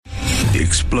The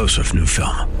explosive new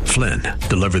film, Flynn,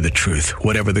 deliver the truth,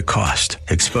 whatever the cost,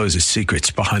 exposes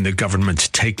secrets behind the government's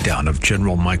takedown of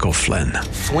General Michael Flynn.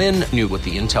 Flynn knew what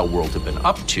the intel world had been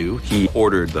up to. He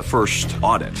ordered the first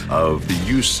audit of the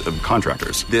use of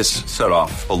contractors. This set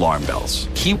off alarm bells.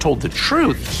 He told the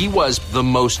truth. He was the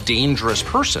most dangerous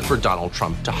person for Donald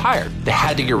Trump to hire. They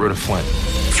had to get rid of Flynn.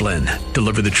 Flynn,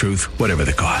 deliver the truth, whatever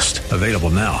the cost. Available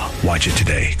now. Watch it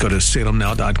today. Go to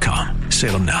salemnow.com.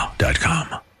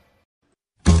 salemnow.com.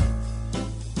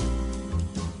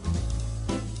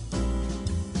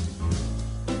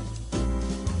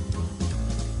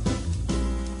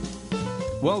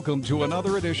 Welcome to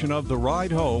another edition of The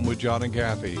Ride Home with John and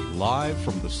Kathy, live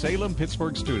from the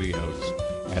Salem-Pittsburgh studios.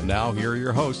 And now here are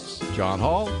your hosts, John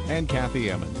Hall and Kathy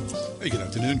Emmons. Hey, good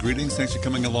afternoon. Greetings. Thanks for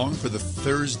coming along for the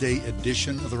Thursday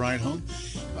edition of The Ride Home.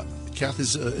 Kath,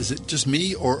 is it just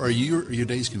me, or are your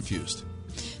days confused?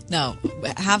 No.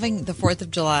 Having the 4th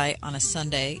of July on a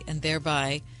Sunday and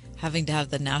thereby having to have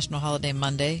the national holiday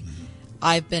Monday,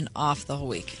 I've been off the whole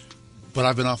week. But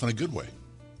I've been off in a good way.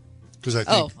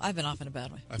 I've been off in a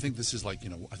bad way. I think this is like,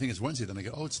 I think it's Wednesday, then I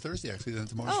go, it's Thursday, actually, then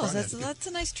tomorrow's Friday. That's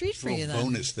a nice treat for you then.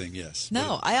 Bonus thing, yes.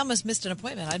 No, I almost missed an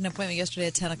appointment. I had an appointment yesterday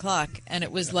at 10 o'clock, and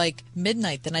it was like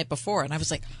midnight the night before, and I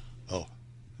was like, oh.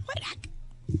 What the heck?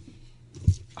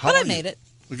 But I made it.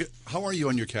 Okay, how are you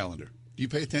on your calendar? Do you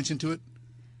pay attention to it?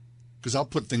 Because I'll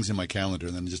put things in my calendar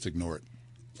and then just ignore it.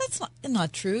 That's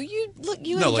not true. You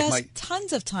invest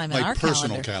tons of time in our calendar. My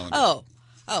personal calendar.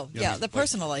 Oh, yeah, the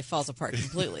personal life falls apart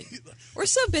completely. We're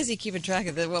so busy keeping track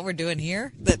of what we're doing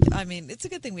here that, it's a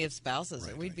good thing we have spouses,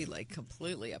 or we'd be like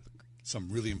completely up a creek. Some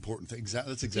really important things.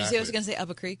 That's exactly. Did you say I was going to say up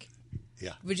a creek?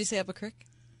 Yeah. Would you say up a creek?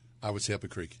 I would say up a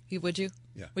creek. Would you?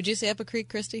 Yeah. Would you say up a creek,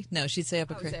 Christy? No, she'd say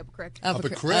up a creek. I would say up a creek. Up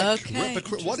a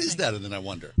creek. Okay. What is that? And then I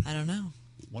wonder. I don't know.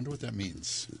 Wonder what that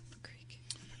means. Up a creek.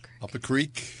 Up a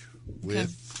creek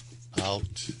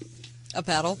without a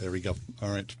paddle. There we go. All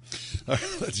right.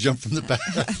 Let's jump from the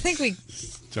paddle. I think we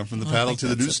jump from the paddle to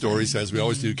the news stories, as we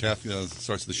always do. Kath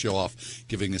starts the show off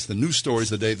giving us the news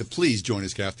stories of the day. Please join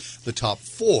us, Kath. The top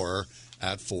 4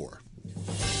 at 4.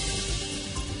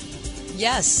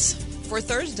 Yes, for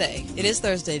Thursday. It is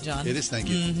Thursday, John. It is. Thank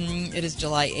you. Mm-hmm. It is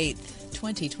July 8th,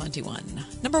 2021.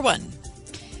 Number 1.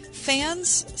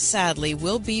 Fans, sadly,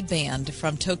 will be banned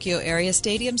from Tokyo area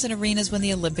stadiums and arenas when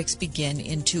the Olympics begin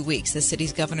in 2 weeks. The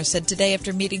city's governor said today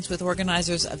after meetings with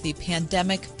organizers of the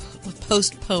pandemic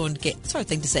postponed game. It's a hard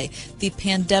thing to say. The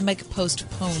pandemic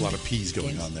postponed. There's a lot of P's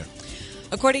going on there.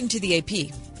 According to the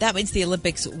AP, that means the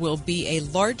Olympics will be a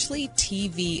largely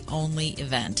TV-only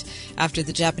event after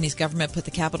the Japanese government put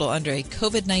the capital under a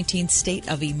COVID-19 state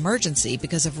of emergency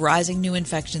because of rising new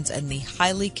infections and the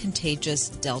highly contagious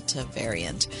Delta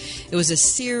variant. It was a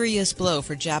serious blow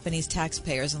for Japanese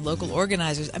taxpayers and local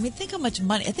organizers. I mean, think how much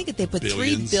money. I think they put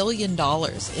 $3 billion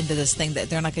into this thing that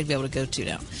they're not going to be able to go to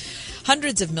now.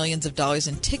 Hundreds of millions of dollars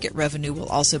in ticket revenue will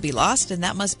also be lost, and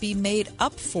that must be made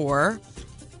up for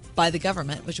by the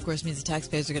government, which of course means the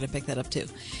taxpayers are going to pick that up too.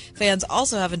 Fans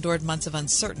also have endured months of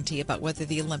uncertainty about whether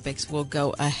the Olympics will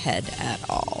go ahead at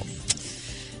all.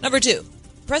 Number 2.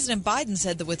 President Biden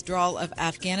said the withdrawal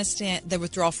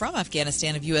from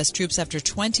Afghanistan of U.S. troops after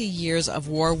 20 years of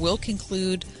war will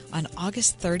conclude on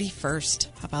August 31st.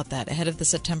 How about that? Ahead of the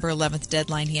September 11th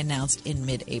deadline he announced in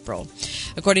mid-April.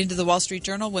 According to the Wall Street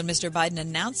Journal, when Mr. Biden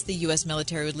announced the U.S.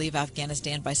 military would leave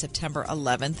Afghanistan by September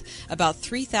 11th, about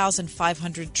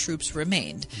 3,500 troops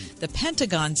remained. The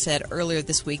Pentagon said earlier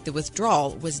this week the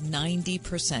withdrawal was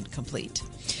 90% complete.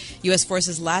 U.S.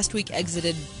 forces last week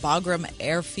exited Bagram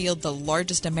Airfield, the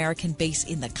largest American base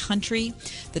in the country.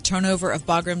 The turnover of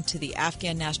Bagram to the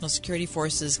Afghan National Security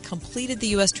Forces completed the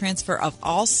U.S. transfer of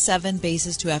all 7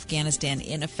 bases to Afghanistan,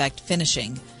 in effect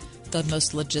finishing the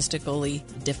most logistically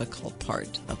difficult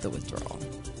part of the withdrawal.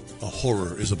 A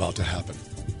horror is about to happen.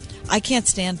 I can't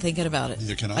stand thinking about it.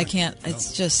 Neither can I. I can't. No.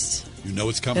 It's just... You know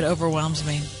it's coming. It overwhelms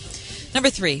me.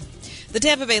 Number 3. The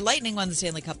Tampa Bay Lightning won the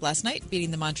Stanley Cup last night,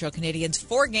 beating the Montreal Canadiens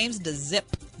 4-0.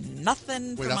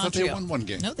 Nothing for Montreal. Wait, I thought they won 1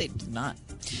 game. No, they did not.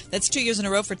 That's 2 years in a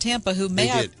row for Tampa, who may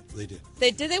have... They did.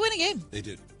 Did they win a game? They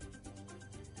did.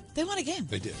 They won a game?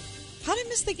 They did. How did I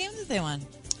miss the game that they won?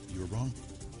 You were wrong.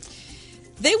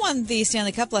 They won the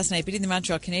Stanley Cup last night, beating the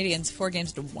Montreal Canadiens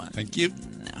 4-1. Thank you.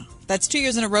 No. That's 2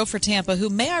 years in a row for Tampa, who,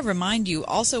 may I remind you,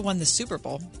 also won the Super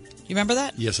Bowl. You remember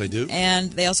that? Yes, I do.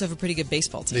 And they also have a pretty good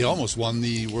baseball team. They almost won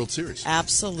the World Series.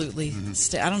 Absolutely.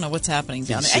 I don't know what's happening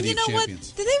down there. And you know what?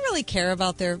 Do they really care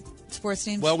about their sports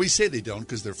teams? Well, we say they don't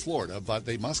because they're Florida, but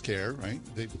they must care, right?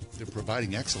 They're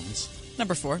providing excellence.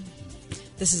 Number 4.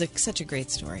 This is such a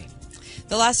great story.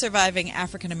 The last surviving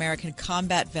African-American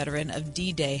combat veteran of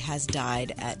D-Day has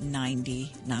died at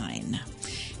 99.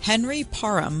 Henry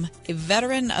Parham, a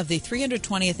veteran of the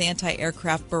 320th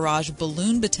Anti-Aircraft Barrage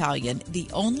Balloon Battalion, the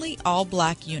only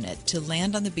all-black unit to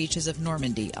land on the beaches of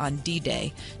Normandy on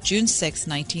D-Day, June 6,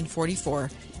 1944.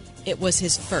 It was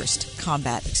his first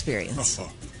combat experience.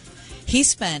 He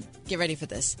spent, get ready for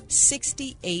this,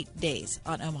 68 days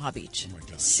on Omaha Beach. Oh my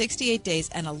God. 68 days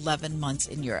and 11 months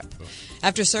in Europe.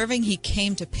 After serving, he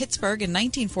came to Pittsburgh in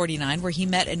 1949, where he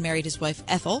met and married his wife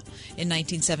Ethel in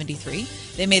 1973.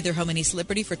 They made their home in East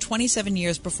Liberty for 27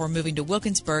 years before moving to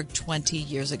Wilkinsburg 20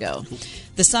 years ago.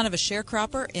 The son of a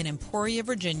sharecropper in Emporia,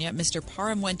 Virginia, Mr.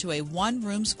 Parham went to a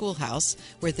one-room schoolhouse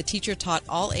where the teacher taught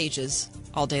all ages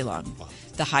all day long. Wow.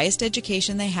 The highest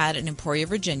education they had in Emporia,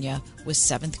 Virginia, was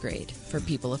 7th grade for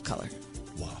people of color.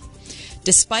 Wow.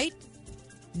 Despite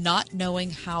not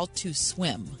knowing how to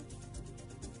swim,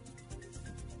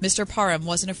 Mr. Parham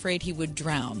wasn't afraid he would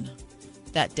drown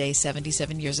that day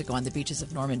 77 years ago on the beaches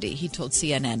of Normandy. He told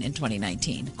CNN in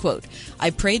 2019, quote, "I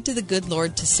prayed to the good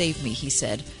Lord to save me," he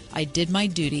said. "I did my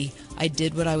duty. I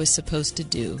did what I was supposed to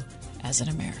do as an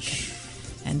American."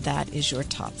 And that is your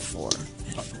top 4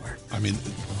 and 4. I mean,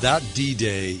 that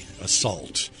D-Day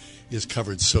assault is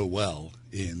covered so well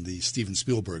in the Steven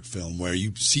Spielberg film, where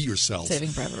you see yourself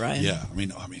Saving Private Ryan. Yeah, I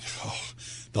mean,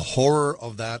 the horror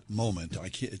of that moment.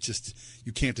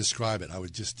 You can't describe it. I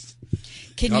would just.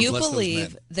 Can you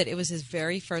believe that it was his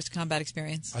very first combat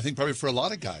experience? I think probably for a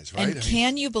lot of guys, right? And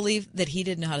can you believe that he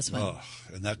didn't know how to swim?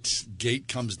 And that gate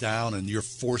comes down, and you're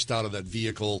forced out of that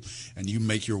vehicle, and you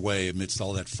make your way amidst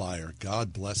all that fire.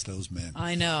 God bless those men.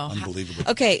 I know. Unbelievable.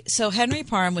 Okay, so Henry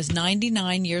Parham was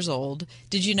 99 years old.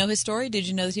 Did you know his story? Did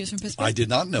you know that he was from Pittsburgh? I did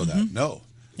not know that, no.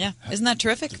 Yeah, isn't that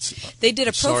terrific? They did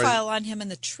a profile on him in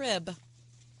the Trib.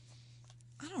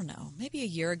 I don't know, maybe a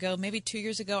year ago, maybe 2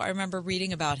 years ago. I remember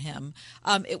reading about him.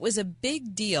 It was a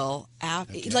big deal.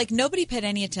 Like, nobody paid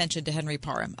any attention to Henry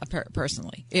Parham,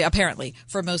 apparently,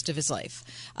 for most of his life,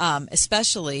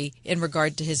 especially in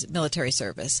regard to his military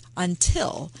service,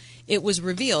 until it was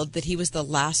revealed that he was the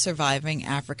last surviving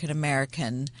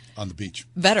African-American on the beach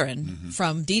veteran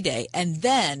from D-Day. And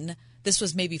then, this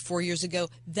was maybe 4 years ago,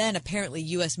 then apparently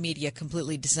U.S. media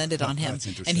completely descended on him,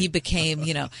 and he became,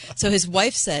 so his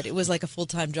wife said it was like a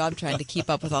full-time job trying to keep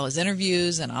up with all his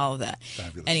interviews and all of that.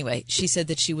 Fabulous. Anyway, she said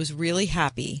that she was really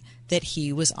happy that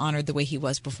he was honored the way he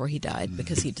was before he died,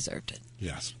 because he deserved it.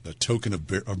 Yes, a token of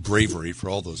bravery for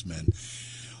all those men.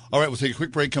 All right, we'll take a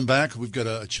quick break, come back. We've got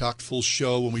a chock-full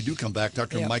show. When we do come back,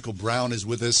 Dr. Michael Brown is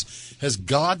with us. Has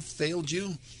God failed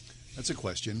you? That's a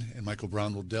question, and Michael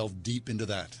Brown will delve deep into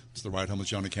that. It's The Ride Home with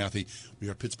John and Kathy. We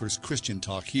are Pittsburgh's Christian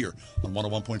Talk here on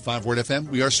 101.5 Word FM.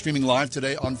 We are streaming live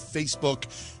today on Facebook.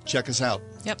 Check us out.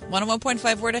 Yep,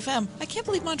 101.5 Word FM. I can't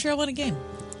believe Montreal won a game.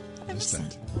 I missed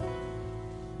that.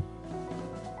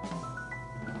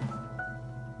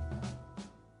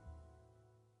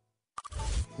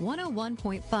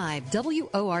 101.5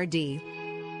 WORD.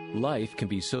 Life can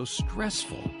be so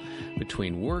stressful.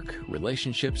 Between work,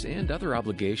 relationships, and other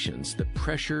obligations, the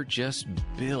pressure just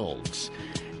builds.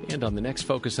 And on the next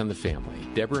Focus on the Family,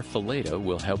 Deborah Fileta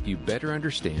will help you better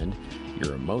understand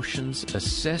your emotions,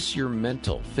 assess your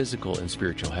mental, physical, and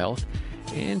spiritual health,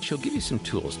 and she'll give you some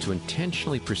tools to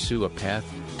intentionally pursue a path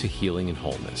to healing and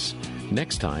wholeness.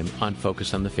 Next time on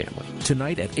Focus on the Family.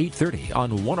 Tonight at 8:30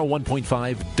 on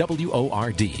 101.5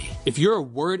 WORD. If you're a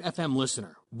Word FM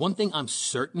listener, one thing I'm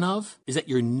certain of is that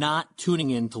you're not tuning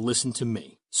in to listen to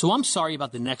me. So I'm sorry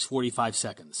about the next 45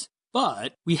 seconds.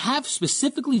 But we have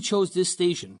specifically chose this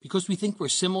station because we think we're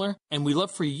similar, and we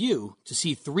love for you to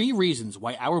see 3 reasons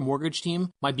why our mortgage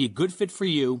team might be a good fit for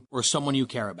you or someone you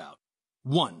care about.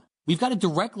 1, we've got a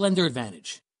direct lender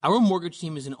advantage. Our mortgage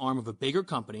team is an arm of a bigger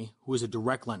company who is a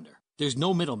direct lender. There's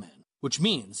no middleman, which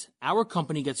means our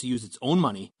company gets to use its own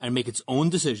money and make its own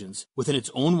decisions within its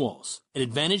own walls, an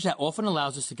advantage that often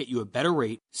allows us to get you a better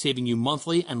rate, saving you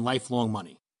monthly and lifelong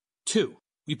money. 2,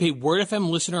 we pay Word FM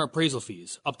listener appraisal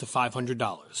fees up to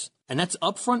 $500, and that's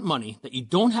upfront money that you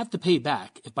don't have to pay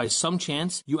back if by some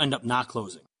chance you end up not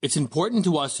closing. It's important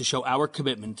to us to show our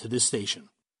commitment to this station.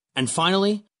 And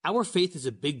finally, our faith is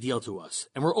a big deal to us,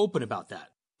 and we're open about that.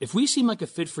 If we seem like a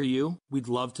fit for you, we'd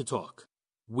love to talk.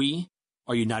 We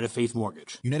are United Faith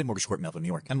Mortgage. United Mortgage Corp, Melville, New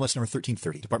York. MLS number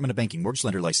 1330. Department of Banking. Mortgage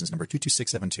Lender License number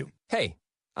 22672. Hey,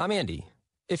 I'm Andy.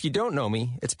 If you don't know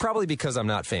me, it's probably because I'm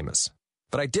not famous.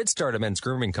 But I did start a men's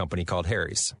grooming company called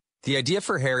Harry's. The idea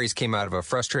for Harry's came out of a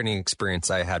frustrating experience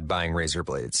I had buying razor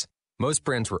blades. Most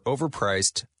brands were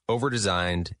overpriced,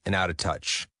 overdesigned, and out of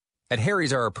touch. At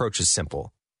Harry's, our approach is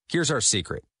simple. Here's our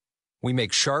secret. We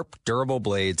make sharp, durable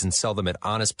blades and sell them at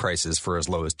honest prices for as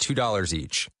low as $2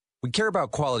 each. We care about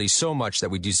quality so much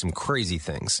that we do some crazy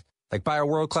things, like buy a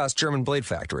world-class German blade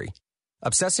factory.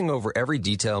 Obsessing over every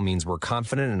detail means we're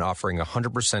confident in offering a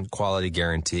 100% quality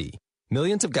guarantee.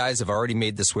 Millions of guys have already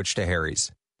made the switch to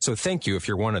Harry's, so thank you if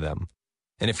you're one of them.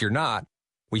 And if you're not,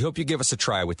 we hope you give us a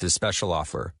try with this special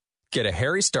offer. Get a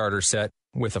Harry starter set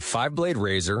with a 5-blade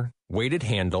razor, weighted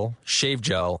handle, shave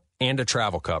gel, and a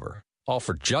travel cover. All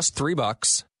for just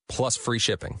 $3 plus free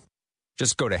shipping.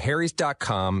 Just go to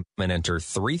harrys.com and enter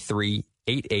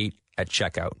 3388 at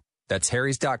checkout. That's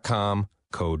harrys.com,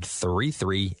 code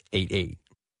 3388.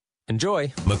 Enjoy.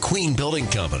 McQueen Building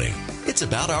Company. It's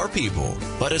about our people,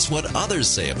 but it's what others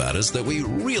say about us that we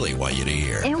really want you to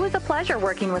hear. It was a pleasure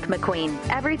working with McQueen.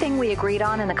 Everything we agreed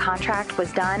on in the contract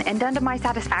was done and done to my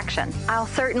satisfaction. I'll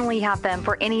certainly have them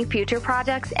for any future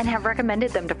projects and have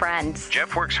recommended them to friends.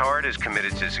 Jeff works hard, is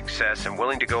committed to success, and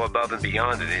willing to go above and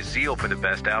beyond in his zeal for the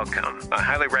best outcome. I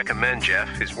highly recommend Jeff,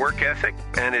 his work ethic,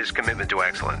 and his commitment to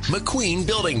excellence. McQueen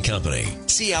Building Company.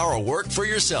 See our work for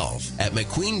yourself at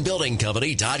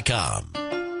McQueenBuildingCompany.com. I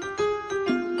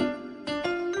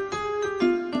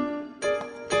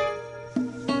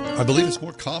believe it's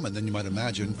more common than you might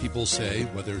imagine. People say,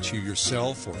 whether it's you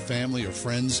yourself or family or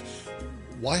friends,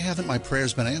 why haven't my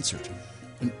prayers been answered?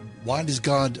 And why does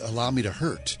God allow me to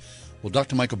hurt? Well,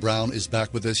 Dr. Michael Brown is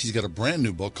back with us. He's got a brand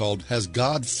new book called Has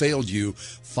God Failed You?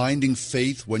 Finding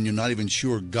Faith When You're Not Even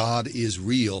Sure God Is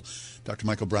Real. Dr.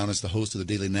 Michael Brown is the host of the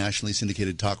daily nationally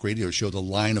syndicated talk radio show, The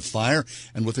Line of Fire,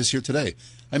 and with us here today.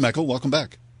 Hi, Michael. Welcome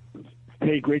back.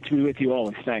 Hey, great to be with you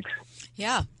always. Thanks.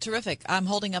 Yeah, terrific. I'm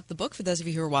holding up the book for those of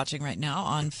you who are watching right now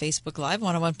on Facebook Live,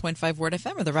 101.5 Word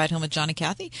FM, or The Ride Home with John and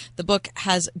Kathy. The book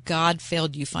Has God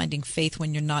Failed You? Finding Faith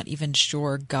When You're Not Even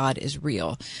Sure God Is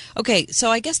Real. Okay, so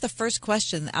I guess the first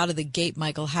question out of the gate,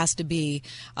 Michael, has to be,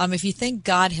 if you think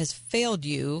God has failed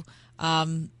you,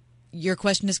 your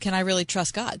question is, can I really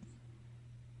trust God?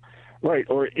 Right,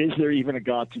 or is there even a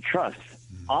God to trust?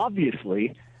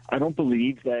 Obviously, I don't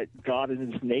believe that God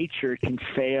in his nature can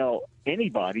fail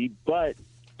anybody, but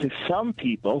to some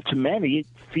people, to many, it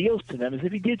feels to them as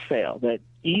if he did fail, that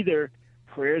either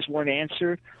prayers weren't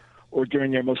answered, or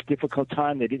during their most difficult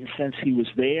time they didn't sense he was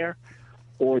there,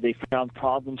 or they found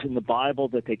problems in the Bible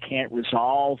that they can't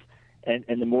resolve, and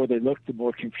the more they looked, the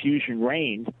more confusion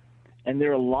reigned. And there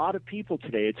are a lot of people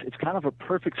today, it's kind of a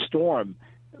perfect storm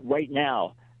right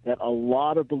now, that a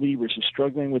lot of believers are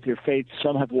struggling with their faith.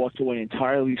 Some have walked away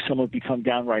entirely. Some have become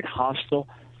downright hostile.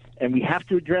 And we have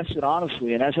to address it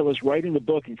honestly. And as I was writing the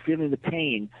book and feeling the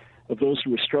pain of those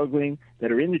who are struggling,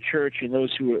 that are in the church, and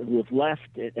those who have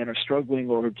left and are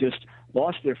struggling or have just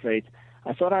lost their faith,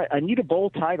 I thought I need a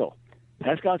bold title.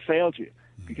 Has God failed you?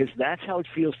 Because that's how it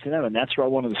feels to them, and that's where I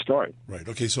wanted to start. Right.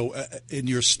 Okay, so in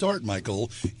your start, Michael,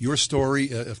 your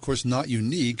story, of course, not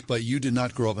unique, but you did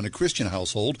not grow up in a Christian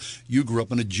household. You grew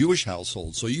up in a Jewish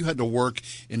household. So you had to work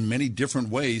in many different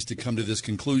ways to come to this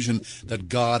conclusion that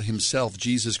God himself,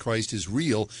 Jesus Christ, is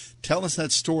real. Tell us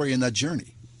that story and that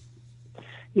journey.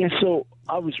 Yeah, so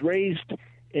I was raised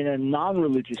in a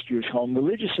non-religious Jewish home,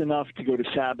 religious enough to go to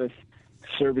Sabbath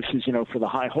services, for the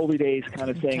high holy days kind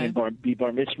of thing, and be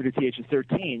bar mitzvah at the age of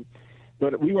 13.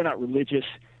 But we were not religious,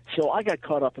 so I got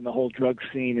caught up in the whole drug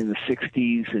scene in the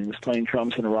 60s and was playing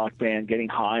drums in a rock band, getting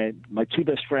high. My two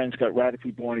best friends got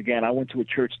radically born again. I went to a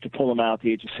church to pull them out at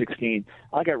the age of 16.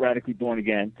 I got radically born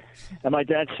again. And my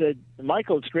dad said,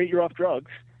 Michael, it's great you're off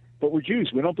drugs, but we're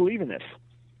Jews. We don't believe in this.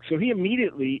 So he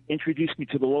immediately introduced me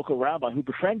to the local rabbi who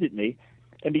befriended me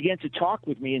and began to talk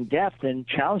with me in depth and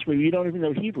challenge me. You don't even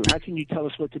know Hebrew. How can you tell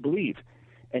us what to believe?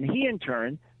 And he, in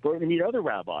turn, brought me to meet other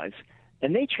rabbis,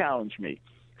 and they challenged me.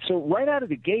 So right out of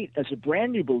the gate, as a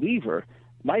brand new believer,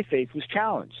 my faith was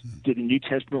challenged. Did the New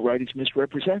Testament writers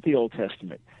misrepresent the Old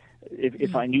Testament?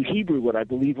 If I knew Hebrew, would I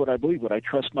believe what I believe? Would I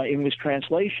trust my English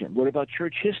translation? What about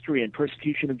church history and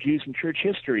persecution of Jews in church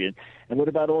history? And what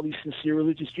about all these sincere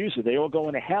religious Jews? Are they all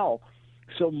going to hell?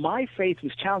 So my faith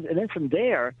was challenged. And then from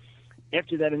there,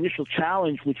 after that initial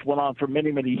challenge, which went on for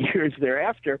many, many years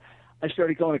thereafter, I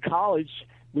started going to college,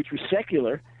 which was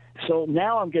secular. So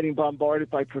now I'm getting bombarded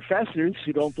by professors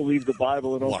who don't believe the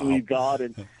Bible and don't believe God.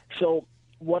 And so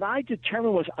what I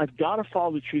determined was I've got to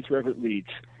follow the truth wherever it leads.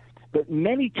 But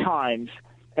many times,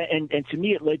 and to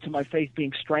me it led to my faith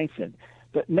being strengthened,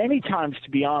 but many times, to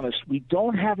be honest, we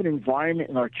don't have an environment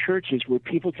in our churches where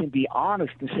people can be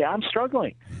honest and say, I'm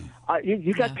struggling.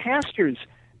 You got pastors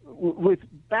with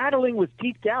battling with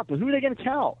deep doubt, but who are they going to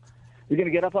tell? They're going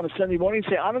to get up on a Sunday morning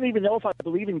and say, I don't even know if I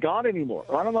believe in God anymore,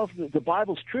 or I don't know if the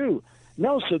Bible's true.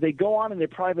 No, so they go on in their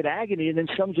private agony, and then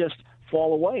some just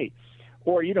fall away.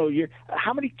 Or,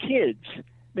 how many kids,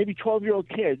 maybe 12-year-old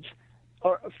kids,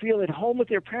 feel at home with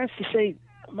their parents to say,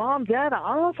 Mom, Dad,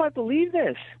 I don't know if I believe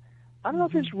this. I don't know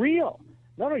if it's real.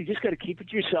 No, you just got to keep it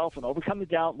to yourself and overcome the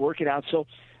doubt, work it out. So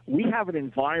we have an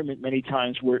environment many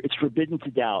times where it's forbidden to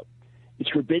doubt. It's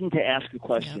forbidden to ask a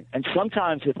question. Yeah. And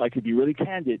sometimes, if I could be really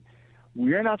candid,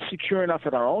 we're not secure enough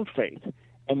in our own faith.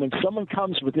 And when someone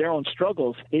comes with their own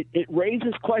struggles, it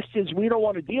raises questions we don't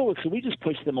want to deal with, so we just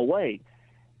push them away.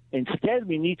 Instead,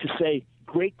 we need to say,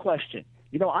 great question.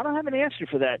 I don't have an answer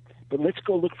for that, but let's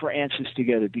go look for answers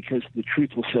together because the truth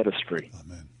will set us free.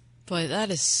 Amen. Boy, that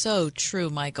is so true,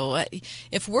 Michael.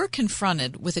 If we're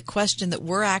confronted with a question that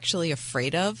we're actually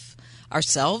afraid of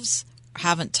ourselves,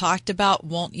 haven't talked about,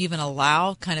 won't even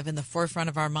allow kind of in the forefront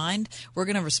of our mind, we're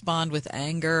going to respond with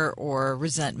anger or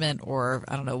resentment or,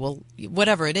 I don't know,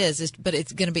 whatever it is, but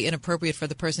it's going to be inappropriate for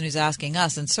the person who's asking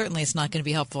us, and certainly it's not going to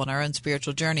be helpful in our own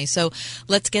spiritual journey. So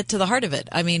let's get to the heart of it.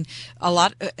 I mean,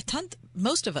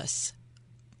 most of us,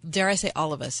 dare I say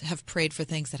all of us, have prayed for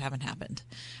things that haven't happened.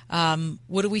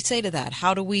 What do we say to that?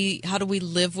 How do we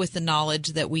live with the knowledge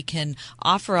that we can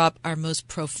offer up our most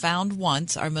profound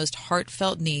wants, our most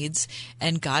heartfelt needs,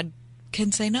 and God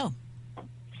can say no?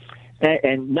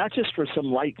 And not just for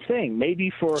some light thing,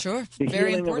 maybe for the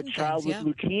healing of a child with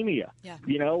leukemia,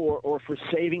 or for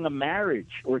saving a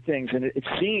marriage or things. And it's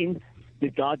seen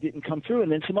that God didn't come through.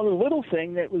 And then some other little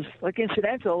thing that was like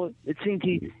incidental, it seemed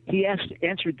he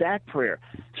answered that prayer.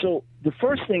 So the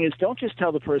first thing is, don't just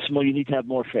tell the person, well, you need to have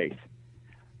more faith.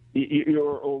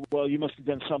 Well, you must have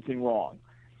done something wrong.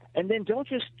 And then don't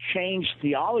just change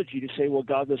theology to say, well,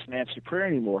 God doesn't answer prayer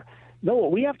anymore. No,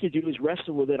 what we have to do is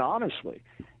wrestle with it honestly.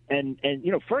 And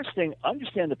first thing,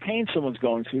 understand the pain someone's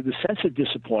going through, the sense of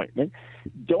disappointment.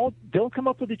 Don't come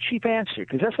up with a cheap answer,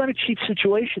 because that's not a cheap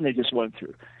situation they just went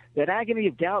through. That agony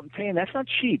of doubt and pain, that's not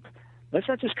cheap. Let's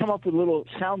not just come up with a little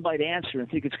soundbite answer and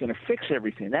think it's going to fix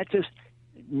everything. That just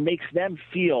makes them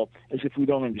feel as if we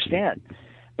don't understand.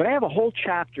 But I have a whole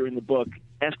chapter in the book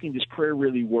asking, does prayer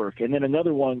really work? And then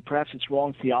another one, perhaps it's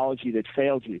wrong theology that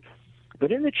failed you.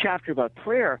 But in the chapter about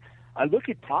prayer, I look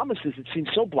at promises that seem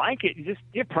so blanket.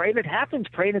 You pray and it happens,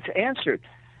 pray and it's answered.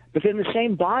 But then the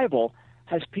same Bible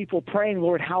has people praying,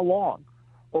 Lord, how long?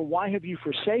 Or why have you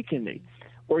forsaken me?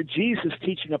 Or Jesus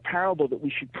teaching a parable that we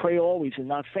should pray always and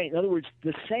not faint. In other words,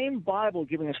 the same Bible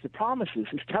giving us the promises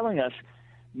is telling us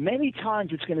many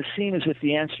times it's going to seem as if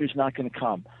the answer is not going to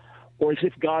come, or as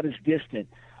if God is distant.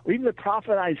 Or even the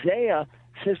prophet Isaiah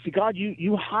says to God,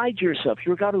 you hide yourself.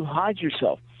 You're a God who hides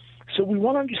yourself. So we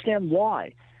want to understand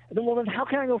why. And then, well, then how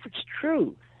can I know if it's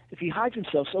true? If he hides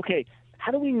himself, so, okay,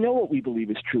 how do we know what we believe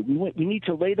is true? We need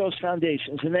to lay those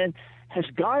foundations. And then, has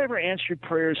God ever answered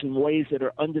prayers in ways that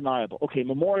are undeniable? Okay,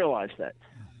 memorialize that.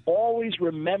 Always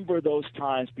remember those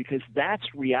times, because that's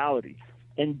reality.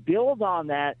 And build on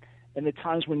that in the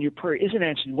times when your prayer isn't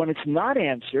answered. When it's not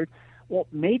answered, well,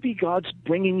 maybe God's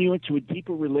bringing you into a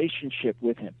deeper relationship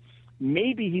with him.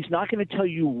 Maybe he's not going to tell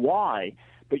you why,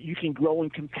 but you can grow in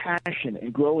compassion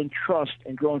and grow in trust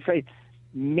and grow in faith.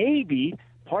 Maybe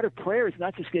part of prayer is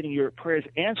not just getting your prayers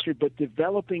answered, but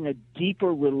developing a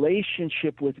deeper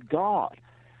relationship with God.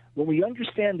 When we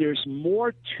understand there's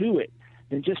more to it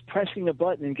than just pressing a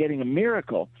button and getting a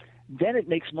miracle, then it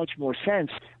makes much more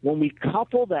sense when we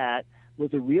couple that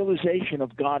with the realization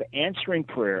of God answering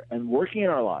prayer and working in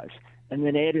our lives, and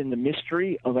then add in the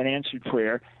mystery of an answered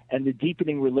prayer and the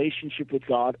deepening relationship with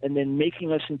God, and then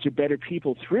making us into better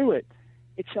people through it.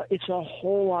 It's a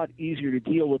whole lot easier to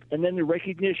deal with. And then the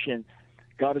recognition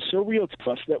God is so real to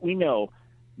us that we know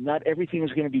not everything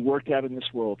is going to be worked out in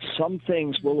this world. Some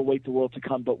things will await the world to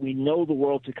come, but we know the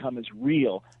world to come is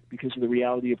real because of the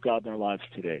reality of God in our lives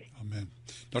today. Amen.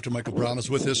 Dr. Michael Brown is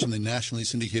with us from the nationally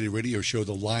syndicated radio show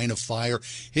The Line of Fire.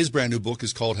 His brand new book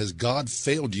is called Has God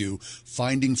Failed You?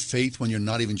 Finding Faith When You're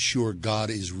Not Even Sure God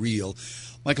Is Real.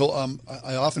 Michael,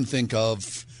 I often think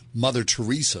of Mother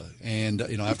Teresa, and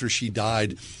after she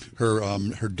died,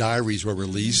 her diaries were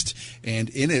released, and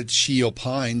in it she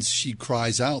opines, she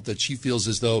cries out that she feels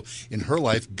as though in her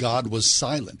life God was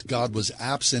silent, God was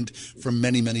absent for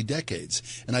many, many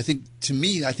decades. And I think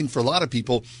for a lot of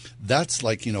people, that's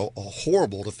like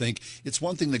horrible to think. It's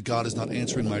one thing that God is not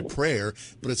answering my prayer,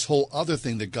 but it's a whole other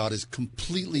thing that God is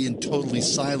completely and totally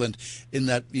silent. In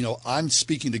that I'm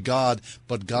speaking to God,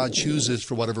 but God chooses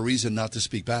for whatever reason not to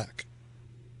speak back.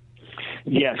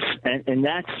 Yes, and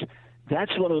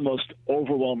that's one of the most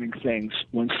overwhelming things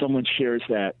when someone shares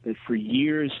that for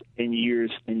years and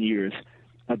years and years,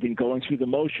 I've been going through the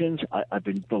motions. I've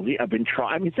been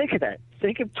trying. I mean, think of that.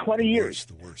 Think of 20 years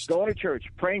the worst. Going to church,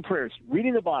 praying prayers,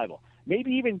 reading the Bible,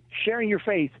 maybe even sharing your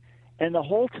faith, And the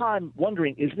whole time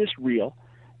wondering, is this real?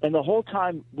 And the whole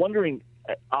time wondering,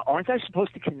 aren't I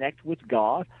supposed to connect with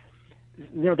God?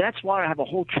 That's why I have a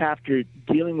whole chapter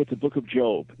dealing with the book of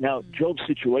Job. Now, Job's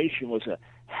situation was a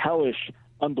hellish,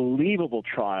 unbelievable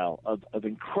trial of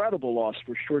incredible loss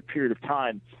for a short period of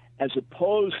time, as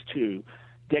opposed to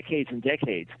decades and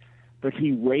decades. But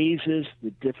he raises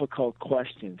the difficult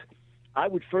questions. I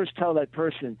would first tell that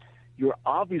person, you're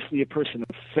obviously a person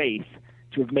of faith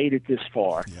to have made it this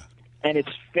far. Yeah. And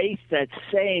it's faith that's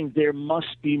saying there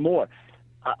must be more.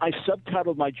 I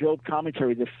subtitled my Job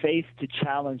commentary, The Faith to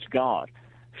Challenge God.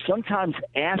 Sometimes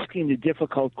asking the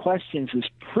difficult questions is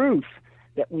proof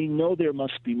that we know there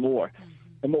must be more. Mm-hmm.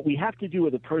 And what we have to do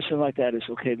with a person like that is,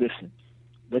 okay, listen,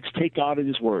 let's take God at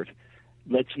his word.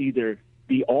 Let's either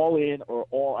be all in or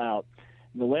all out.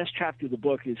 And the last chapter of the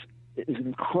book is an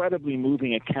incredibly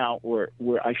moving account where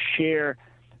I share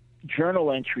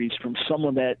journal entries from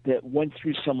someone that went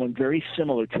through someone very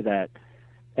similar to that.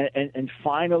 And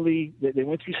finally, they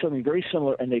went through something very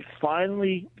similar, and they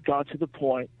finally got to the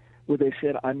point where they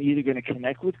said, I'm either going to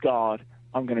connect with God,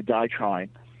 I'm going to die trying.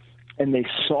 And they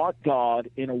sought God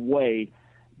in a way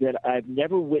that I've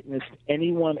never witnessed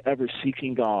anyone ever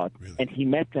seeking God. Really? And he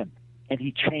met them, and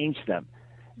he changed them.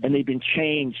 And they've been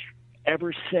changed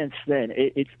ever since then.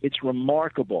 It's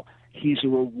remarkable. He's a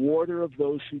rewarder of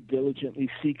those who diligently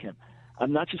seek him.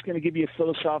 I'm not just going to give you a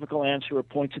philosophical answer or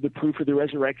point to the proof of the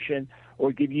resurrection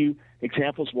or give you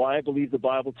examples why I believe the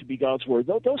Bible to be God's word.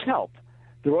 Those help.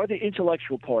 There are the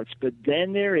intellectual parts, but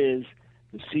then there is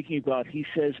the seeking of God. He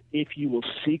says, if you will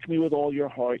seek me with all your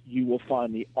heart, you will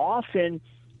find me. Often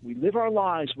we live our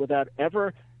lives without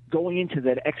ever going into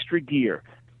that extra gear.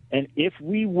 And if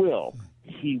we will,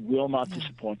 he will not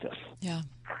disappoint us. Yeah.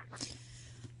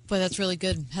 Boy, that's really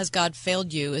good. Has God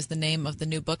Failed You is the name of the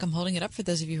new book. I'm holding it up for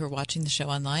those of you who are watching the show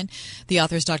online. The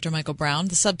author is Dr. Michael Brown.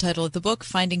 The subtitle of the book,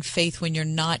 Finding Faith When You're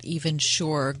Not Even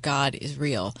Sure God Is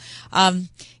Real.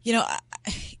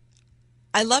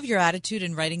 I love your attitude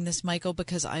in writing this, Michael,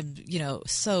 because I'm,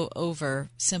 so over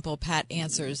simple, pat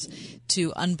answers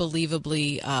to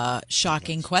unbelievably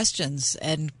shocking questions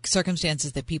and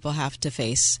circumstances that people have to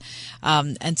face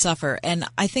and suffer. And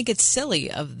I think it's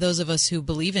silly of those of us who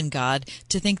believe in God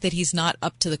to think that he's not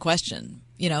up to the question.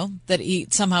 That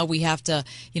somehow we have to,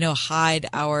 hide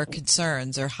our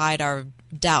concerns or hide our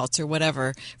doubts or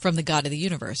whatever from the God of the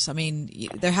universe. I mean,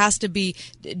 there has to be.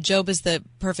 Job is the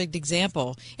perfect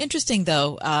example. Interesting,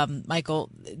 though, Michael,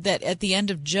 that at the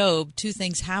end of Job, two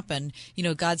things happen.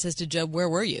 God says to Job, where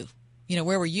were you?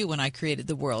 Where were you when I created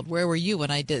the world? Where were you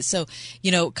when I did? So,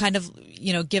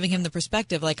 giving him the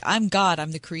perspective, like, I'm God,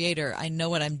 I'm the creator, I know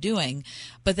what I'm doing.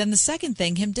 But then the second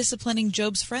thing, him disciplining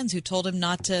Job's friends who told him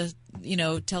not to,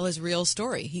 tell his real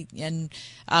story.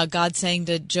 God saying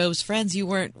to Job's friends,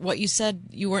 what you said,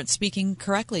 you weren't speaking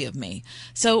correctly of me.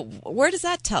 So what does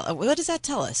that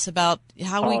tell us about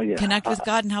how we connect with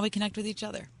God and how we connect with each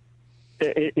other?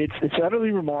 It's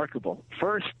utterly remarkable.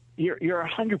 First, you're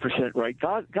 100% right.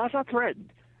 God's not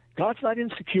threatened. God's not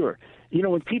insecure.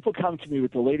 When people come to me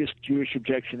with the latest Jewish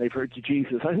objection they've heard to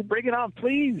Jesus, I say, bring it on,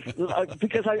 please,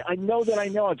 because I know that I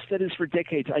know. I've said this for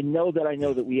decades. I know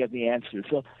that we have the answer.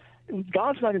 So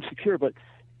God's not insecure, but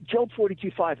Job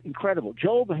 42:5, incredible.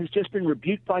 Job has just been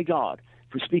rebuked by God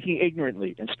for speaking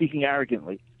ignorantly and speaking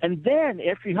arrogantly. And then,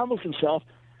 after he humbles himself,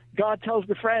 God tells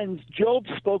the friends, Job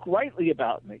spoke rightly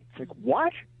about me. It's like,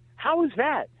 what? How is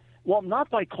that? Well, not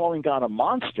by calling God a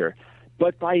monster,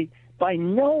 but by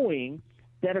knowing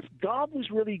that if God was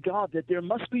really God, that there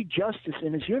must be justice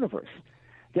in his universe.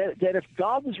 That if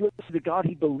God was really the God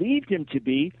he believed him to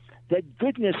be, that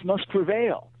goodness must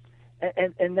prevail.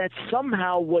 And that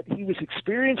somehow what he was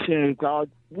experiencing in God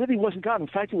really wasn't God. In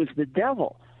fact, it was the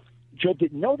devil. Job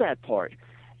didn't know that part.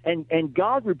 And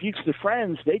God rebukes the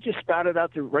friends. They just spouted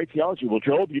out the right theology. Well,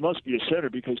 Job, you must be a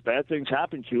sinner because bad things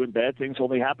happen to you, and bad things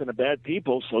only happen to bad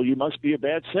people, so you must be a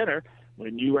bad sinner.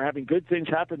 When you were having good things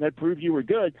happen, that proved you were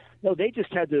good. No, they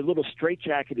just had their little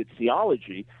straitjacketed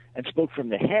theology and spoke from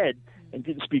the head and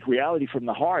didn't speak reality from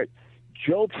the heart.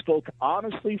 Job spoke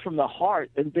honestly from the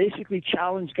heart and basically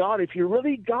challenged God. If you're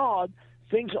really God,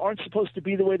 things aren't supposed to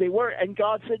be the way they were. And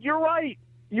God said, you're right.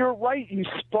 You're right. You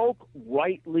spoke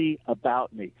rightly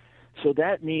about me. So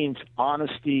that means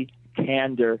honesty,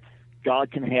 candor.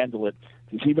 God can handle it.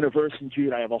 There's even a verse in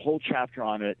Jude, I have a whole chapter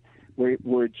on it,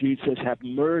 where Jude says, have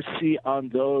mercy on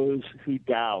those who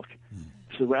doubt.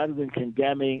 So rather than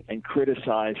condemning and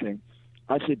criticizing,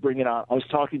 I say bring it on. I was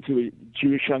talking to a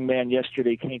Jewish young man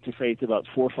yesterday, came to faith about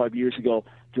 4 or 5 years ago,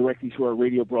 directly through our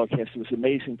radio broadcast. It was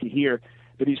amazing to hear.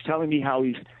 But he's telling me how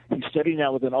he's studying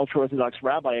now with an ultra-Orthodox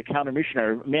rabbi, a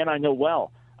counter-missionary, a man I know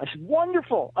well. I said,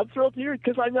 wonderful. I'm thrilled to hear it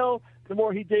because I know the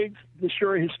more he digs, the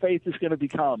surer his faith is going to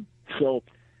become. So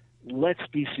let's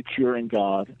be secure in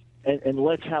God, and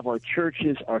let's have our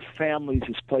churches, our families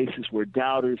as places where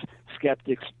doubters,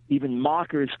 skeptics, even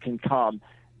mockers can come,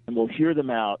 and we'll hear them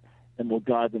out, and we'll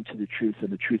guide them to the truth, and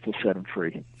the truth will set them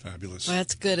free. Fabulous. Well,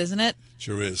 that's good, isn't it?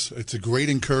 Sure is. It's a great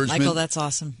encouragement. Michael, that's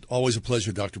awesome. Always a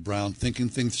pleasure, Dr. Brown, thinking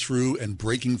things through and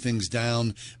breaking things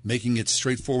down, making it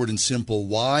straightforward and simple.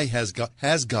 Why has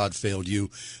God failed you?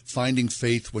 Finding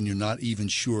faith when you're not even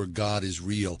sure God is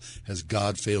real. Has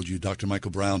God failed you? Dr. Michael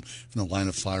Brown from the Line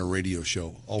of Fire radio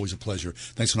show. Always a pleasure.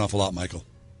 Thanks an awful lot, Michael.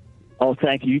 Oh,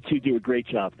 thank you. You two do a great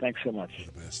job. Thanks so much. You're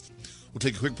the best. We'll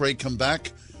take a quick break, come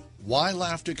back. Why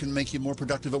laughter can make you more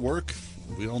productive at work?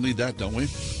 We all need that, don't we?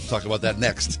 We'll talk about that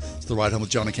next. It's The Ride Home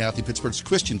with John and Kathy, Pittsburgh's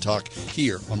Christian Talk,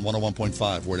 here on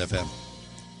 101.5 Word FM.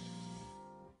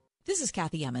 This is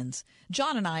Kathy Emmons.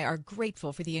 John and I are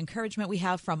grateful for the encouragement we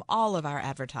have from all of our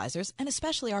advertisers, and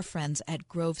especially our friends at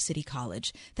Grove City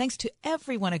College. Thanks to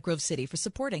everyone at Grove City for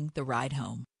supporting The Ride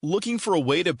Home. Looking for a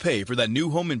way to pay for that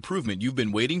new home improvement you've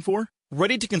been waiting for?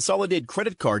 Ready to consolidate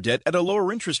credit card debt at a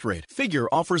lower interest rate? Figure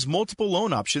offers multiple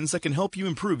loan options that can help you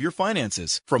improve your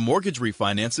finances. From mortgage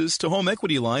refinances to home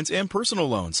equity lines and personal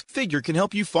loans, Figure can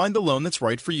help you find the loan that's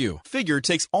right for you. Figure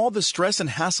takes all the stress and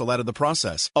hassle out of the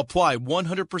process. Apply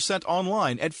 100%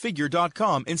 online at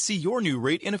Figure.com and see your new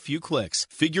rate in a few clicks.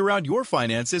 Figure out your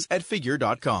finances at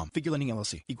Figure.com. Figure Lending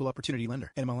LLC. Equal Opportunity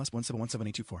Lender. NMLS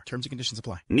 1717824. Terms and conditions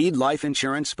apply. Need life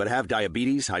insurance but have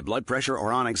diabetes, high blood pressure,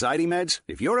 or on anxiety meds?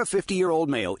 If you're a 50-year-old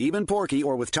male, even porky,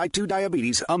 or with type 2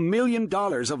 diabetes, $1 million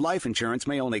of life insurance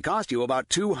may only cost you about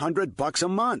 $200 a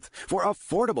month. For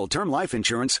affordable term life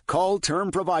insurance, call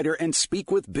Term Provider and speak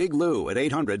with Big Lou at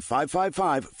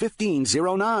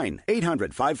 800-555-1509.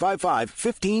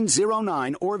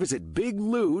 800-555-1509 or visit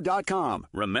biglou.com.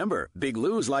 Remember, Big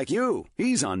Lou's like you.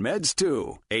 He's on meds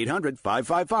too.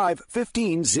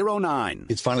 800-555-1509.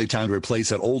 It's finally time to replace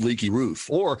that old leaky roof.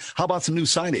 Or how about some new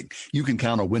siding? You can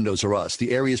count on Windows R Us, the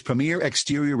area's premier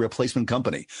exterior replacement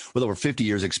company. With over 50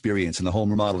 years experience in the home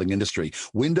remodeling industry,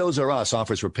 Windows R Us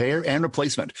offers repair and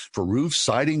replacement for roofs,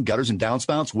 siding, gutters and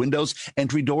downspouts, windows,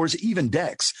 entry doors, even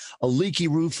decks. A leaky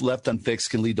roof left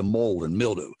unfixed can lead to mold and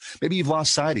mildew. Maybe you've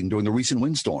lost siding during the recent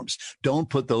windstorms. Don't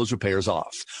put those repairs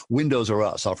off. Windows R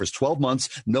Us offers 12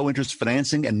 months, no interest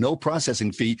financing, and no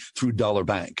processing fee through Dollar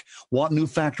Bank. Want new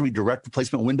factory direct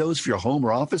replacement windows for your home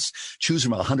or office? Choose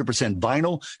from 100%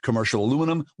 vinyl, commercial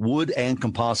aluminum, wood, and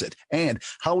composite. And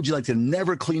how would you like to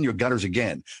never clean your gutters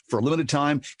again? For a limited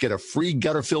time, get a free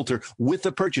gutter filter with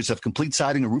the purchase of complete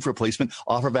siding and roof replacement.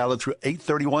 Offer valid through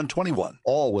 8/31/21.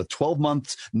 All with 12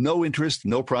 months, no interest,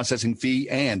 no processing fee,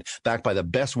 and backed by the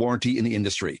best warranty in the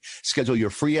industry. Schedule your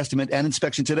free estimate and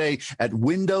inspection today at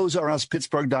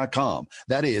WindowsRUsPittsburgh.com.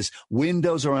 That is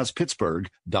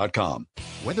WindowsRUsPittsburgh.com.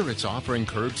 Whether it's offering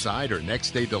curbside or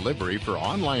next-day delivery for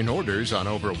online orders on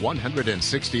over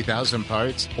 160,000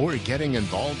 parts or getting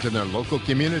involved in their local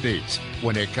communities,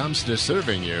 when it comes to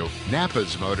serving you,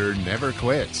 Napa's Motor never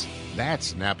quits.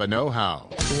 That's Napa Know-How.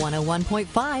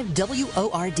 101.5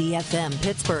 WORD-FM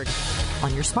Pittsburgh.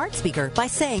 On your smart speaker by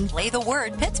saying, play the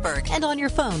word Pittsburgh. And on your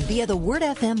phone via the Word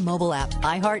FM mobile app,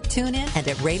 iHeart, TuneIn, and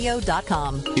at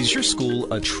radio.com. Is your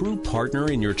school a true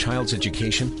partner in your child's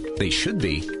education? They should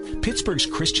be. Pittsburgh's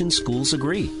Christian schools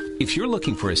agree. If you're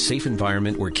looking for a safe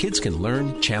environment where kids can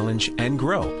learn, challenge, and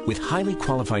grow with highly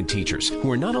qualified teachers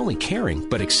who are not only caring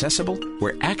but accessible,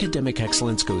 where academic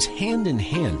excellence goes hand in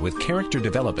hand with character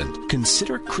development,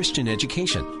 consider Christian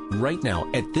education. Right now,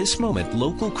 at this moment,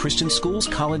 local Christian schools,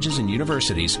 colleges, and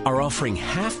universities are offering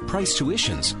half-price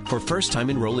tuitions for first-time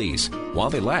enrollees while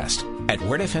they last at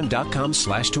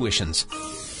wordfm.com/tuitions.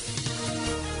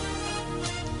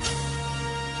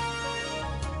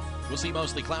 We'll see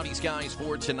mostly cloudy skies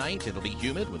for tonight. It'll be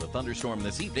humid with a thunderstorm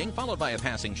this evening, followed by a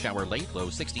passing shower late, low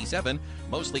 67.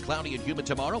 Mostly cloudy and humid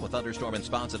tomorrow with thunderstorm in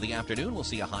spots in the afternoon. We'll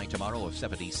see a high tomorrow of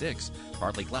 76.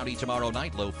 Partly cloudy tomorrow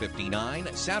night, low 59.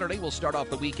 Saturday will start off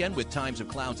the weekend with times of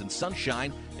clouds and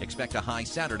sunshine. Expect a high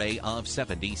Saturday of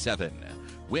 77.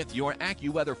 With your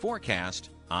AccuWeather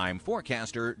forecast, I'm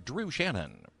forecaster Drew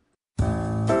Shannon.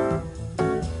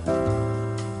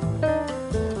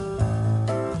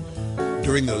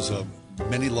 During those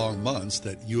many long months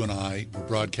that you and I were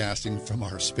broadcasting from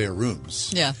our spare rooms.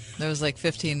 Yeah, there was like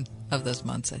 15 of those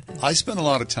months, I think. I spent a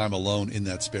lot of time alone in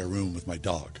that spare room with my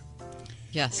dog.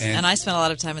 Yes, and I spent a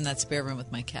lot of time in that spare room with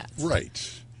my cats.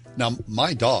 Right. Now,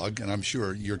 my dog, and I'm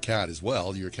sure your cats as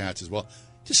well,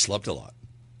 just slept a lot.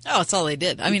 Oh, it's all they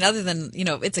did. I mean, other than,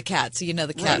 it's a cat, so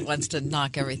the cat wants to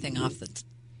knock everything off the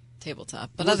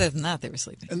tabletop. But other than that, they were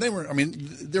sleeping. And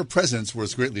their presence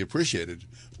was greatly appreciated.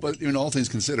 But in all things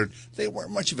considered, they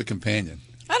weren't much of a companion.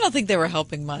 I don't think they were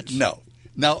helping much. No.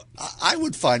 Now, I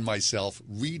would find myself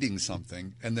reading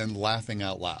something and then laughing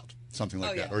out loud, something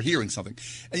like that, or hearing something.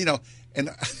 And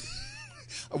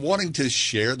wanting to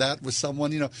share that with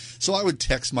someone, So I would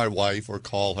text my wife or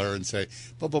call her and say,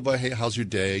 hey, how's your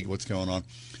day? What's going on?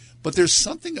 But there's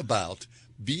something about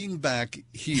being back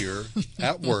here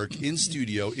at work, in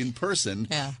studio, in person,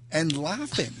 and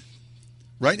laughing,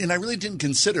 right? And I really didn't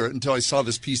consider it until I saw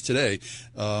this piece today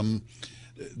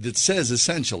that says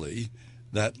essentially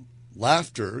that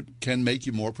laughter can make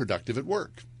you more productive at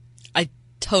work. I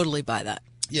totally buy that.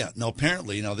 Yeah. Now,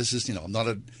 apparently, this is, I'm not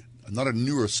a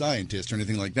neuroscientist or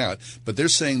anything like that, but they're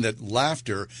saying that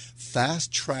laughter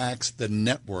fast tracks the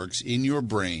networks in your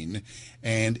brain,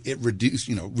 and it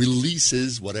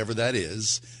releases whatever that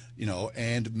is,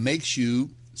 and makes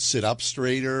you sit up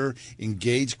straighter,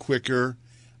 engage quicker.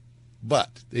 But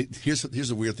here's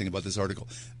the weird thing about this article.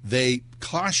 They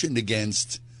cautioned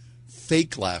against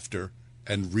fake laughter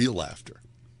and real laughter.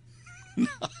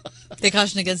 They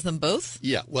cautioned against them both?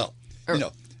 Yeah. Well,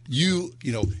 you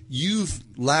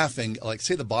laughing, like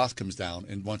say the boss comes down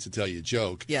and wants to tell you a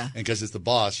joke. Yeah. And because it's the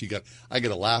boss, I got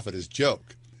to laugh at his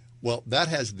joke. Well, that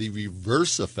has the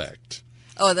reverse effect.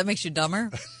 Oh, that makes you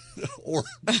dumber? Or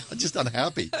just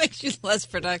unhappy. That makes you less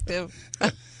productive.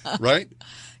 Right?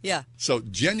 Yeah. So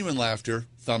genuine laughter,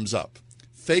 thumbs up.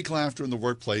 Fake laughter in the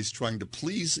workplace, trying to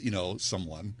please,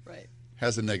 someone,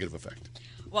 has a negative effect.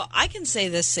 Well, I can say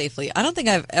this safely. I don't think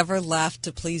I've ever laughed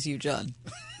to please you, John.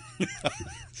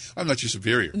 I'm not your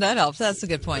superior. That helps. That's a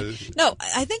good point. No,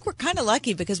 I think we're kind of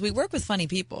lucky because we work with funny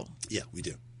people. Yeah, we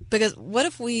do. Because what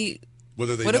if we...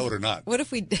 Whether they know it or not. What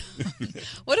if we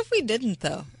didn't,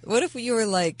 though? What if you were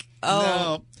like, oh...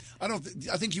 No, I don't.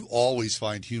 I think you always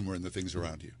find humor in the things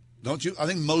around you. Don't you? I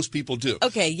think most people do.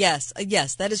 Okay, yes,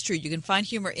 that is true. You can find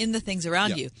humor in the things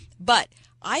around you. But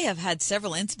I have had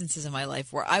several instances in my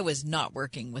life where I was not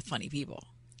working with funny people.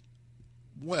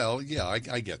 Well, yeah, I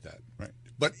get that, right?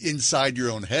 But inside your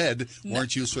own head,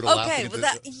 weren't you sort of laughing at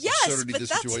the absurdity of the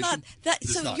situation? Not that.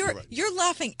 So you're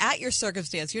laughing at your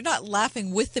circumstance. You're not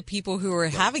laughing with the people who are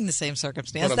having the same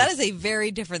circumstance. That is a very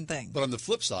different thing. But on the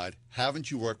flip side, haven't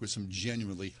you worked with some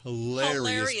genuinely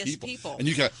hilarious people? And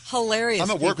you go, hilarious. I'm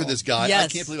at work with this guy. Yes. I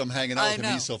can't believe I'm hanging out with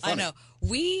him. He's so funny. I know.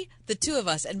 We, the two of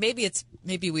us, and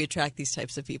maybe we attract these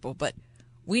types of people, but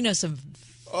we know some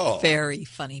very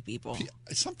funny people.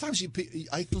 Sometimes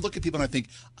I look at people and I think,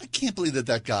 I can't believe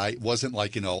that guy wasn't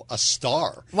like, a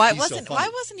star. Why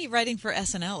wasn't he writing for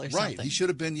SNL or something? Right. He should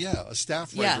have been, a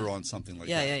staff writer on something like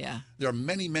that. Yeah. There are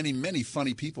many, many, many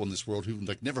funny people in this world who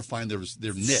never find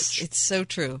their niche. It's so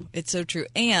true. It's so true.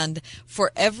 And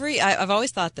for I've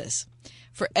always thought this,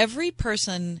 for every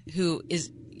person who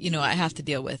is, I have to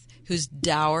deal with, who's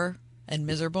dour and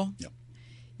miserable,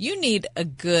 you need a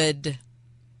good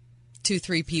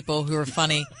 2-3 people who are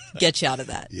funny get you out of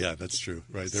that. Yeah, that's true.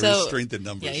 Right. There is strength in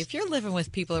numbers. Yeah, if you're living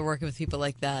with people or working with people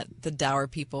like that, the dour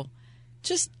people,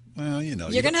 you're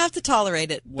going to have to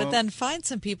tolerate it, but then find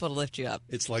some people to lift you up.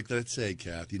 It's like that say,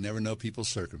 Kath, you never know people's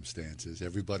circumstances.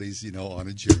 Everybody's, on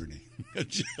a journey.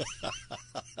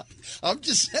 I'm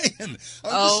just saying.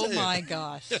 My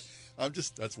gosh.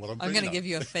 That's what I'm going to give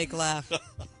you a fake laugh.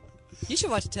 You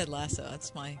should watch Ted Lasso.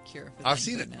 That's my cure. I've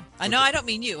seen it. Now. I know. I don't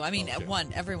mean you. I mean,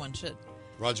 everyone should.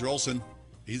 Roger Olson,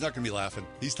 he's not going to be laughing.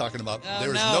 He's talking about there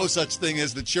is no such thing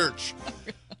as the church.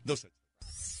 No such.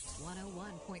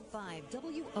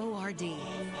 101.5 WORD.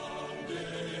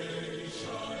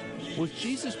 Was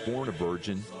Jesus born a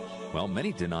virgin? Well,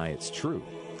 many deny it's true.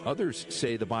 Others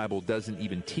say the Bible doesn't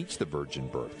even teach the virgin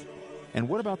birth. And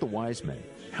what about the wise men?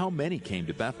 How many came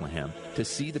to Bethlehem to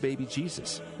see the baby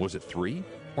Jesus? Was it 3?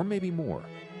 Or maybe more?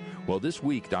 Well, this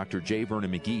week, Dr. J.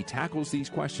 Vernon McGee tackles these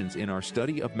questions in our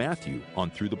study of Matthew on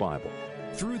Through the Bible.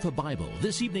 Through the Bible,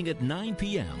 this evening at 9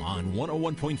 p.m. on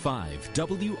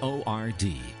 101.5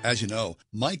 WORD. As you know,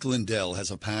 Mike Lindell has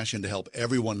a passion to help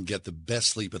everyone get the best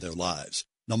sleep of their lives.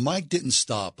 Now, Mike didn't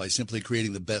stop by simply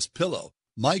creating the best pillow.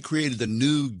 Mike created the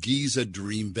new Giza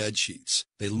Dream bed sheets.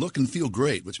 They look and feel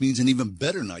great, which means an even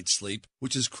better night's sleep,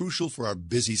 which is crucial for our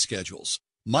busy schedules.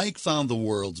 Mike found the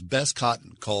world's best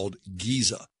cotton called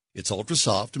Giza. It's ultra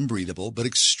soft and breathable, but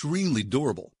extremely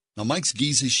durable. Now, Mike's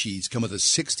Giza sheets come with a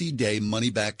 60-day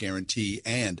money-back guarantee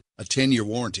and a 10-year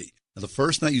warranty. Now, the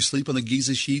first night you sleep on the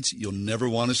Giza sheets, you'll never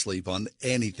want to sleep on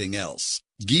anything else.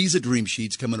 Giza Dream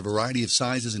Sheets come in a variety of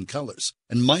sizes and colors,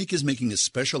 and Mike is making a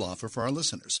special offer for our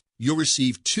listeners. You'll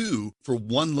receive 2 for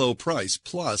one low price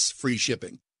plus free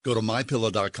shipping. Go to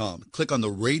MyPillow.com, click on the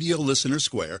radio listener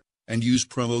square, and use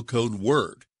promo code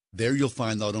WORD. There you'll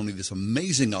find not only this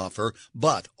amazing offer,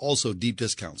 but also deep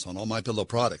discounts on all MyPillow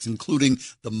products, including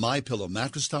the MyPillow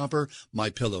mattress topper,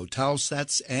 MyPillow towel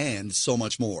sets, and so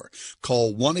much more.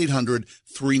 Call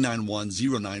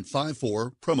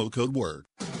 1-800-391-0954, promo code WORD.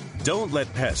 Don't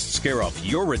let pests scare off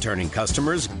your returning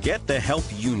customers. Get the help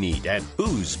you need at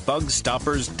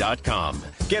boozebugstoppers.com.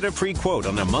 Get a free quote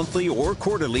on a monthly or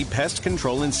quarterly pest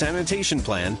control and sanitation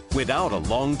plan without a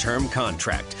long-term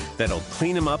contract that'll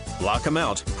clean them up, block them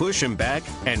out, push them back,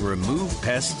 and remove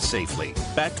pests safely.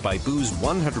 Backed by Boo's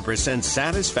 100%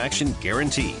 satisfaction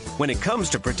guarantee. When it comes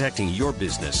to protecting your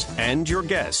business and your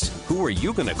guests, who are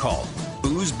you going to call?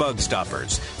 Boo's Bug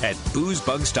Stoppers at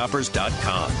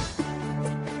boozebugstoppers.com.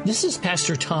 This is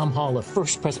Pastor Tom Hall of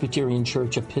First Presbyterian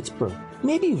Church of Pittsburgh.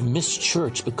 Maybe you've missed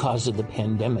church because of the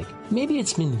pandemic. Maybe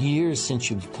it's been years since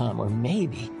you've come, or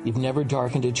maybe you've never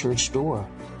darkened a church door.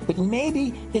 But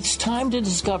maybe it's time to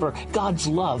discover God's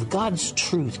love, God's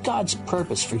truth, God's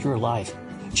purpose for your life.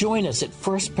 Join us at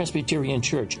First Presbyterian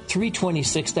Church,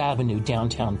 326th Avenue,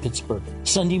 downtown Pittsburgh.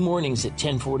 Sunday mornings at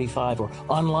 10:45 or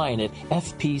online at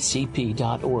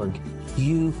fpcp.org.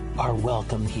 You are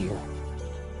welcome here.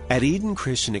 At Eden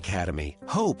Christian Academy,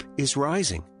 hope is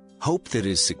rising. Hope that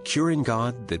is secure in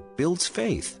God, that builds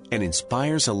faith, and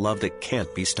inspires a love that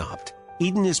can't be stopped.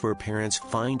 Eden is where parents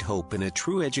find hope in a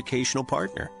true educational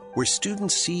partner, where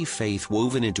students see faith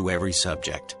woven into every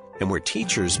subject, and where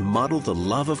teachers model the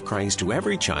love of Christ to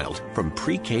every child from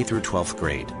pre-K through 12th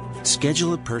grade.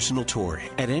 Schedule a personal tour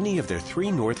at any of their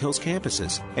 3 North Hills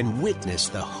campuses and witness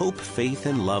the hope, faith,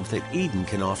 and love that Eden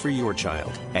can offer your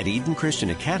child at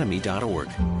EdenChristianAcademy.org.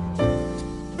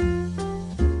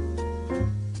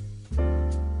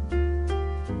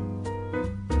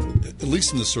 At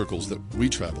least in the circles that we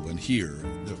travel in here,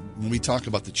 when we talk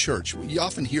about the church, you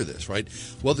often hear this, right?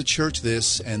 Well, the church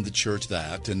this and the church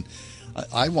that, and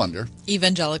I wonder.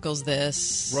 Evangelicals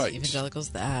this, right? Evangelicals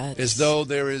that. As though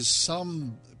there is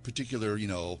some particular,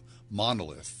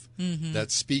 monolith that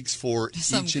speaks for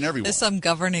each and every one. There's some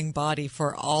governing body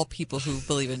for all people who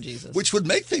believe in Jesus. Which would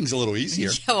make things a little easier.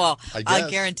 Yeah, well, I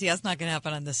guarantee that's not going to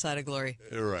happen on this side of glory.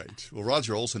 Right. Well,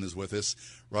 Roger Olson is with us.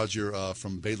 Roger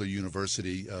from Baylor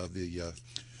University, the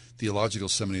Theological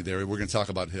Seminary there. We're going to talk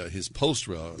about his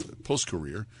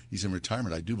post-career. He's in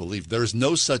retirement, I do believe. There is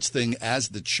no such thing as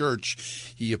the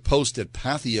church. He posted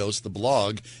Patheos, the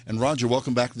blog. And Roger,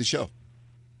 welcome back to the show.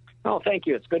 Oh, thank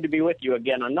you. It's good to be with you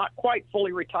again. I'm not quite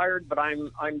fully retired, but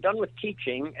I'm done with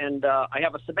teaching, and I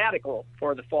have a sabbatical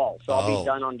for the fall. So I'll be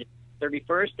done on the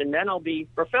 31st, and then I'll be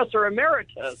Professor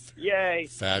Emeritus. Yay.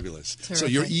 Fabulous. Terrific. So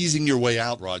you're easing your way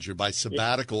out, Roger, by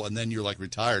sabbatical, and then you're like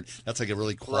retired. That's like a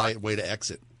really quiet way to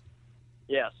exit.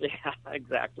 Yes, yeah,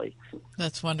 exactly.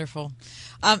 That's wonderful.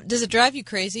 Does it drive you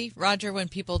crazy, Roger, when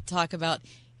people talk about,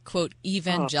 quote,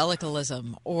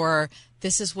 evangelicalism, or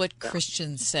this is what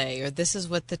Christians say, or this is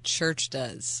what the church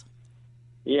does?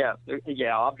 Yeah,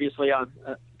 obviously,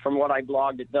 from what I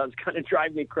blogged, it does kind of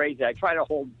drive me crazy. I try to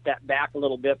hold that back a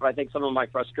little bit, but I think some of my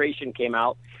frustration came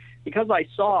out because I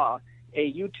saw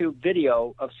a YouTube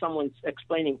video of someone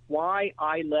explaining why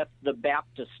I left the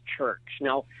Baptist church.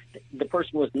 Now, the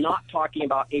person was not talking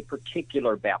about a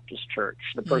particular Baptist church.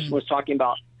 The person was talking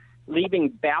about leaving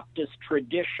Baptist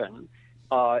tradition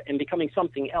and becoming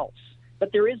something else.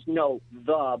 But there is no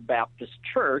the Baptist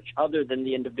church other than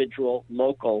the individual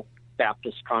local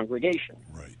Baptist congregation.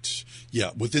 Right.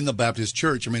 Yeah, within the Baptist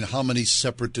church, I mean, how many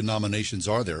separate denominations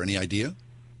are there? Any idea?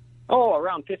 Oh,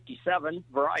 around 57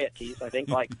 varieties, I think.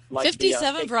 Like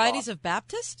 57 varieties of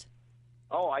Baptist?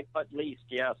 Oh, at least,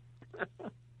 yes.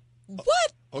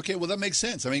 What? Okay, well, that makes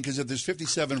sense. I mean, because if there's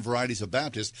 57 varieties of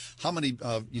Baptist, how many,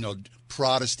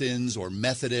 Protestants or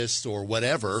Methodists or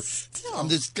whatever,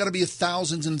 there's got to be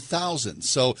thousands and thousands.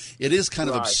 So it is kind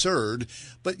of absurd.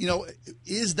 But,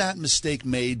 is that mistake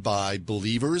made by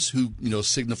believers who,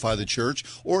 signify the church?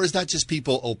 Or is that just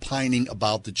people opining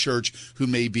about the church who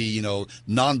may be,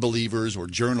 non-believers or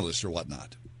journalists or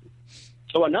whatnot?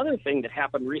 So another thing that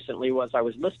happened recently was I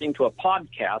was listening to a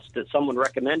podcast that someone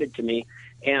recommended to me,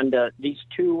 and these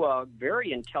two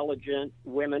very intelligent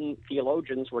women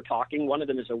theologians were talking. One of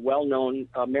them is a well-known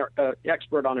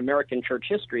expert on American church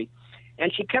history,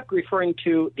 and she kept referring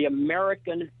to the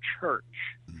American church.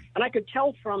 And I could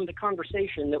tell from the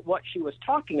conversation that what she was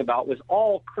talking about was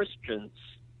all Christians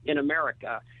in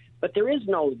America. But there is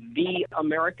no the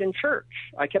American church.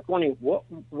 I kept wondering,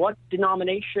 what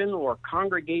denomination or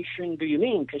congregation do you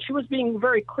mean? Because she was being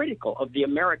very critical of the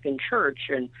American church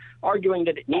and arguing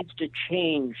that it needs to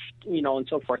change, and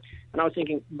so forth. And I was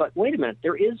thinking, but wait a minute,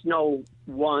 there is no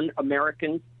one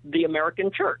the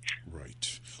American church.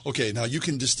 Right. Okay, now you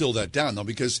can distill that down, though,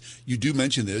 because you do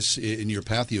mention this in your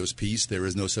Patheos piece, there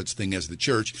is no such thing as the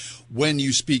church. When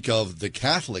you speak of the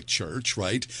Catholic Church,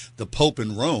 right, the Pope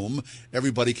in Rome,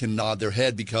 everybody can nod their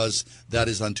head because that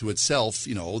is unto itself,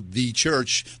 the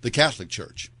church, the Catholic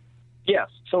Church. Yes.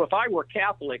 So if I were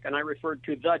Catholic and I referred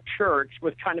to the church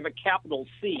with kind of a capital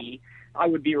C, I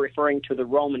would be referring to the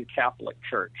Roman Catholic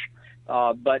Church.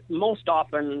 But most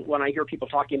often when I hear people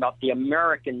talking about the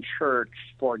American church,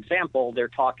 for example, they're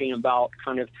talking about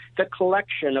kind of the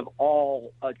collection of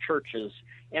all churches,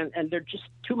 and there's just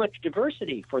too much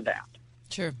diversity for that.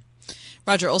 Sure.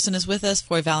 Roger Olson is with us,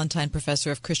 Foy Valentine Professor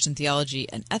of Christian Theology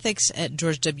and Ethics at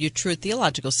George W. Truett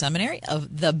Theological Seminary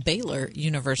of the Baylor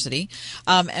University.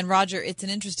 And Roger, it's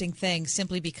an interesting thing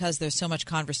simply because there's so much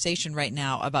conversation right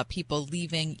now about people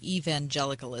leaving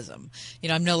evangelicalism.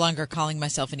 I'm no longer calling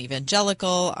myself an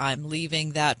evangelical. I'm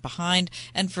leaving that behind,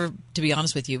 and to be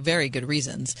honest with you, very good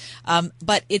reasons.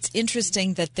 But it's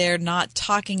interesting that they're not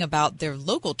talking about their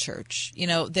local church.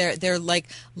 They're like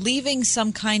leaving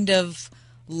some kind of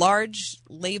large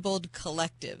labeled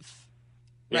collective,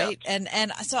 right? Yeah.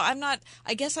 And so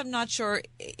I guess I'm not sure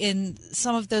in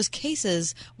some of those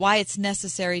cases why it's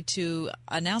necessary to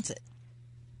announce it.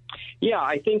 Yeah,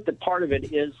 I think that part of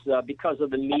it is because of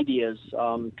the media's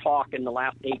talk in the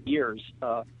last 8 years,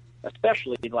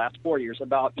 especially the last 4 years,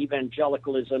 about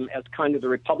evangelicalism as kind of the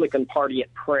Republican Party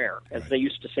at prayer, as they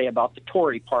used to say about the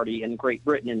Tory Party in Great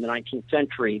Britain in the 19th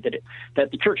century,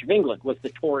 that the Church of England was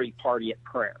the Tory Party at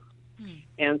prayer.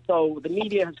 And so the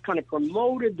media has kind of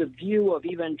promoted the view of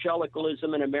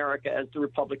evangelicalism in America as the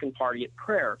Republican Party at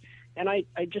prayer. And I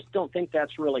just don't think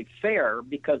that's really fair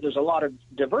because there's a lot of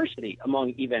diversity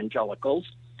among evangelicals.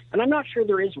 And I'm not sure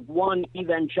there is one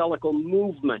evangelical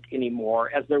movement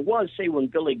anymore, as there was, say, when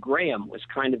Billy Graham was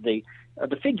kind of the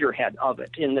figurehead of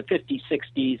it in the 50s,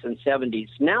 60s, and 70s.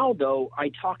 Now, though, I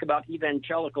talk about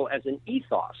evangelical as an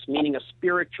ethos, meaning a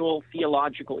spiritual,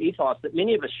 theological ethos that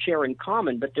many of us share in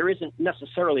common, but there isn't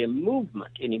necessarily a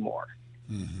movement anymore.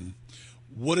 Mm-hmm.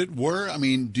 What it were? I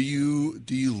mean, do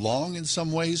you long in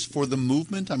some ways for the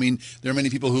movement? I mean, there are many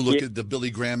people who look at the Billy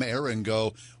Graham era and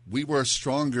go, we were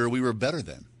stronger, we were better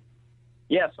then.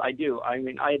 Yes, I do. I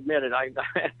mean, I admit it.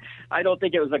 I don't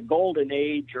think it was a golden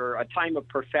age or a time of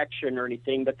perfection or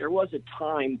anything, but there was a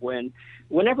time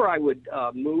whenever I would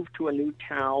move to a new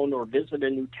town or visit a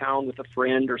new town with a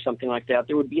friend or something like that,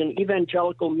 there would be an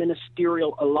evangelical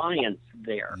ministerial alliance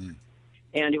there.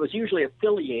 And it was usually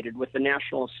affiliated with the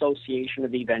National Association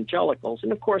of Evangelicals.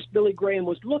 And, of course, Billy Graham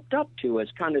was looked up to as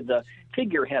kind of the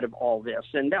figurehead of all this.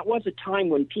 And that was a time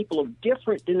when people of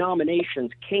different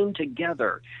denominations came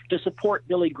together to support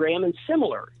Billy Graham in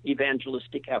similar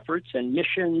evangelistic efforts and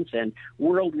missions and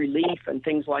world relief and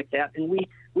things like that. And we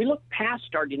look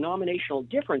past our denominational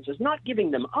differences, not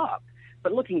giving them up,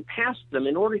 but looking past them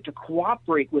in order to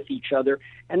cooperate with each other.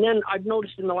 And then I've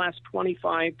noticed in the last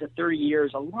 25 to 30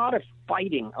 years a lot of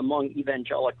fighting among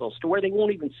evangelicals to where they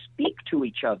won't even speak to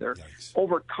each other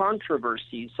over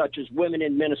controversies such as women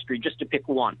in ministry, just to pick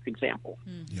one example.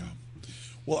 Yeah.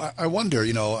 Well, I wonder,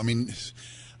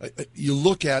 you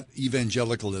look at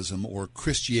evangelicalism or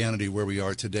Christianity where we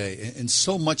are today, and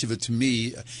so much of it to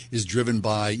me is driven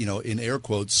by, in air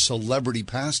quotes, celebrity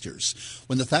pastors.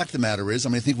 When the fact of the matter is,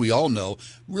 I think we all know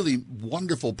really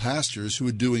wonderful pastors who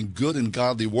are doing good and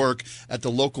godly work at the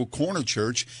local corner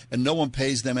church, and no one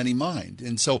pays them any mind.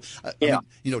 And so,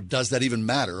 does that even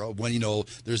matter when,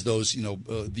 there's those,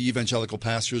 the evangelical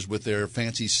pastors with their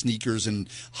fancy sneakers and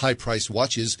high-priced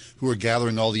watches who are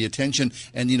gathering all the attention,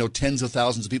 and, tens of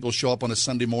thousands of people show up on a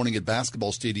Sunday morning at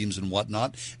basketball stadiums and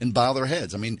whatnot and bow their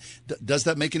heads. I mean, does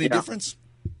that make any difference?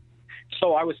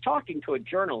 So I was talking to a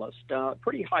journalist, a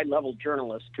pretty high-level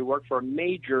journalist who worked for a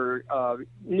major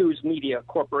news media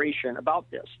corporation about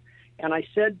this. And I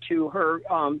said to her,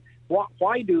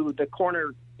 why do the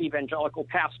corner evangelical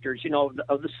pastors,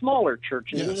 of the smaller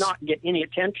churches not get any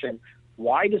attention?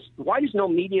 Why does no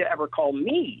media ever call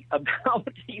me about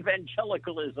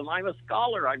evangelicalism? I'm a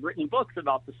scholar. I've written books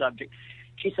about the subject.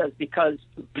 She says, because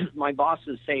my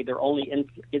bosses say they're only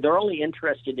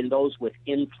interested in those with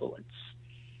influence.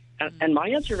 And my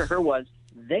answer to her was,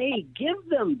 they give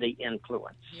them the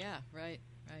influence. Yeah, right.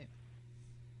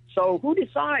 So who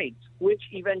decides which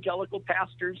evangelical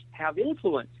pastors have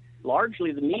influence?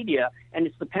 Largely the media, and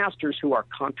it's the pastors who are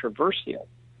controversial.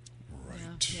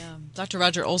 Yeah. Dr.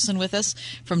 Roger Olson with us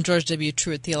from George W.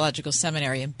 Truett Theological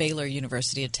Seminary and Baylor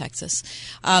University of Texas.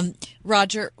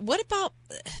 Roger, what about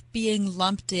being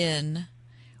lumped in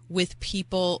with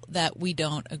people that we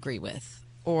don't agree with,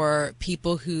 or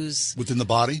people whose... Within the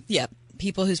body? Yeah.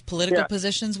 people whose political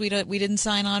positions we didn't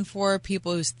sign on for,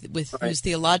 people whose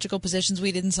theological positions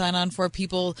we didn't sign on for,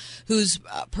 people whose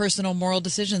personal moral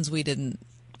decisions we didn't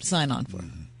sign on for.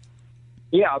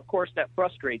 Yeah, of course, that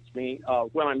frustrates me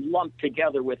when I'm lumped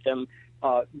together with them.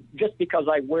 Just because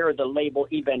I wear the label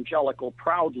evangelical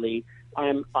proudly,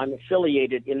 I'm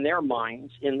affiliated in their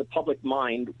minds, in the public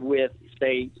mind, with,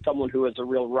 say, someone who is a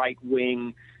real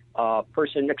right-wing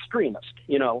person, extremist,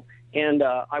 and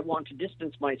I want to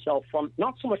distance myself from,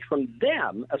 not so much from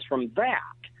them as from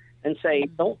that, and say,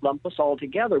 don't lump us all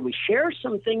together. We share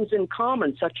some things in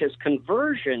common, such as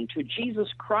conversion to Jesus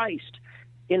Christ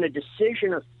in a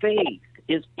decision of faith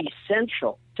is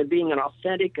essential to being an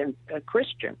authentic and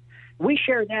Christian. We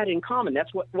share that in common.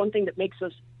 That's one thing that makes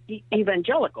us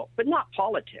evangelical, but not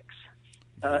politics.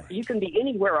 You can be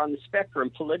anywhere on the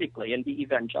spectrum politically and be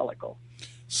evangelical.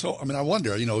 So, I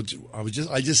wonder,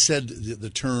 I just said the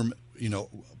term,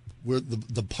 we're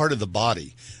the part of the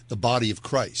body of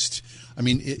Christ.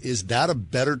 Is that a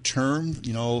better term?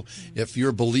 If you're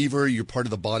a believer, you're part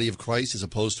of the body of Christ as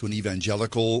opposed to an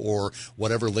evangelical or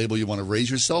whatever label you want to raise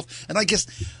yourself. And I guess,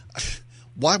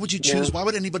 why would you choose? Yeah. Why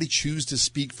would anybody choose to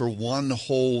speak for one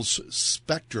whole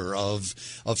specter of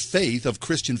faith, of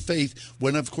Christian faith,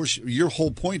 when, of course, your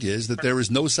whole point is that there is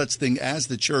no such thing as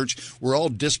the church. We're all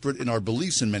disparate in our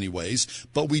beliefs in many ways,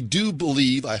 but we do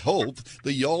believe, I hope,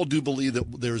 that you all do believe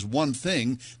that there's one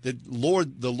thing, that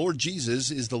the Lord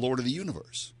Jesus is the Lord of the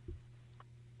universe.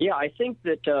 Yeah, I think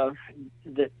that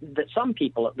that some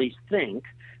people at least think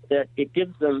that it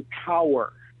gives them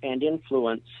power and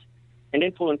influence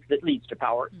that leads to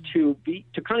power, to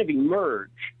kind of emerge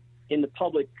in the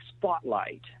public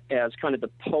spotlight as kind of the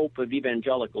Pope of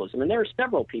evangelicalism. And there are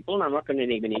several people, and I'm not going to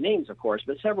name any names, of course,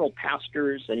 but several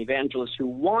pastors and evangelists who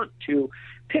want to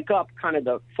pick up kind of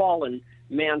the fallen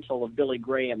mantle of Billy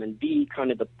Graham and be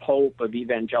kind of the Pope of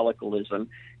evangelicalism.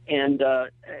 And,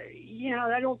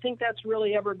 I don't think that's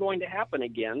really ever going to happen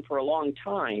again for a long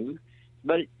time.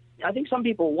 But I think some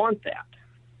people want that.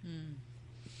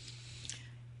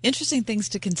 Interesting things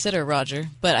to consider, Roger,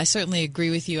 but I certainly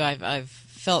agree with you. I've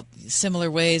felt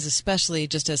similar ways, especially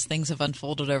just as things have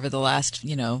unfolded over the last,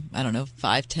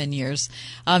 5-10 years.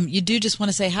 You do just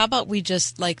want to say, how about we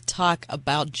just talk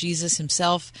about Jesus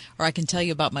himself, or I can tell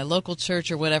you about my local church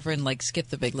or whatever, and skip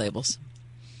the big labels.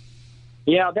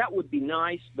 Yeah, that would be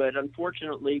nice, but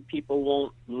unfortunately people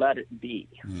won't let it be.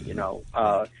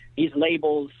 These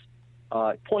labels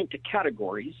point to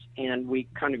categories, and we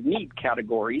kind of need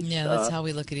categories. Yeah, that's how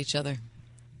we look at each other.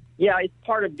 Yeah, it's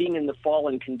part of being in the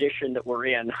fallen condition that we're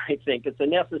in, I think. It's a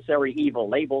necessary evil.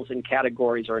 Labels and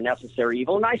categories are a necessary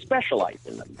evil, and I specialize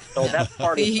in them. So that's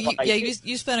part of it. Yeah,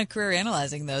 you spent a career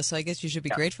analyzing those, so I guess you should be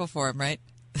grateful for them, right?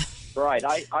 Right.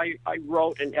 I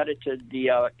wrote and edited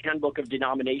the Handbook of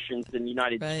Denominations in the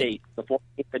United States, the 14th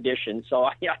edition. So,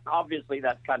 obviously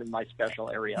that's kind of my special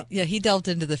area. Yeah, he delved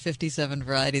into the 57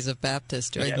 varieties of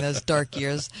Baptist during those dark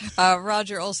years.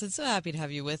 Roger Olson, so happy to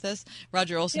have you with us.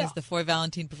 Roger Olson is the Foy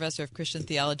Valentin Professor of Christian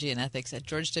Theology and Ethics at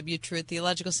George W. Truett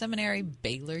Theological Seminary,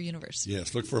 Baylor University.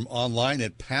 Yes, look for him online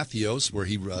at Patheos, where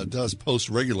he does post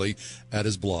regularly at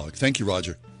his blog. Thank you,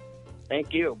 Roger.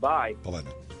 Thank you. Bye. Bye-bye.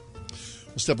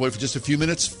 We'll step away for just a few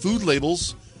minutes. Food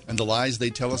labels and the lies they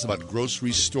tell us about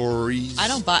grocery stores. I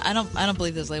don't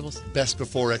believe those labels. Best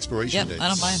before expiration dates. I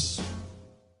don't buy them.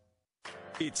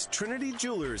 It's Trinity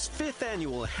Jewelers' 5th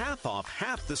annual half off,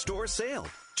 half the store sale.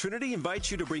 Trinity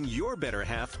invites you to bring your better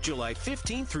half July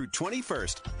 15th through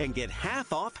 21st and get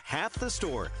half off half the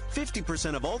store.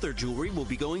 50% of all their jewelry will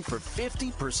be going for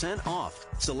 50% off.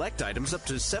 Select items up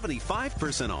to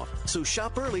 75% off. So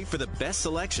shop early for the best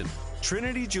selection.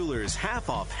 Trinity Jewelers half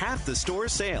off half the store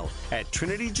sale at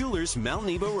Trinity Jewelers Mount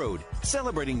Nebo Road,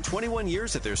 celebrating 21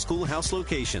 years at their schoolhouse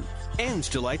location. Ends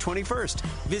July 21st.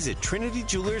 Visit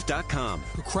trinityjewelers.com.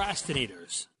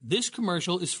 Procrastinators, this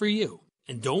commercial is for you.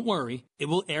 And don't worry, it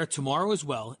will air tomorrow as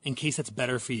well in case that's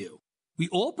better for you. We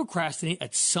all procrastinate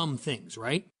at some things,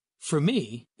 right? For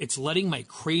me, it's letting my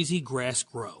crazy grass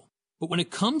grow. But when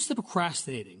it comes to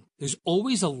procrastinating, there's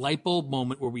always a light bulb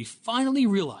moment where we finally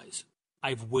realize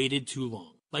I've waited too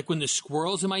long. Like when the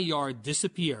squirrels in my yard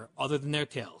disappear other than their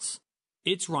tails.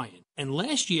 It's Ryan, and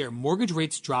last year mortgage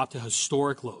rates dropped to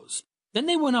historic lows. Then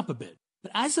they went up a bit,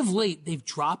 but as of late they've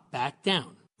dropped back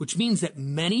down, which means that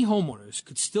many homeowners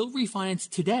could still refinance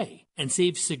today and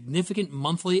save significant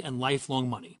monthly and lifelong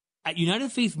money. At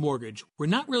United Faith Mortgage, we're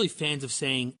not really fans of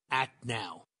saying, act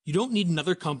now. You don't need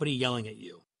another company yelling at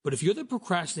you. But if you're the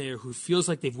procrastinator who feels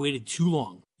like they've waited too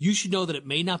long, you should know that it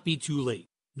may not be too late.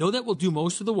 Know that we'll do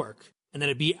most of the work, and that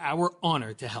it'd be our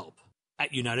honor to help.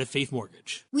 at United Faith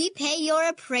Mortgage. We pay your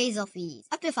appraisal fees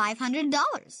up to $500.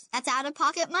 That's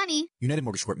out-of-pocket money. United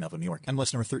Mortgage Corp, Melville, New York.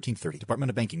 MLS number 1330. Department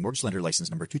of Banking. Mortgage lender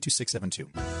license number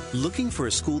 22672. Looking for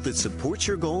a school that supports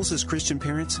your goals as Christian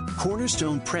parents?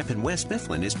 Cornerstone Prep in West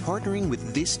Mifflin is partnering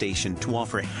with this station to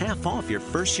offer half off your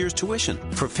first year's tuition.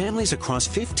 For families across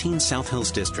 15 South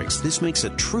Hills districts, this makes a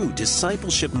true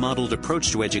discipleship-modeled approach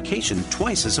to education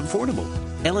twice as affordable.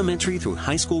 Elementary through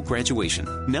high school graduation,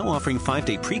 now offering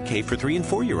 5-day pre-K for 3- and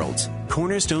 4-year-olds.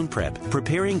 Cornerstone Prep,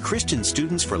 preparing Christian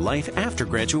students for life after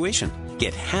graduation.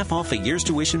 Get half off a year's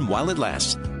tuition while it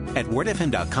lasts at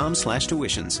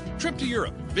wordfm.com/tuitions. Trip to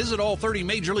Europe. Visit all 30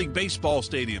 Major League Baseball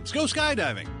stadiums. Go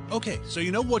skydiving. Okay, so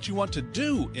you know what you want to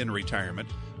do in retirement,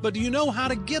 but do you know how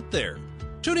to get there?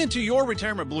 Tune into Your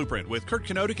Retirement Blueprint with Kurt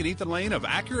Kenodik and Ethan Lane of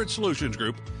Accurate Solutions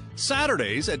Group,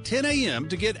 Saturdays at 10 a.m.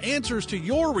 to get answers to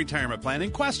your retirement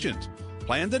planning questions.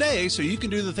 Plan today so you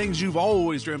can do the things you've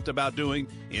always dreamt about doing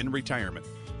in retirement.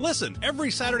 Listen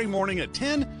every Saturday morning at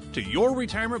 10 to Your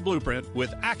Retirement Blueprint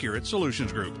with Accurate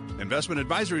Solutions Group. Investment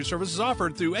advisory services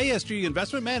offered through ASG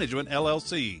Investment Management,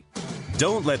 LLC.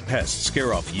 Don't let pests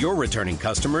scare off your returning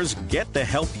customers. Get the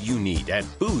help you need at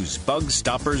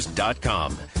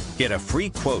boozebugstoppers.com. Get a free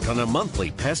quote on a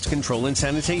monthly pest control and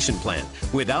sanitation plan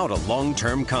without a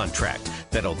long-term contract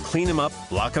that'll clean them up,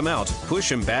 block them out, push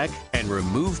them back, and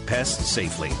remove pests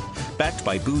safely. Backed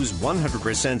by Boo's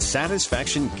 100%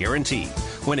 satisfaction guarantee.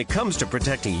 When it comes to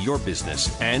protecting your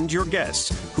business and your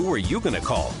guests, who are you going to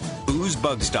call? Boo's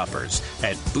Bug Stoppers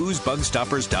at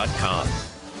boozebugstoppers.com.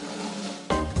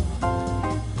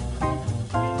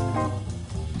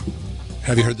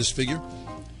 Have you heard this figure?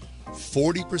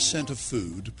 40% of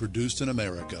food produced in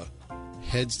America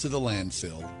heads to the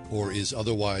landfill or is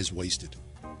otherwise wasted.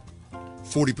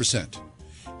 40%.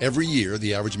 Every year,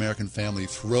 the average American family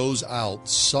throws out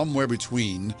somewhere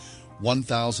between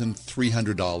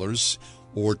 $1,300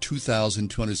 or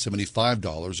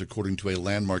 $2,275, according to a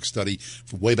landmark study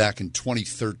from way back in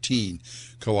 2013,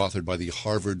 co-authored by the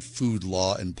Harvard Food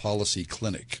Law and Policy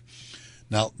Clinic.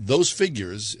 Now, those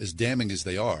figures, as damning as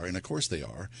they are, and of course they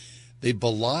are, they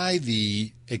belie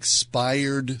the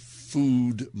expired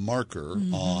food marker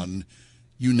on,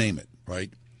 you name it,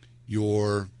 right?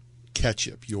 Your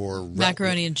ketchup, your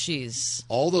macaroni and cheese,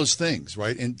 all those things,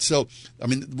 right? And so, I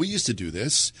mean, we used to do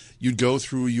this. You'd go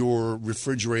through your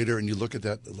refrigerator and you look at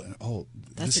that. Oh,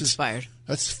 that's expired.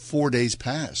 That's 4 days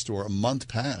past or a month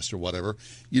past or whatever.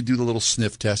 You do the little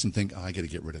sniff test and think, I got to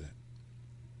get rid of that.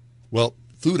 Well,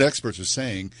 food experts are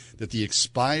saying that the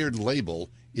expired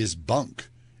label is bunk.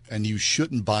 And you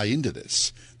shouldn't buy into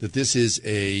this, that this is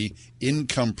a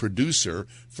income producer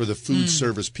for the food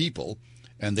service people.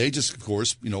 And they just, of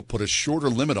course, put a shorter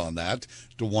limit on that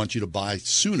to want you to buy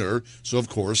sooner. So, of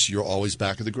course, you're always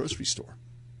back at the grocery store.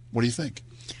 What do you think?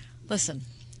 Listen,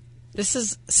 this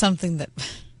is something that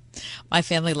my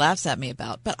family laughs at me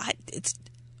about. But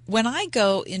when I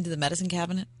go into the medicine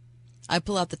cabinet, I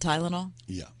pull out the Tylenol.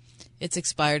 Yeah. It's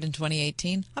expired in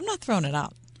 2018. I'm not throwing it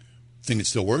out. Think it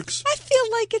still works? I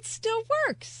feel like it still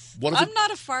works. I'm not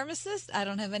a pharmacist. I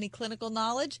don't have any clinical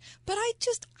knowledge, but I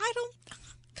don't.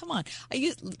 Come on.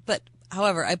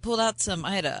 However, I pulled out some.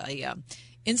 I had a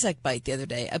insect bite the other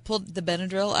day. I pulled the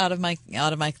Benadryl out of my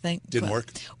thing. Didn't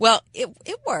work. Well, it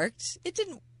worked. It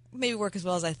didn't maybe work as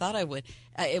well as I thought it would.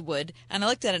 And I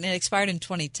looked at it, and it expired in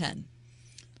 2010.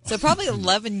 So probably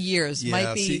 11 years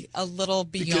might be a little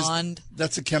beyond.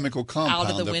 That's a chemical compound.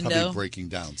 Out of the They're window. Probably breaking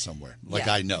down somewhere.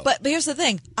 I know. But here's the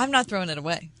thing. I'm not throwing it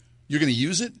away. You're going to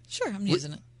use it? Sure, I'm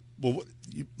using it. Well,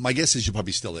 my guess is you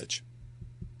probably still itch.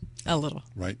 A little.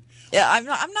 Right? Yeah, I'm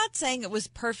not saying it was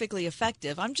perfectly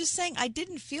effective. I'm just saying I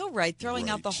didn't feel right throwing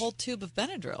out the whole tube of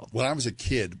Benadryl. When I was a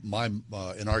kid,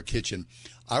 in our kitchen,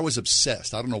 I was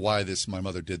obsessed. I don't know why my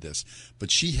mother did this, but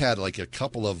she had like a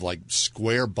couple of like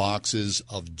square boxes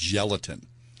of gelatin.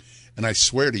 And I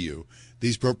swear to you,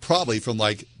 these were probably from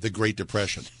like the Great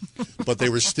Depression, but they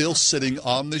were still sitting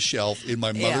on the shelf in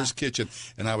my mother's kitchen.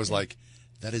 And I was like,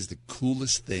 that is the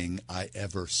coolest thing I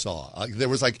ever saw. There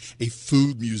was like a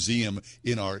food museum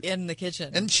in the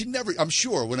kitchen. And she never, I'm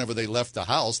sure whenever they left the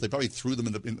house, they probably threw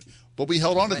them but we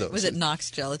held on to those. Was it Knox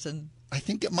gelatin? I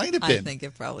think it might have been. I think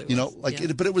it probably was.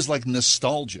 But it was like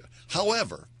nostalgia.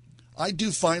 However, I do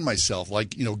find myself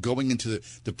going into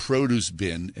the produce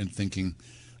bin and thinking,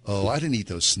 oh, I didn't eat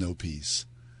those snow peas.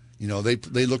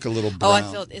 They look a little brown. Oh, I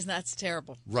feel that's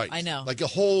terrible. Right. I know. Like a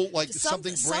whole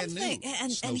something brand new.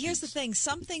 And here's the thing: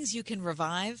 some things you can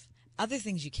revive. Other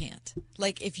things you can't.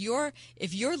 Like if your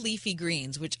leafy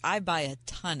greens, which I buy a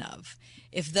ton of,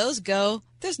 if those go,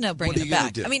 there's no bringing them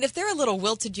back. I mean, if they're a little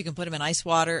wilted, you can put them in ice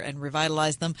water and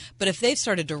revitalize them. But if they've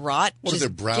started to rot, what if they're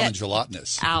brown and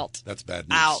gelatinous? Out. That's bad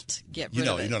news. Out. Get rid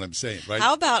of it. You know what I'm saying, right?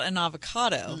 How about an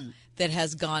avocado that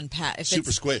has gone past?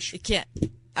 Super squish. It can't.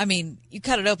 I mean, you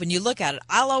cut it open, you look at it.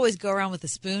 I'll always go around with a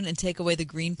spoon and take away the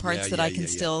green parts that I can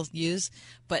still use.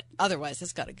 But otherwise,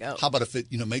 it's got to go. How about if it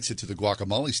makes it to the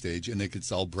guacamole stage and it gets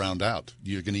all browned out?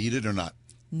 You're going to eat it or not?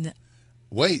 No.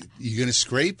 Wait, you're going to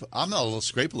scrape? I'll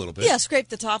scrape a little bit. Yeah, scrape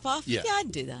the top off? Yeah,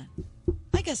 I'd do that.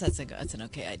 I guess that's an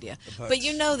okay idea. But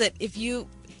you know that if you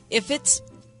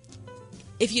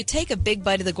take a big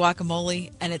bite of the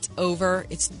guacamole and it's over,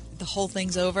 the whole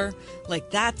thing's over, like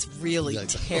that's really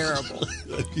terrible.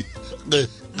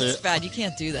 That's bad. You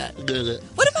can't do that.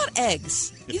 What about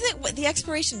eggs? You think the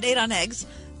expiration date on eggs?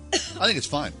 I think it's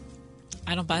fine.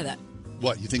 I don't buy that.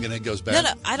 What, you think an egg goes bad?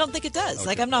 No, I don't think it does. Okay.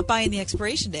 Like, I'm not buying the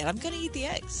expiration date. I'm going to eat the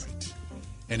eggs. Right.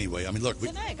 Anyway, I mean, look,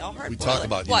 it's an egg. I'll hard we boil talk it.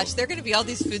 about Watch, there are going to be all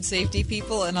these food safety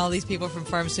people and all these people from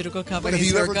pharmaceutical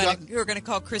companies who are going to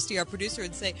call Christy, our producer,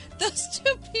 and say, those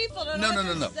two people don't know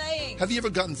what they're saying. Have you ever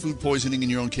gotten food poisoning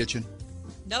in your own kitchen?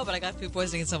 No, but I got food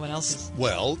poisoning in someone else's.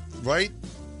 Well, right?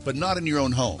 But not in your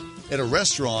own home. At a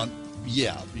restaurant,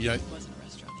 yeah. It wasn't a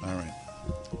restaurant. All right.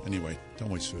 Anyway,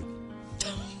 don't waste food.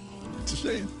 Just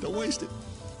saying, don't waste it.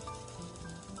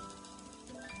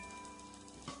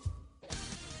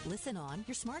 Listen on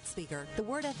your smart speaker, the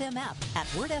Word FM app at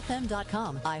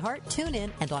wordfm.com, iHeart,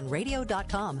 TuneIn, and on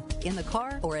radio.com. In the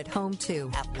car or at home, too,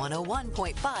 at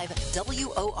 101.5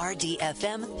 WORD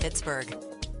FM, Pittsburgh.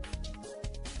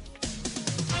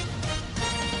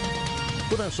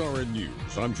 With SRN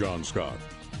News, I'm John Scott.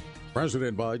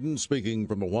 President Biden, speaking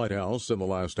from the White House in the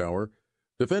last hour,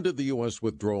 defended the U.S.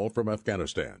 withdrawal from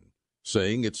Afghanistan,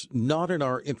 saying it's not in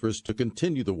our interest to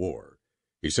continue the war.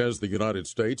 He says the United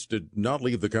States did not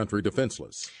leave the country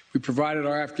defenseless. We provided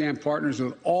our Afghan partners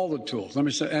with all the tools, let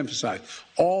me emphasize,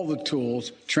 all the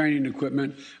tools, training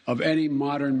equipment of any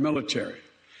modern military.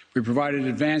 We provided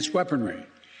advanced weaponry,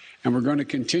 and we're going to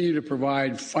continue to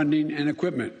provide funding and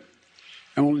equipment,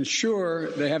 and we'll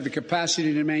ensure they have the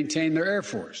capacity to maintain their Air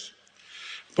Force.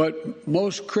 But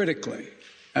most critically,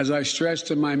 as I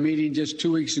stressed in my meeting just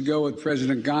 2 weeks ago with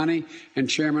President Ghani and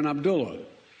Chairman Abdullah,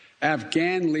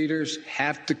 Afghan leaders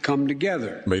have to come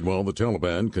together. Meanwhile, the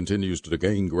Taliban continues to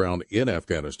gain ground in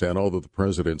Afghanistan, although the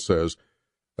president says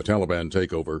a Taliban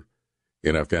takeover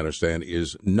in Afghanistan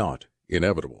is not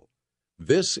inevitable.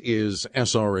 This is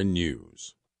SRN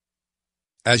News.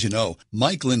 As you know,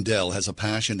 Mike Lindell has a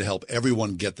passion to help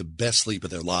everyone get the best sleep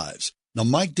of their lives. Now,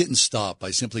 Mike didn't stop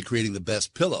by simply creating the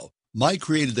best pillow. Mike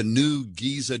created the new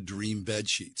Giza Dream Bed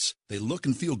Sheets. They look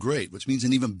and feel great, which means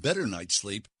an even better night's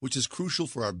sleep, which is crucial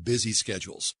for our busy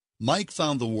schedules. Mike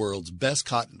found the world's best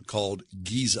cotton called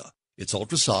Giza. It's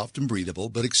ultra soft and breathable,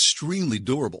 but extremely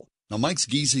durable. Now, Mike's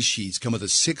Giza sheets come with a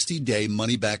 60-day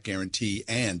money-back guarantee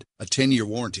and a 10-year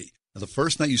warranty. Now, the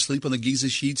first night you sleep on the Giza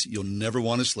sheets, you'll never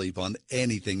want to sleep on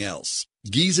anything else.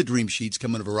 Giza Dream Sheets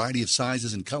come in a variety of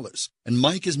sizes and colors, and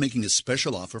Mike is making a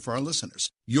special offer for our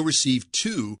listeners. You'll receive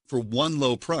 2 for one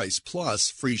low price plus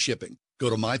free shipping.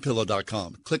 Go to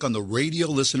MyPillow.com, click on the radio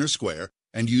listener square,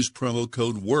 and use promo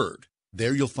code WORD.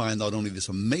 There you'll find not only this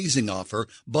amazing offer,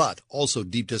 but also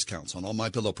deep discounts on all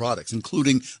MyPillow products,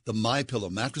 including the MyPillow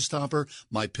mattress topper,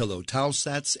 MyPillow towel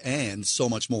sets, and so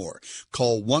much more.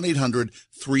 Call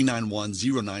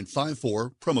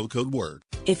 1-800-391-0954, promo code WORD.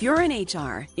 If you're in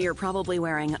HR, you're probably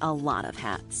wearing a lot of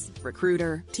hats.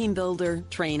 Recruiter, team builder,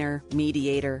 trainer,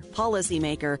 mediator,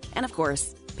 policymaker, and of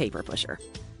course, paper pusher.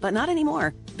 But not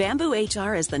anymore. Bamboo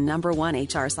HR is the #1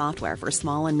 HR software for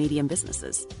small and medium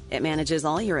businesses. It manages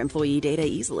all your employee data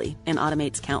easily and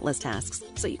automates countless tasks,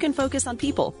 so you can focus on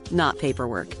people, not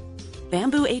paperwork.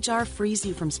 Bamboo HR frees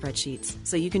you from spreadsheets,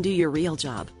 so you can do your real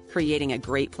job, creating a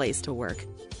great place to work.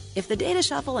 If the data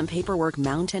shuffle and paperwork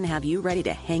mountain have you ready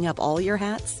to hang up all your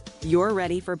hats, you're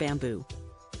ready for Bamboo.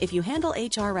 If you handle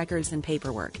HR records and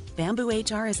paperwork, Bamboo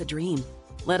HR is a dream.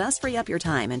 Let us free up your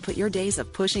time and put your days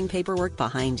of pushing paperwork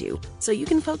behind you so you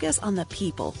can focus on the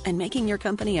people and making your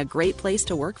company a great place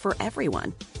to work for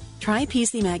everyone. Try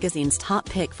PC Magazine's top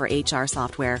pick for HR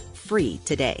software free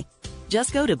today.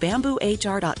 Just go to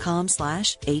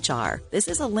bamboohr.com/HR. This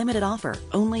is a limited offer,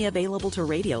 only available to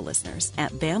radio listeners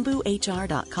at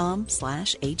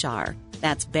bamboohr.com/HR.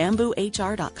 That's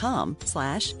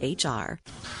bamboohr.com/HR.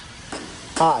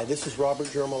 Hi, this is Robert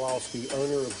Jermolowski,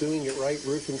 owner of Doing It Right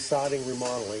Roofing, Siding,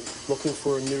 Remodeling. Looking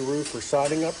for a new roof or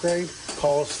siding upgrade?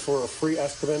 Call us for a free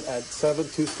estimate at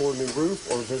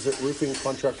 724-NEW-ROOF or visit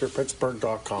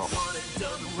roofingcontractorpittsburgh.com.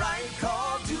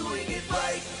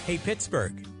 Hey,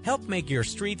 Pittsburgh, help make your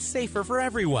streets safer for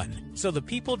everyone so the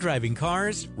people driving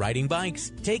cars, riding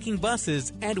bikes, taking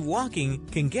buses, and walking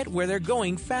can get where they're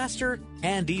going faster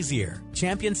and easier.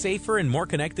 Champion safer and more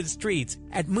connected streets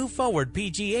at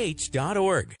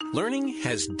moveforwardpgh.org. Learning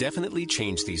has definitely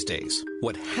changed these days.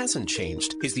 What hasn't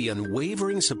changed is the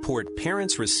unwavering support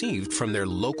parents received from their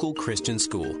local Christian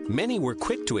school. Many were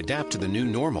quick to adapt to the new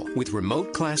normal, with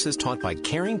remote classes taught by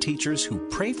caring teachers who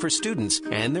pray for students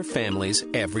and their families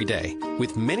every day.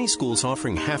 With many schools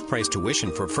offering half-price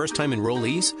tuition for first-time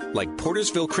enrollees, like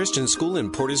Portersville Christian School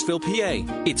in Portersville, PA,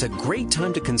 it's a great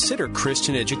time to consider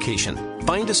Christian education.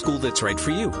 Find a school that's right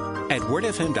for you at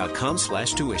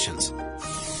wordfm.com/tuitions.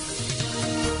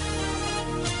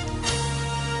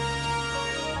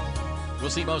 We'll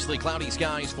see mostly cloudy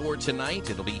skies for tonight.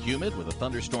 It'll be humid with a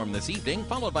thunderstorm this evening,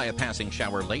 followed by a passing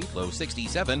shower late, low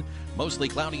 67. Mostly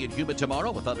cloudy and humid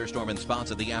tomorrow with thunderstorm in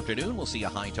spots in the afternoon. We'll see a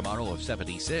high tomorrow of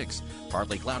 76.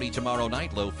 Partly cloudy tomorrow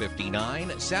night, low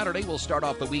 59. Saturday, we'll start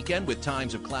off the weekend with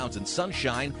times of clouds and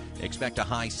sunshine. Expect a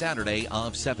high Saturday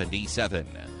of 77.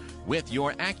 With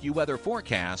your AccuWeather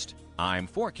forecast, I'm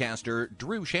forecaster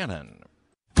Drew Shannon.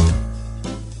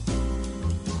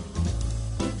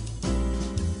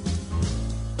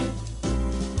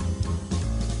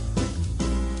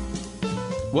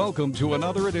 Welcome to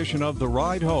another edition of The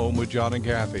Ride Home with John and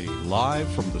Kathy, live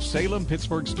from the Salem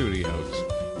Pittsburgh studios.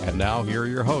 And now here are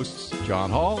your hosts,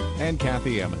 John Hall and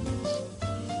Kathy Emmons.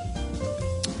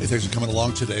 Hey, thanks for coming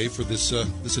along today for this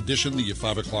edition, the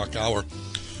 5 o'clock hour.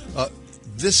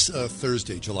 This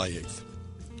Thursday, July 8th,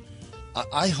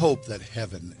 I hope that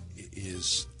heaven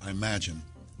is, I imagine,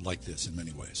 like this in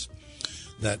many ways.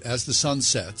 That as the sun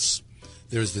sets,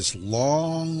 there's this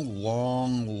long,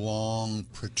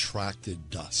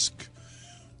 protracted dusk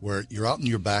where you're out in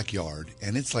your backyard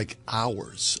and it's like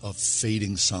hours of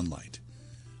fading sunlight.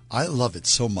 I love it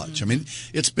so much. I mean,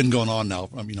 it's been going on now.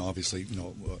 I mean, obviously,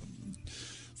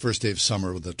 first day of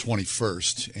summer, the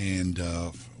 21st, and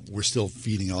we're still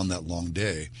feeding on that long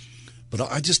day. But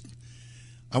I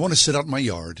want to sit out in my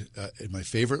yard in my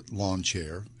favorite lawn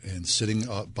chair and sitting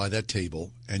by that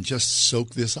table and just soak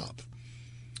this up.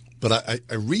 But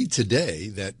I read today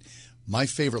that my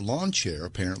favorite lawn chair,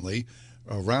 apparently,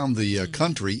 around the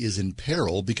country is in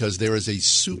peril because there is a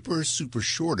super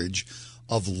shortage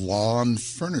of lawn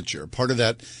furniture, part of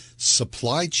that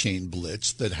supply chain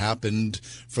blitz that happened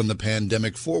from the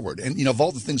pandemic forward. And, of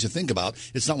all the things you think about,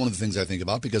 it's not one of the things I think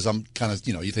about because I'm kind of,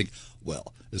 you think,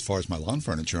 well, as far as my lawn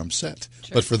furniture, I'm set.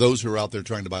 Sure. But for those who are out there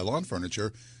trying to buy lawn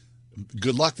furniture,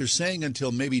 good luck. They're saying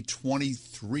until maybe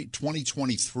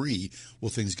 2023 will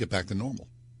things get back to normal.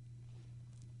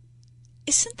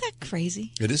 Isn't that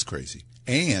crazy? It is crazy.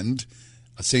 And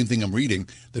same thing I'm reading,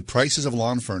 the prices of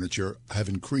lawn furniture have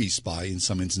increased by, in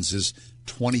some instances,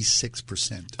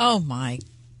 26%. Oh, my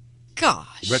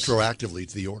gosh. Retroactively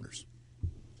to the orders.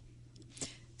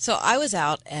 So I was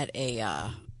out at a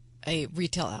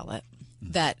retail outlet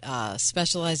that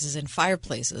specializes in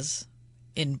fireplaces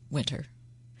in winter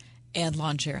and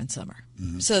lawn chair in summer.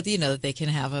 Mm-hmm. So, that they can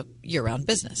have a year-round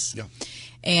business. Yeah.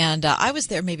 And I was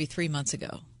there maybe 3 months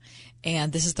ago.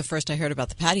 And this is the first I heard about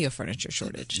the patio furniture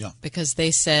shortage. Yeah. Because they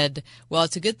said, well,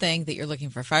 it's a good thing that you're looking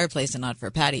for a fireplace and not for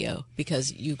a patio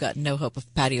because you've got no hope of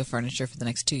patio furniture for the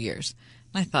next 2 years.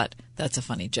 And I thought, that's a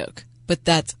funny joke. But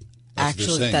that's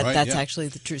actually saying, right? That's actually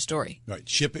the true story. Right.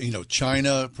 Shipping,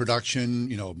 China, production,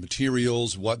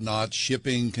 materials, whatnot,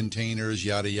 shipping, containers,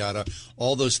 yada, yada.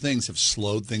 All those things have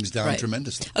slowed things down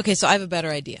tremendously. Okay, so I have a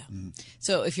better idea.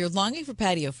 So if you're longing for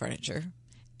patio furniture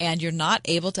and you're not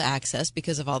able to access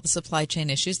because of all the supply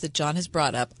chain issues that John has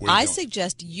brought up, I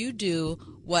suggest you do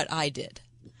what I did.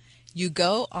 You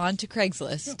go on to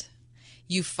Craigslist,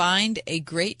 you find a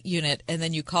great unit, and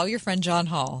then you call your friend John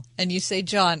Hall, and you say,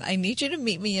 John, I need you to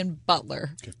meet me in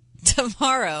Butler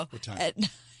tomorrow at 9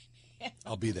 a.m.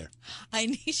 I'll be there. I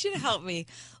need you to help me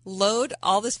load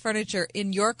all this furniture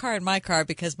in your car and my car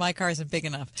because my car isn't big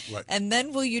enough. Right. And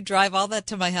then will you drive all that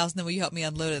to my house, and then will you help me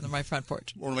unload it on my front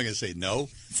porch? What am I going to say, no?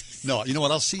 No, you know what?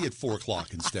 I'll see you at 4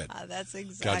 o'clock instead. That's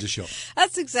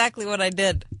exactly what I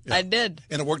did. Yeah. I did.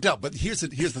 And it worked out. But here's the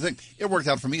thing. It worked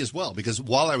out for me as well because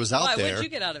while I was out there. What did you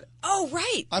get out of it? Oh,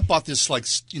 right. I bought this one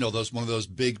of those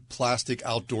big plastic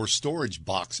outdoor storage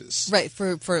boxes. Right,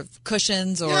 for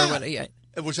cushions or what. Yeah.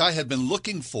 Which I had been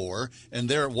looking for, and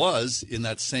there it was in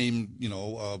that same,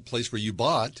 place where you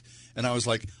bought. And I was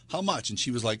like, how much? And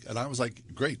she was like, and I was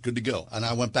like, great, good to go. And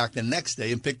I went back the next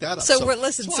day and picked that up.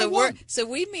 So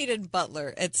we meet in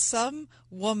Butler at some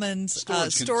woman's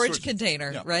storage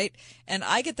container, right? And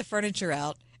I get the furniture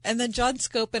out, and then John's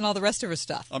scoping all the rest of her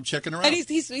stuff. I'm checking her out. And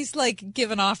he's like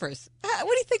giving offers. What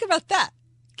do you think about that?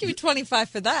 Give me $25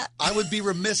 for that. I would be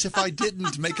remiss if I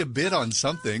didn't make a bid on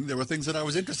something. There were things that I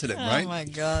was interested in, right? Oh, my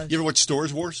God. You ever watch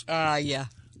Storage Wars? Yeah.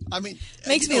 I mean,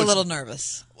 makes me a little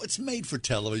nervous. It's made for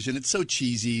television. It's so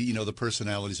cheesy, the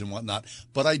personalities and whatnot.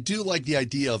 But I do like the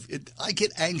idea of it. I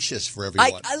get anxious for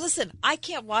everyone. Listen, I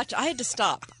can't watch. I had to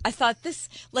stop. I thought this,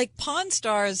 Pawn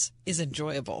Stars is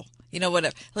enjoyable.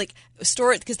 Whatever.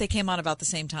 Storage, because they came on about the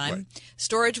same time. Right.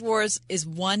 Storage Wars is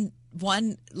one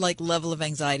level of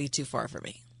anxiety too far for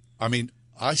me. I mean,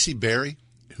 I see Barry,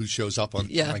 who shows up on.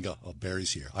 Yeah. I go, oh,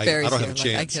 Barry's here. Barry's I don't have a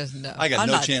here. chance. I got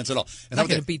no chance at all. And I'm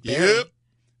going to beat Barry.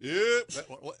 Yep.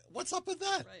 What's up with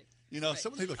that? Right. Right.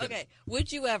 Some people. Okay.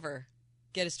 Would you ever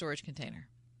get a storage container?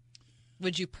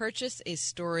 Would you purchase a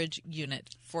storage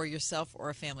unit for yourself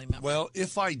or a family member? Well,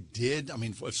 if I did,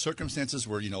 if circumstances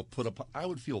were, put up, I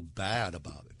would feel bad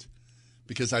about it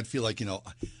because I'd feel like,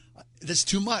 that's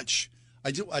too much.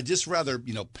 I just rather,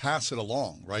 pass it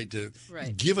along, right?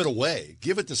 Give it away,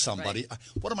 give it to somebody. Right.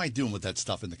 What am I doing with that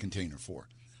stuff in the container for?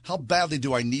 How badly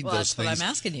do I need those things? That's what I'm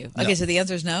asking you. No. Okay, so the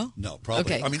answer is no? No,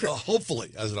 probably. Okay.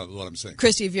 Hopefully, that's what I'm saying.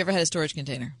 Christy, have you ever had a storage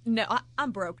container? No,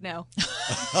 I'm broke now.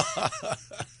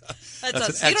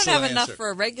 That's you don't have enough for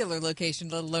a regular location,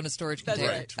 let alone a storage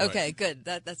container. Right. Okay, good.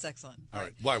 That's excellent. All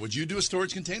right. Why? Would you do a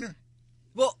storage container?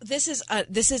 Well, this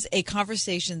is a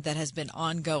conversation that has been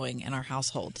ongoing in our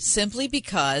household simply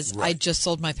because I just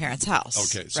sold my parents'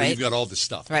 house. Okay, so you've got all this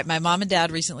stuff. Right. My mom and dad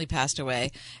recently passed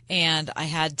away, and I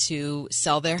had to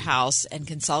sell their house and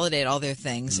consolidate all their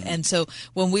things. Mm-hmm. And so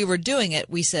when we were doing it,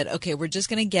 we said, okay, we're just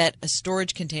going to get a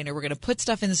storage container. We're going to put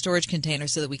stuff in the storage container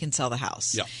so that we can sell the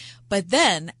house. Yeah. But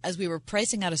then as we were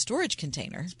pricing out a storage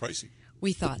container, it's pricey.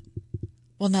 We thought,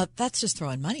 well, now that's just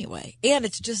throwing money away, and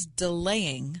it's just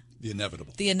delaying the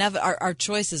inevitable. Our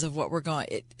choices of what we're going.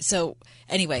 So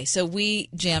we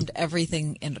jammed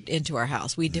everything into our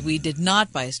house. We did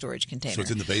not buy a storage container. So it's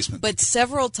in the basement. But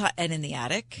several times, and in the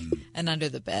attic, and under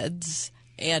the beds,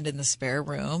 and in the spare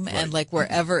room, and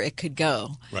wherever it could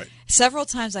go. Right. Several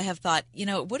times I have thought,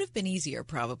 it would have been easier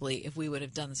probably if we would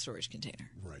have done the storage container.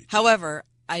 Right. However,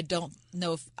 I don't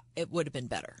know if it would have been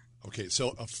better. Okay,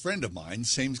 so a friend of mine,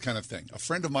 same kind of thing. A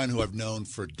friend of mine who I've known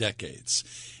for decades,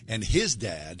 and his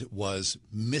dad was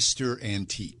Mr.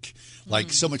 Antique.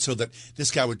 So much so that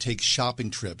this guy would take shopping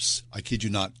trips, I kid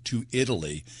you not, to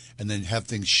Italy and then have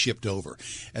things shipped over.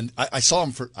 And I saw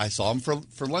him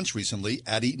for lunch recently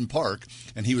at Eaton Park,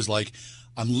 and he was like,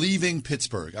 I'm leaving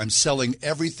Pittsburgh. I'm selling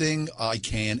everything I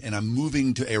can, and I'm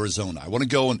moving to Arizona. I want to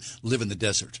go and live in the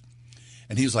desert.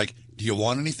 And he was like, do you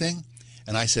want anything?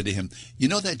 And I said to him,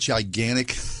 that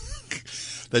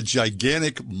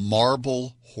gigantic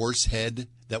marble horse head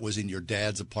that was in your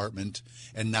dad's apartment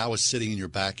and now is sitting in your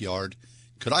backyard,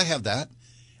 could I have that?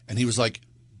 And he was like,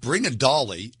 bring a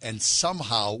dolly and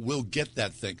somehow we'll get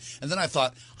that thing. And then I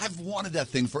thought, I've wanted that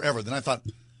thing forever. Then I thought,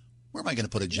 where am I going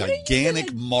to put a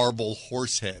gigantic marble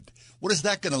horse head? What is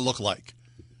that going to look like?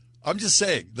 I'm just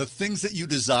saying, the things that you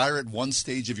desire at one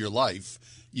stage of your life,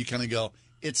 you kind of go,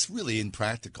 it's really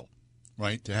impractical.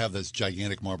 Right, to have this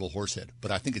gigantic marble horse head, but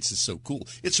I think it's just so cool.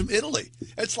 It's from Italy.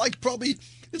 It's probably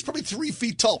 3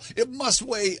 feet tall. It must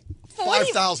weigh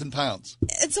 5,000 pounds.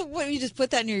 And so, what, you just put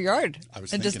that in your yard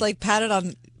just pat it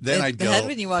on the head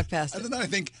when you walk past it? And then I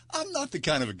think I'm not the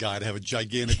kind of a guy to have a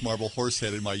gigantic marble horse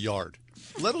head in my yard,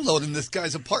 let alone in this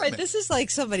guy's apartment. Right, this is like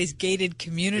somebody's gated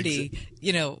community,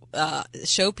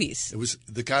 showpiece. It was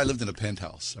the guy lived in a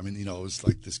penthouse. It was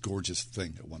like this gorgeous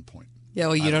thing at one point. Yeah,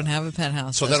 well, you don't have a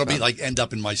penthouse. So that'll be end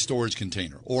up in my storage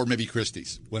container, or maybe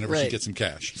Christie's whenever she gets some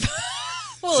cash.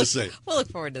 We'll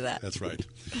look forward to that. That's right.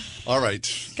 All right.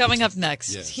 Coming up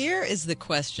next, Here is the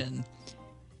question.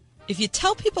 If you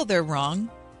tell people they're wrong,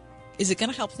 is it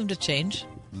going to help them to change?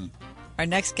 Our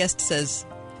next guest says,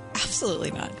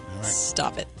 absolutely not. Right.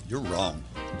 Stop it. You're wrong.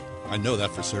 I know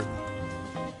that for certain.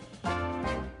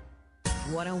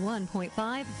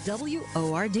 101.5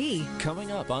 WORD.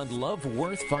 Coming up on Love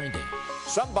Worth Finding.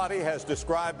 Somebody has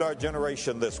described our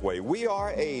generation this way. We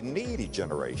are a needy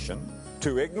generation,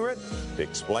 too ignorant to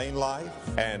explain life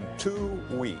and too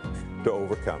weak to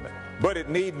overcome it. But it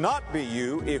need not be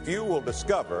you if you will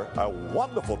discover a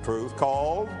wonderful truth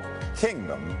called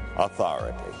Kingdom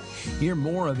Authority. Hear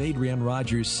more of Adrienne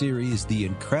Rogers' series, The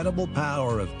Incredible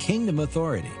Power of Kingdom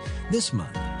Authority, this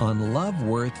month on Love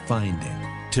Worth Finding.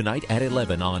 Tonight at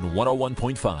 11 on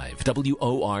 101.5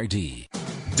 WORD.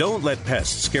 Don't let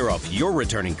pests scare off your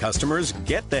returning customers.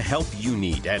 Get the help you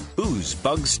need at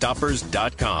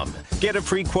boozebugstoppers.com. Get a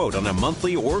free quote on a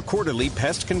monthly or quarterly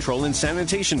pest control and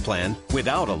sanitation plan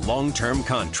without a long-term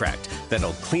contract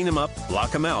that'll clean them up, block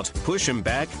them out, push them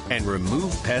back, and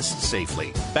remove pests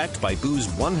safely. Backed by Boo's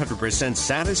 100%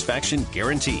 satisfaction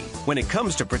guarantee. When it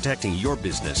comes to protecting your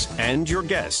business and your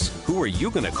guests, who are you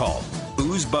going to call?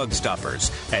 Boo's Bug Stoppers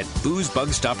at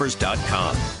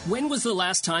boozebugstoppers.com. When was the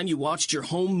last time you watched your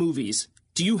home movies?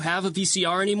 Do you have a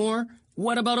VCR anymore?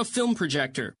 What about a film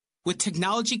projector? With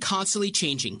technology constantly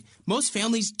changing, most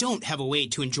families don't have a way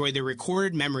to enjoy their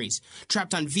recorded memories,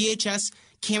 trapped on VHS,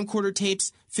 camcorder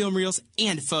tapes, film reels,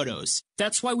 and photos.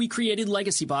 That's why we created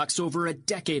Legacy Box over a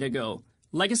decade ago.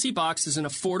 Legacy Box is an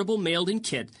affordable mailed-in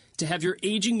kit to have your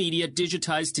aging media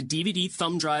digitized to DVD,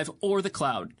 thumb drive, or the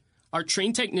cloud. Our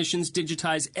trained technicians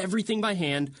digitize everything by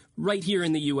hand right here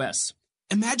in the U.S.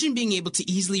 Imagine being able to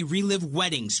easily relive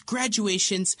weddings,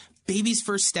 graduations, baby's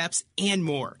first steps, and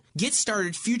more. Get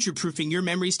started future-proofing your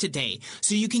memories today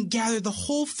so you can gather the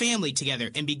whole family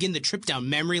together and begin the trip down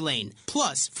memory lane.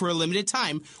 Plus, for a limited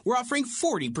time, we're offering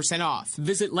 40% off.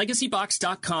 Visit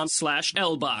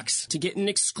legacybox.com/lbox to get an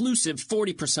exclusive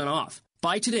 40% off.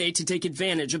 Buy today to take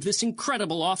advantage of this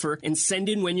incredible offer and send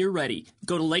in when you're ready.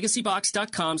 Go to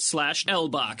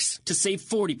legacybox.com/lbox to save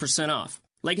 40% off.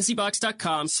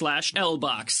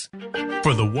 legacybox.com/lbox.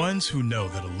 For the ones who know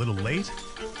that a little late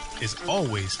is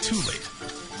always too late.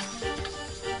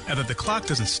 And that the clock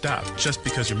doesn't stop just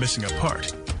because you're missing a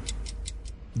part.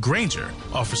 Grainger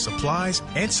offers supplies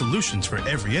and solutions for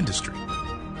every industry.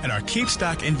 And our Keep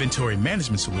Stock inventory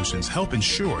management solutions help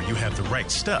ensure you have the right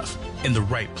stuff in the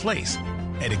right place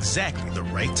at exactly the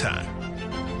right time.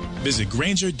 Visit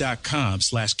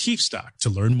Grainger.com/keepstock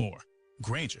to learn more.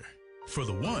 Grainger, for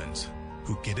the ones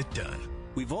who get it done.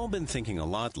 We've all been thinking a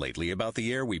lot lately about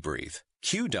the air we breathe.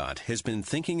 QDOT has been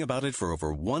thinking about it for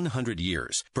over 100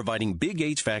 years, providing big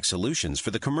HVAC solutions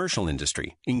for the commercial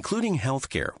industry, including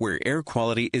healthcare, where air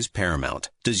quality is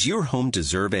paramount. Does your home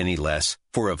deserve any less?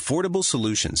 For affordable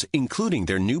solutions, including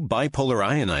their new bipolar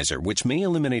ionizer, which may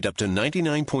eliminate up to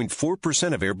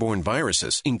 99.4% of airborne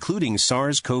viruses, including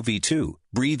SARS-CoV-2.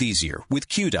 Breathe easier with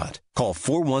QDOT. Call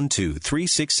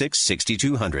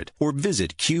 412-366-6200 or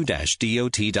visit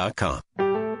q-dot.com.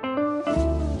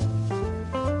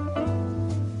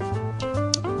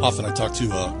 Often I talk to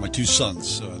my two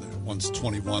sons. One's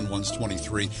 21, one's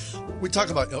 23. We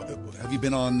talk about, have you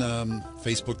been on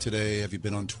Facebook today? Have you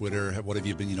been on Twitter? What have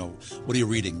you been, what are you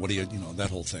reading? What are you,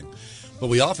 that whole thing. But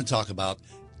we often talk about,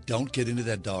 don't get into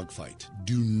that dogfight.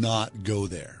 Do not go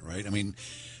there, right? I mean,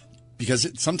 because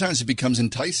sometimes it becomes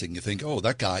enticing. You think, oh,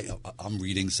 that guy, I'm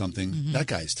reading something. Mm-hmm. That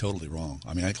guy is totally wrong.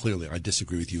 I mean, I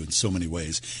disagree with you in so many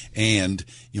ways. And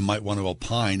you might want to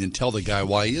opine and tell the guy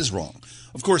why he is wrong.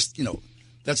 Of course,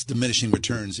 that's diminishing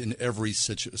returns in every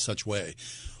such way.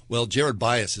 Well, Jared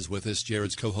Byas is with us.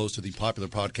 Jared's co-host of the popular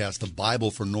podcast, The Bible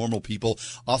for Normal People,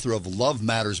 author of Love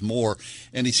Matters More.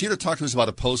 And he's here to talk to us about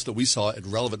a post that we saw at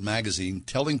Relevant Magazine,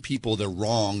 telling people they're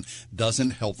wrong doesn't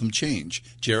help them change.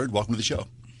 Jared, welcome to the show.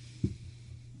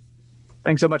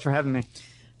 Thanks so much for having me.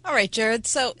 All right, Jared.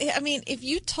 So, I mean, if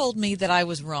you told me that I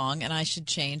was wrong and I should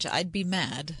change, I'd be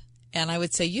mad. And I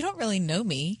would say, you don't really know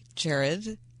me,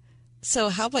 Jared. So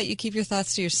how about you keep your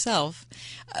thoughts to yourself?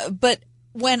 But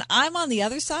when I'm on the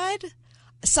other side,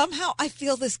 somehow I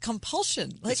feel this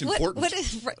compulsion. Like, it's important.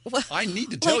 I need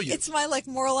to tell you. It's my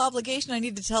moral obligation. I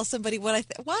need to tell somebody what I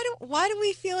think. Why do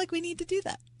we feel like we need to do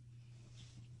that?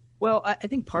 Well, I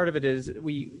think part of it is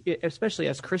we, especially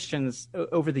as Christians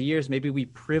over the years, maybe we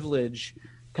privilege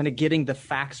kind of getting the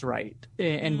facts right.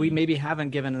 And we maybe haven't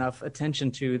given enough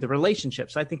attention to the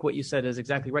relationship. So I think what you said is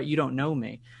exactly right. You don't know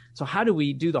me. So how do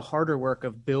we do the harder work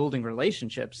of building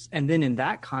relationships? And then in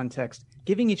that context,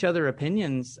 giving each other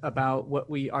opinions about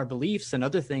our beliefs and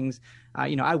other things.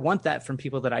 I want that from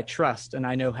people that I trust and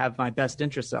I know have my best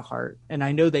interests at heart. And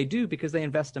I know they do because they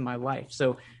invest in my life.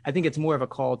 So I think it's more of a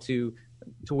call to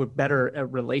better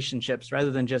relationships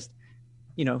rather than just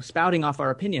spouting off our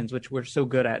opinions, which we're so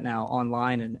good at now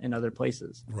online and other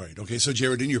places. Right. Okay. So,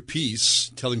 Jared, in your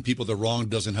piece, telling people they're wrong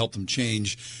doesn't help them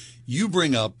change, you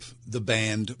bring up the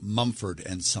band Mumford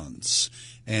 & Sons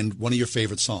and one of your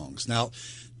favorite songs. Now,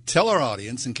 tell our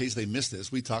audience, in case they missed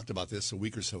this, we talked about this a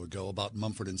week or so ago about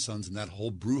Mumford & Sons and that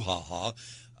whole brouhaha.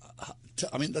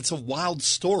 I mean, that's a wild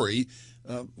story.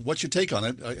 What's your take on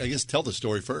it? I guess tell the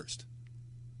story first.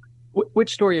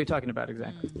 Which story are you talking about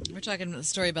exactly? We're talking about the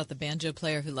story about the banjo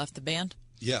player who left the band.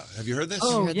 Yeah. Have you heard this?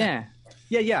 Oh, yeah.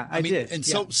 Yeah, I did. And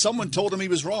so someone told him he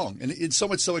was wrong, and it's so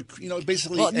much so it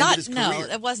basically ended his career. No,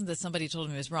 it wasn't that somebody told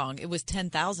him he was wrong. It was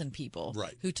 10,000 people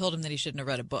who told him that he shouldn't have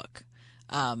read a book.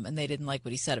 And they didn't like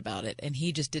what he said about it. And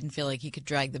he just didn't feel like he could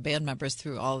drag the band members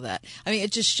through all of that. I mean,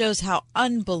 it just shows how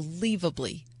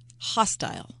unbelievably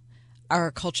hostile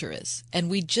our culture is. And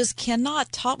we just can't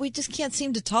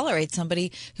seem to tolerate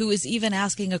somebody who is even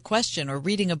asking a question or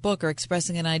reading a book or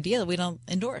expressing an idea that we don't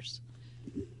endorse.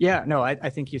 Yeah, no, I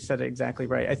think you said it exactly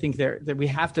right. I think that we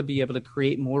have to be able to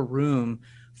create more room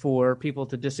for people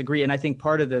to disagree. And I think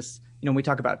part of this, when we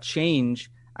talk about change,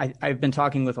 I've been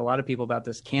talking with a lot of people about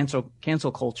this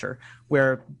cancel culture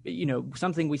where,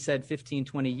 something we said 15,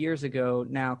 20 years ago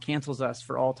now cancels us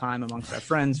for all time amongst our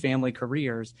friends, family,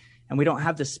 careers. And we don't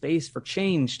have the space for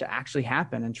change to actually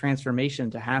happen and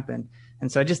transformation to happen.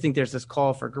 And so I just think there's this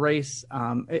call for grace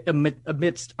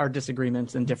amidst our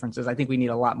disagreements and differences. I think we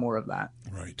need a lot more of that.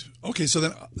 Right. Okay, so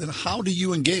then how do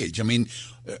you engage? I mean,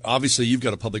 obviously you've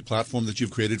got a public platform that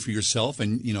you've created for yourself,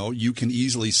 and, you can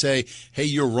easily say, hey,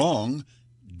 you're wrong.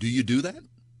 Do you do that?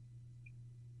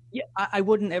 Yeah, I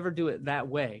wouldn't ever do it that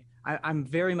way. I'm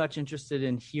very much interested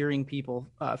in hearing people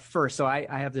first. So I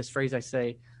have this phrase I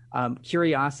say,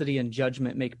 curiosity and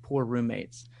judgment make poor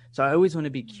roommates. So I always want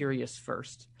to be curious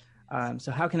first.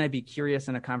 So how can I be curious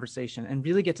in a conversation and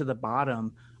really get to the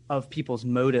bottom of people's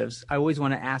motives? I always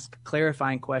want to ask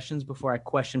clarifying questions before I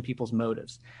question people's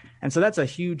motives. And so that's a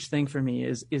huge thing for me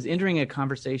is entering a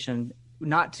conversation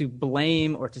not to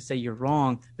blame or to say you're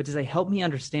wrong, but to say, help me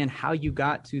understand how you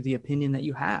got to the opinion that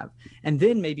you have. And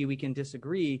then maybe we can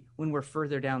disagree when we're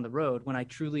further down the road, when I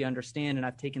truly understand and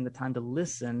I've taken the time to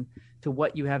listen to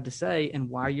what you have to say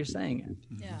and why you're saying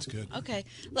it. Yeah. That's good. Okay.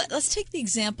 Let's take the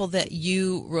example that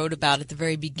you wrote about at the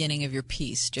very beginning of your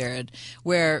piece, Jared,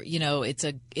 where,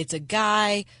 it's a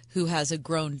guy who has a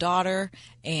grown daughter,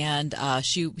 and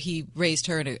he raised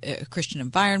her in a Christian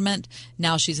environment.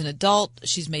 Now she's an adult.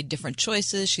 She's made different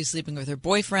choices. She's sleeping with her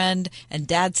boyfriend, and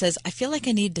dad says, I feel like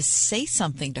I need to say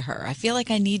something to her. I feel like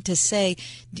I need to say,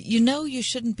 you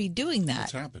shouldn't be doing that.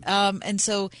 What's happened? And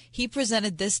so he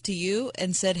presented this to you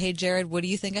and said, hey, Jared, what do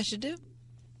you think I should do?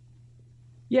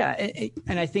 Yeah.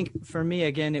 And I think for me,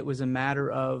 again, it was a matter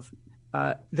of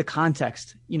the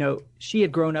context. She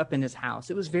had grown up in his house.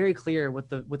 It was very clear what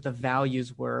the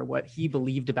values were, what he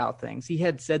believed about things. He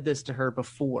had said this to her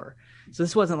before. So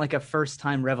this wasn't like a first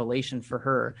time revelation for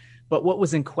her. But what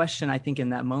was in question, I think,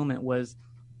 in that moment was,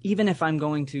 even if I'm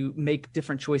going to make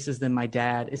different choices than my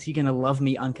dad, is he going to love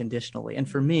me unconditionally? And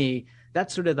for me,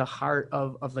 that's sort of the heart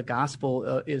of the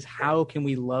gospel is how can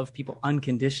we love people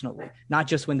unconditionally, not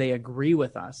just when they agree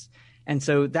with us. And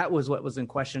so that was what was in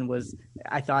question.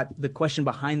 I thought the question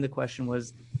behind the question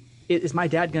was, is my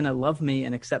dad going to love me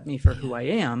and accept me for who I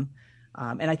am?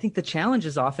 And I think the challenge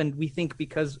is often we think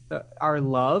because our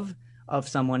love of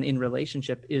someone in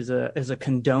relationship is a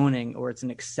condoning or it's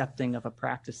an accepting of a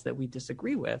practice that we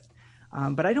disagree with.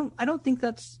 But I don't think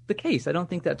that's the case. I don't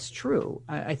think that's true.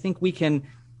 I think we can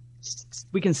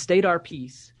state our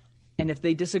piece, and if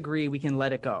they disagree, we can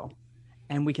let it go.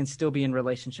 And we can still be in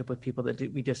relationship with people that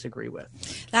we disagree with.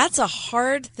 That's a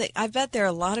hard thing. I bet there are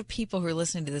a lot of people who are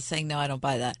listening to this saying, no, I don't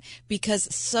buy that.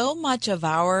 Because so much of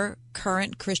our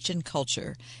current Christian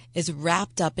culture is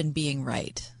wrapped up in being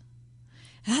right.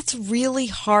 That's really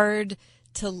hard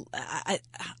to, I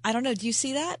don't know. Do you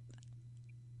see that?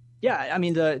 Yeah. I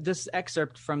mean, this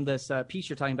excerpt from this piece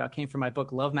you're talking about came from my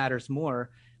book, Love Matters More,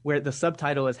 where the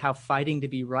subtitle is How Fighting to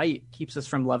Be Right Keeps Us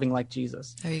from Loving Like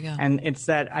Jesus. There you go. And it's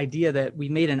that idea that we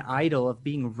made an idol of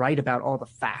being right about all the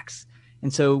facts.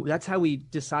 And so that's how we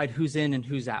decide who's in and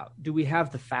who's out. Do we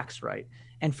have the facts right?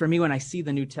 And for me, when I see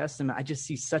the New Testament, I just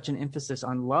see such an emphasis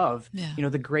on love. Yeah.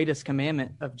 The greatest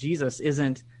commandment of Jesus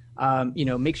isn't,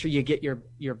 make sure you get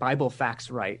your Bible facts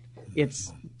right.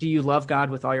 It's, do you love God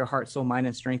with all your heart, soul, mind,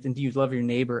 and strength? And do you love your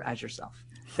neighbor as yourself?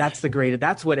 That's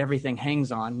that's what everything hangs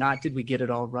on, not did we get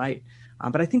it all right.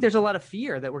 But I think there's a lot of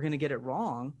fear that we're going to get it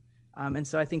wrong. And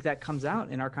so I think that comes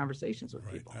out in our conversations with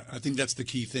people. I think that's the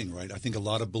key thing, right? I think a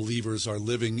lot of believers are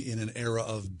living in an era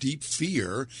of deep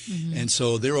fear. Mm-hmm. And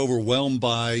so they're overwhelmed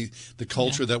by the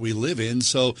culture that we live in.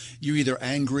 So you're either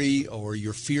angry or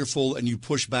you're fearful and you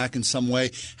push back in some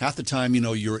way. Half the time,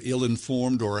 you're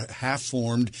ill-informed or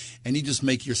half-formed, and you just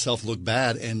make yourself look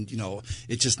bad. And,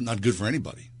 it's just not good for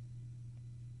anybody.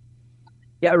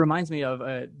 Yeah, it reminds me of,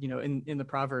 in the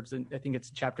Proverbs, and I think it's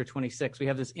chapter 26, we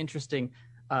have this interesting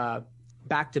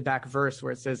back-to-back verse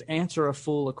where it says, answer a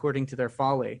fool according to their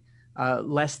folly,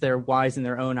 lest they're wise in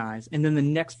their own eyes. And then the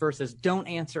next verse is, don't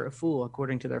answer a fool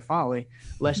according to their folly,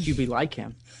 lest you be like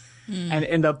him.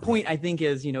 And the point, I think,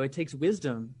 is, it takes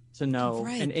wisdom to know.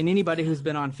 Right. And anybody who's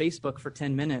been on Facebook for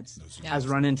 10 minutes has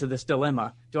run into this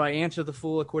dilemma. Do I answer the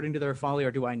fool according to their folly,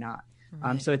 or do I not?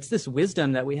 Right. So it's this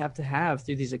wisdom that we have to have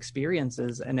through these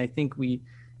experiences. And I think we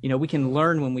can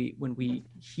learn when we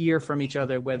hear from each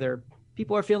other whether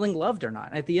people are feeling loved or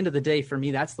not. At the end of the day, for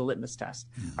me, that's the litmus test.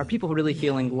 Are people really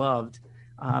feeling loved?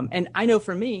 And I know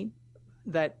for me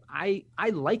that I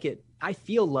like it. I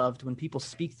feel loved when people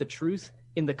speak the truth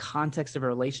in the context of a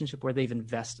relationship where they've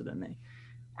invested in me.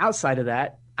 Outside of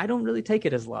that, I don't really take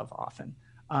it as love often.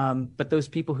 But those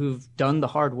people who've done the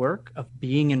hard work of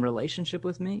being in relationship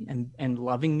with me and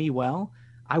loving me well,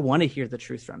 I want to hear the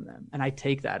truth from them. And I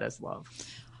take that as love.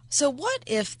 So what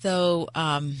if, though,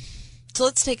 so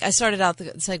let's take, I started out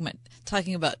the segment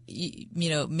talking about,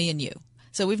 me and you.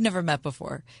 So we've never met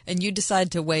before, and you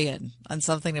decide to weigh in on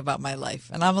something about my life.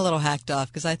 And I'm a little hacked off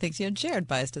because I think, Jared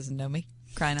Bias doesn't know me,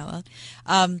 crying out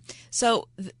loud.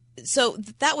 So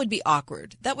that would be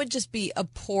awkward. That would just be a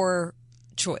poor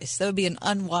choice. That would be an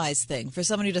unwise thing for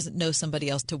someone who doesn't know somebody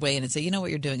else to weigh in and say, what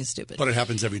you're doing is stupid. But it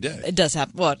happens every day. It does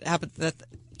happen. Well, it happens.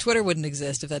 Twitter wouldn't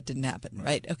exist if that didn't happen,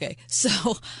 right? Okay.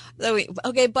 So,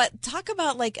 but talk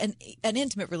about like an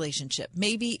intimate relationship.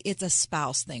 Maybe it's a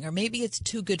spouse thing, or maybe it's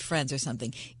two good friends or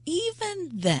something.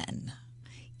 Even then,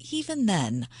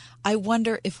 I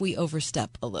wonder if we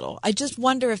overstep a little. I just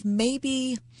wonder if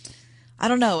maybe, I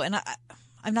don't know, and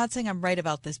I'm not saying I'm right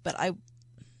about this, but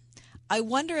I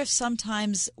wonder if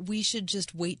sometimes we should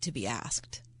just wait to be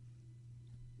asked.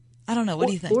 I don't know. What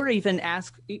do you think? Or even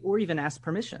ask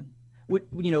permission.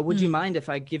 Would you mind if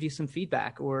I give you some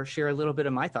feedback or share a little bit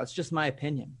of my thoughts, just my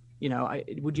opinion?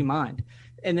 Would you mind?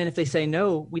 And then if they say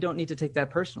no, we don't need to take that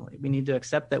personally. We need to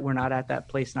accept that we're not at that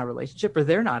place in our relationship, or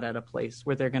they're not at a place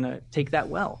where they're going to take that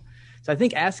well. So I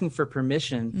think asking for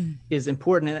permission is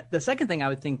important. And the second thing I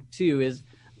would think too is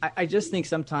I just think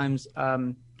sometimes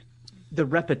the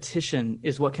repetition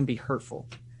is what can be hurtful.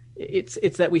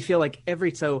 It's that we feel like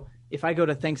so if I go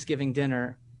to Thanksgiving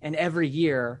dinner and every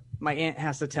year my aunt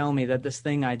has to tell me that this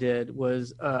thing I did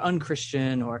was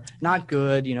unchristian or not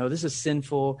good, this is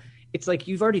sinful. It's like,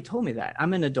 you've already told me that.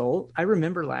 I'm an adult. I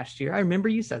remember last year. I remember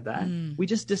you said that. We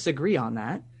just disagree on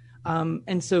that.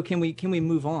 And so can we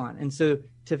move on? And so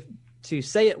to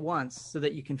say it once so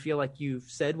that you can feel like you've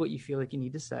said what you feel like you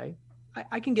need to say,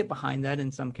 I can get behind that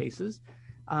in some cases.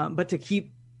 But to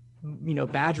keep,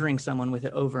 badgering someone with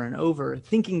it over and over,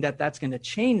 thinking that that's going to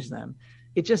change them,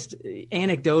 it just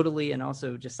anecdotally and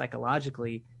also just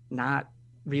psychologically not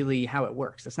really how it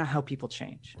works. That's not how people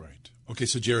change. Right. Okay,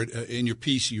 so Jared, in your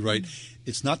piece, you write,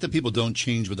 it's not that people don't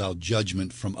change without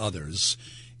judgment from others.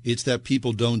 It's that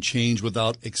people don't change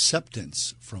without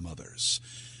acceptance from others.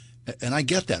 And I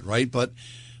get that, right? But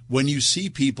when you see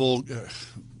people,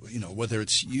 whether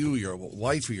it's you, your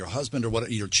wife, or your husband, or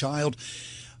your child,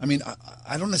 I mean,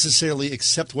 I don't necessarily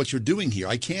accept what you're doing here.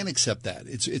 I can't accept that.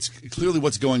 It's clearly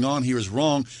what's going on here is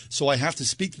wrong, so I have to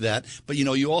speak to that. But,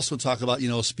 you also talk about,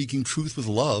 speaking truth with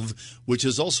love, which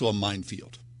is also a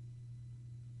minefield.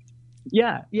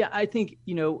 Yeah. I think,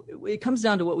 it comes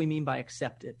down to what we mean by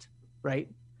accept it, right?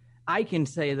 I can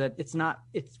say that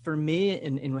it's for me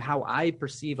in how I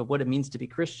perceive of what it means to be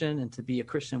Christian and to be a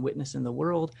Christian witness in the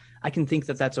world. I can think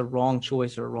that that's a wrong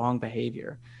choice or a wrong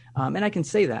behavior. And I can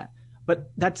say that.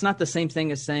 But that's not the same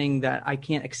thing as saying that I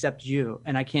can't accept you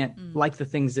and I can't like the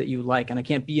things that you like and I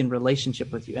can't be in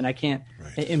relationship with you and I can't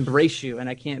embrace you and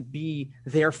I can't be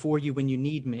there for you when you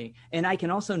need me. And I can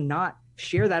also not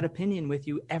share that opinion with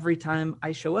you every time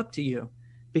I show up to you,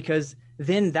 because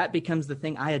then that becomes the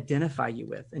thing I identify you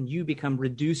with and you become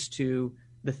reduced to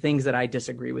the things that I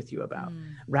disagree with you about,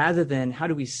 rather than how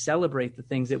do we celebrate the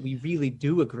things that we really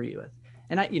do agree with.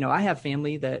 And I have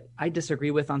family that I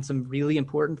disagree with on some really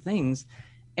important things,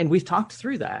 and we've talked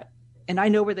through that. And I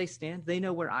know where they stand. They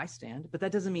know where I stand. But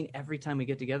that doesn't mean every time we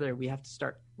get together, we have to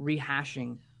start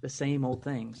rehashing the same old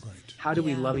things. Right. How do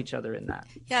we love each other in that?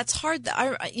 Yeah, it's hard.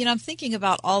 I'm thinking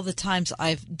about all the times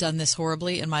I've done this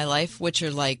horribly in my life, which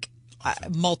are like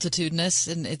multitudinous,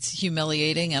 and it's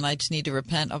humiliating, and I just need to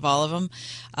repent of all of them.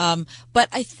 But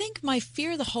I think my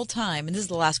fear the whole time, and this is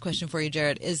the last question for you,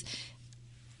 Jared, is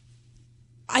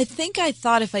I think I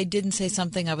thought if I didn't say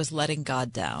something, I was letting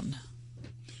God down.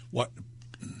 What?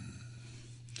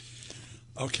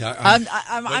 Okay, I'm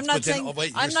not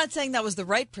saying that was the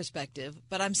right perspective,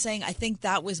 but I'm saying I think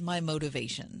that was my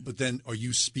motivation. But then, are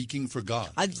you speaking for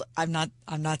God? I'm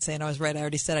not saying I was right. I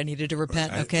already said I needed to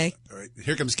repent. Okay. All right.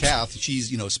 Here comes Kath.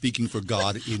 She's speaking for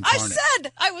God incarnate. I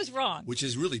said I was wrong, which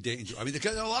is really dangerous. I mean,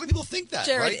 a lot of people think that.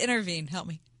 Jared, right? Intervene. Help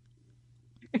me.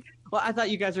 Well, I thought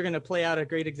you guys were going to play out a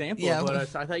great example of what I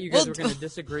thought you guys were going to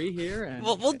disagree here. And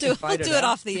we'll do it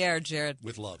off the air, Jared.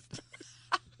 With love.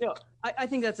 I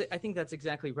think that's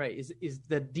exactly right. Is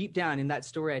that deep down in that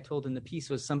story I told in the piece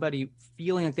was somebody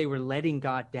feeling like they were letting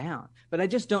God down. But I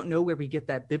just don't know where we get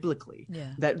that biblically.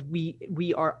 Yeah. That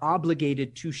we are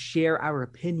obligated to share our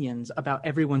opinions about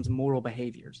everyone's moral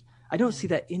behaviors. I don't see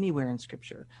that anywhere in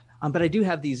Scripture. But I do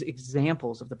have these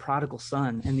examples of the prodigal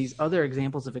son and these other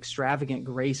examples of extravagant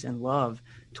grace and love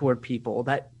toward people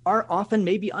that are often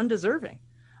maybe undeserving.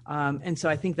 And so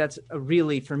I think that's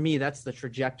really, for me, that's the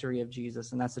trajectory of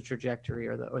Jesus, and that's the trajectory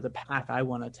or the path I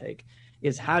want to take,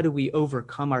 is how do we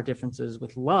overcome our differences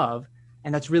with love?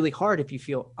 And that's really hard if you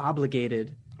feel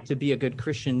obligated to be a good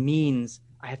Christian means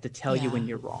I have to tell you when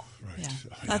you're wrong. Right. Yeah.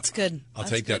 That's good. I'll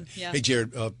take that. Yeah. Hey,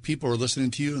 Jared, people are listening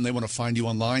to you and they want to find you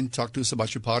online. Talk to us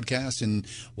about your podcast and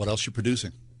what else you're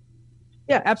producing.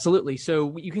 Yeah, absolutely.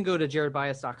 So you can go to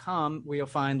jaredbyas.com where you'll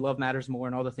find Love Matters More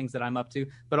and all the things that I'm up to.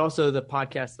 But also the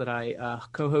podcast that I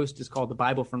co-host is called The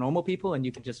Bible for Normal People, and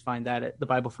you can just find that at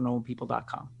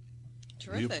thebiblefornormalpeople.com.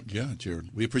 Terrific. Jared.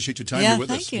 We appreciate your time here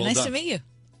with us. Thank you. Well nice done. to meet you.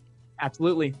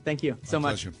 Absolutely. Thank you so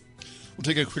much. Pleasure. We'll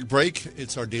take a quick break.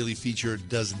 It's our daily feature,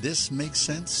 Does This Make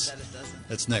Sense? That it doesn't.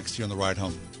 That's next here on The Ride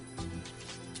Home.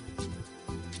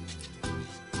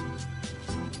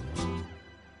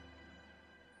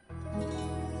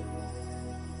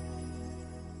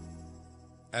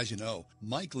 As you know,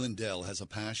 Mike Lindell has a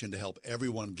passion to help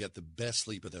everyone get the best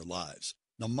sleep of their lives.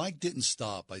 Now, Mike didn't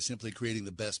stop by simply creating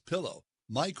the best pillow.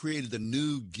 Mike created the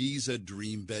new Giza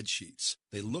Dream bed sheets.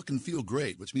 They look and feel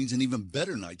great, which means an even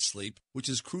better night's sleep, which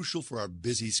is crucial for our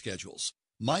busy schedules.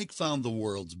 Mike found the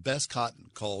world's best cotton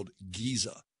called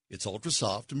Giza. It's ultra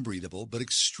soft and breathable, but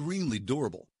extremely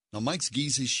durable. Now, Mike's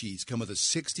Giza sheets come with a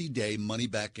 60-day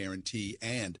money-back guarantee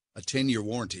and a 10-year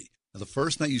warranty. Now, the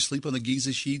first night you sleep on the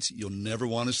Giza sheets, you'll never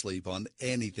want to sleep on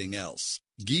anything else.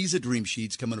 Giza Dream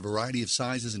Sheets come in a variety of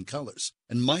sizes and colors,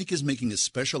 and Mike is making a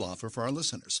special offer for our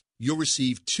listeners. You'll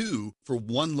receive 2 for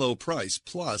one low price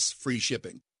plus free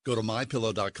shipping. Go to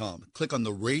MyPillow.com, click on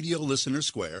the radio listener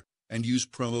square, and use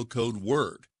promo code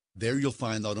WORD. There you'll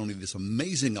find not only this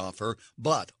amazing offer,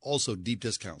 but also deep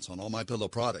discounts on all MyPillow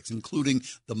products, including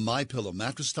the MyPillow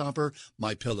mattress topper,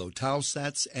 MyPillow towel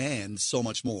sets, and so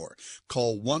much more.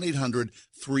 Call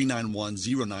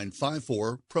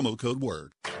 1-800-391-0954, promo code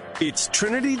WORD. It's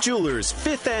Trinity Jewelers'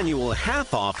 5th annual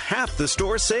half-off,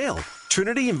 half-the-store sale.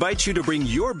 Trinity invites you to bring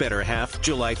your better half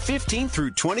July 15th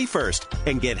through 21st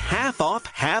and get half off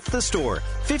half the store.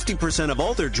 50% of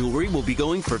all their jewelry will be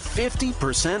going for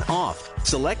 50% off.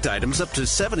 Select items up to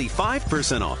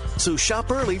 75% off. So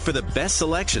shop early for the best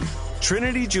selection.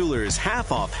 Trinity Jewelers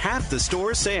half off half the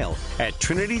store sale at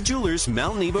Trinity Jewelers,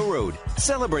 Mount Nebo Road,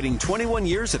 celebrating 21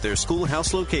 years at their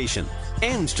schoolhouse location.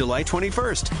 Ends July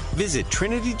 21st. Visit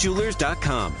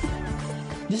trinityjewelers.com.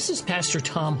 This is Pastor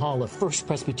Tom Hall of First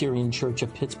Presbyterian Church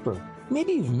of Pittsburgh.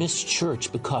 Maybe you've missed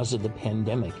church because of the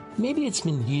pandemic. Maybe it's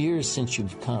been years since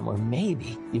you've come, or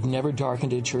maybe you've never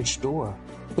darkened a church door.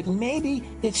 But maybe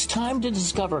it's time to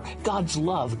discover God's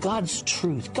love, God's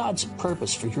truth, God's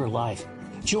purpose for your life.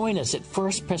 Join us at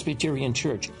First Presbyterian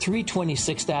Church,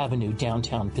 326th Avenue,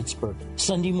 downtown Pittsburgh,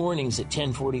 Sunday mornings at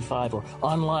 10:45 or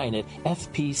online at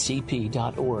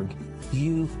fpcp.org.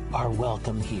 You are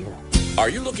welcome here. Are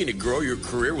you looking to grow your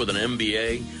career with an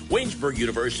MBA? Waynesburg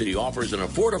University offers an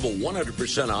affordable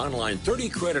 100% online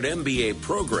 30-credit MBA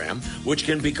program, which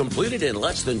can be completed in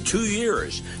less than 2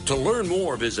 years. To learn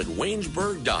more, visit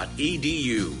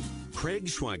waynesburg.edu. Craig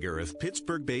Schweiger of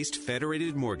Pittsburgh-based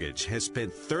Federated Mortgage has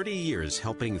spent 30 years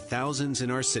helping thousands in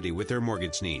our city with their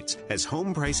mortgage needs. As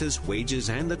home prices,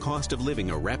 wages, and the cost of living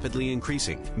are rapidly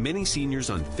increasing, many seniors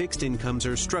on fixed incomes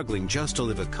are struggling just to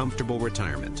live a comfortable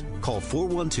retirement. Call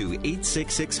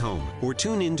 412-866-HOME or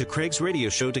tune in to Craig's radio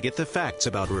show to get the facts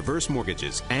about reverse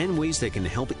mortgages and ways that can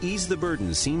help ease the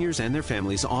burden seniors and their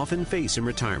families often face in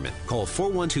retirement. Call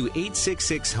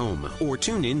 412-866-HOME or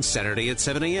tune in Saturday at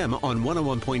 7 a.m. on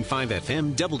 101.5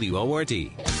 FM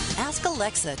WORD. Ask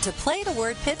Alexa to play the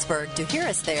word Pittsburgh to hear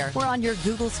us there. We're on your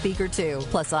Google speaker too,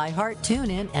 plus iHeart,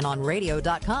 TuneIn, and on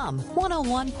radio.com.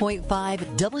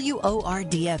 101.5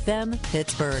 WORD FM,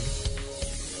 Pittsburgh.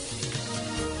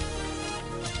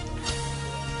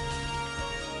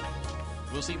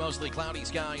 We'll see mostly cloudy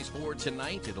skies for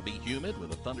tonight. It'll be humid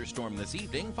with a thunderstorm this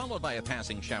evening, followed by a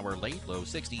passing shower late, low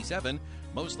 67.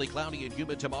 Mostly cloudy and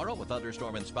humid tomorrow with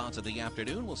thunderstorm in spots in the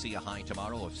afternoon. We'll see a high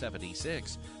tomorrow of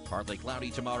 76. Partly cloudy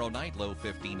tomorrow night, low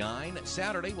 59.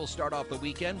 Saturday will start off the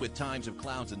weekend with times of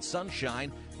clouds and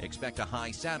sunshine. Expect a high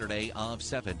Saturday of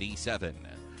 77.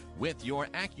 With your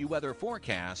AccuWeather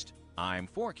forecast, I'm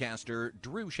forecaster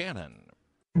Drew Shannon.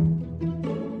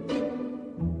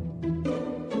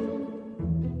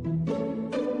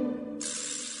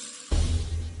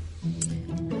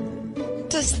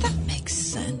 Does that make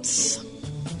sense?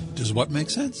 Does what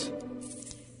make sense?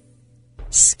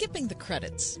 Skipping the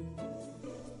credits.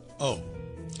 Oh.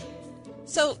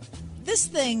 So this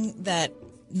thing that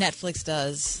Netflix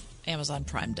does, Amazon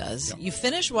Prime does, you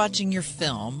finish watching your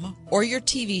film or your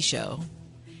TV show,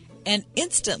 and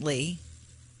instantly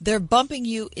they're bumping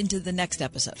you into the next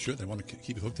episode. Sure, they want to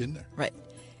keep it hooked in there. Right.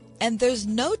 And there's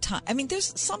no time. I mean,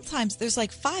 there's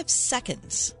like 5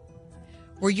 seconds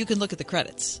where you can look at the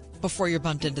credits before you're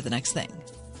bumped into the next thing.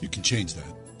 You can change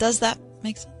that. Does that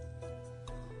make sense?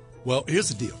 Well, here's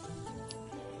the deal.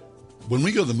 When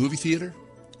we go to the movie theater,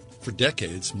 for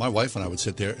decades, my wife and I would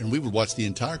sit there and we would watch the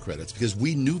entire credits because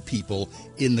we knew people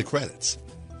in the credits.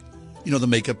 You know, the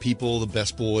makeup people, the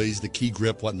best boys, the key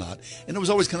grip, whatnot. And it was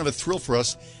always kind of a thrill for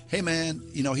us. Hey, man,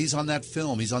 you know, he's on that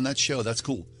film. He's on that show. That's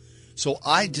cool. So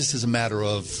I just, as a matter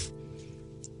of,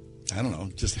 I don't know,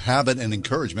 just habit and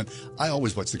encouragement, I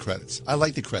always watch the credits. I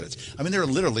like the credits. I mean, there are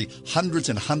literally hundreds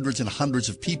and hundreds and hundreds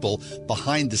of people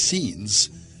behind the scenes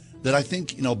that I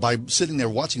think, you know, by sitting there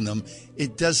watching them,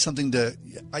 it does something to,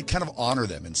 I kind of honor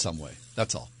them in some way.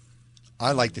 That's all.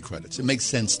 I like the credits. It makes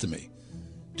sense to me.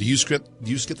 Do you skip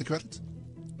the credits?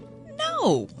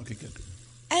 No. Okay, good.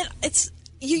 And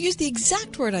you used the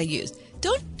exact word I used.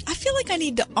 I feel like I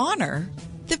need to honor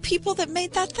the people that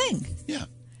made that thing. Yeah.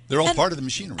 They're all part of the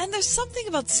machinery. And there's something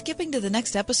about skipping to the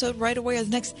next episode right away or the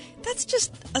next. That's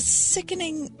just a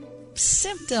sickening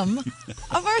symptom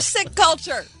of our sick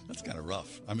culture. That's kind of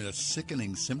rough. I mean, a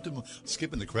sickening symptom of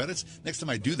skipping the credits. Next time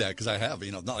I do that, because I have,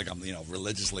 you know, not like I'm, you know,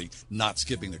 religiously not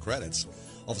skipping the credits.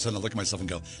 All of a sudden I look at myself and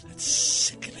go, that's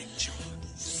sickening, John.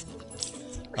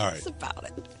 All right. What's about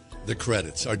it? The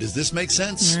credits. Does this make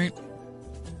sense? All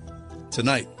right.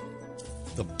 Tonight,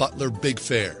 the Butler Big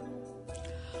Fair.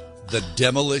 The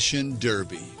Demolition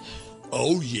Derby.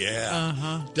 Oh, yeah.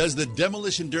 Uh-huh. Does the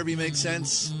Demolition Derby make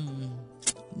sense?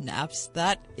 Naps,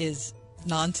 that is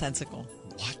nonsensical.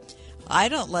 What? I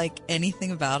don't like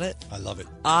anything about it. I love it.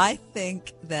 I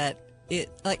think that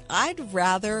I'd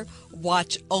rather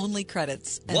watch only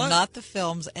credits and not the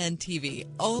films and TV.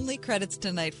 Only credits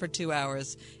tonight for 2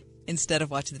 hours instead of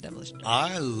watching the Demolition Derby.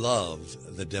 I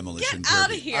love the Demolition Derby. Get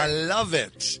out of here. I love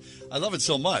it. I love it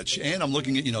so much. And I'm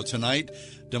looking at, you know, tonight,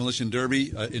 Demolition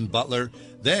Derby in Butler.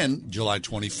 Then, July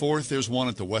 24th, there's one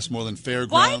at the Westmoreland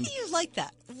Fairground. Why do you like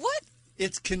that? What?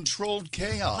 It's controlled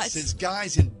chaos. It's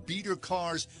guys in beater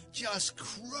cars just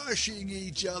crushing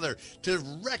each other to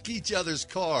wreck each other's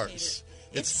cars.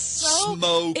 It's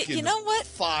smoke and you know what?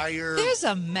 Fire. There's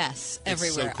a mess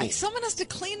everywhere. So cool. Someone has to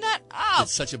clean that up.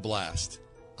 It's such a blast.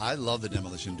 I love the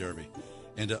Demolition Derby.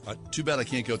 And too bad I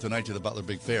can't go tonight to the Butler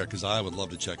Big Fair because I would love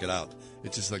to check it out.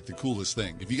 It's just like the coolest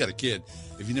thing. If you got a kid,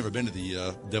 if you've never been to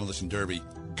the Demolition Derby,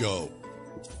 go.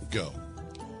 Go.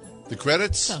 The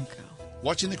credits? Don't go.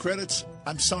 Watching the credits,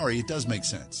 I'm sorry, it does make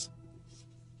sense.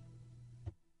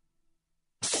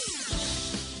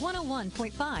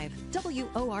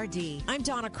 101.5 WORD. I'm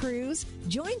Donna Cruz.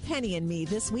 Join Penny and me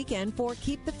this weekend for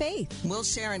Keep the Faith. We'll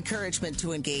share encouragement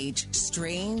to engage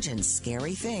strange and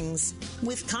scary things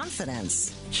with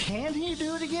confidence. Can he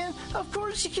do it again? Of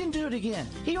course he can do it again.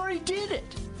 He already did it.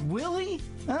 Will he?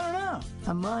 I don't know.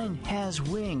 A mind has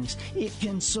wings. It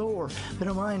can soar, but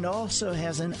a mind also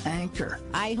has an anchor.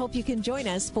 I hope you can join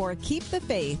us for Keep the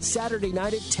Faith. Saturday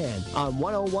night at 10 on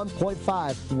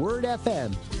 101.5 Word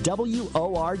FM,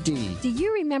 WORD. Do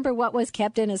you remember what was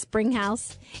kept in a spring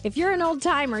house? If you're an old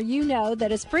timer, you know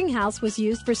that a spring house was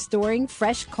used for storing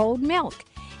fresh, cold milk.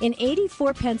 In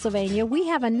 84, Pennsylvania, we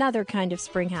have another kind of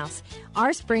spring house.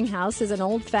 Our spring house is an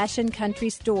old-fashioned country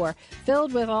store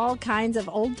filled with all kinds of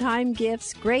old-time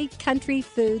gifts, great country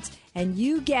foods, and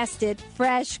you guessed it,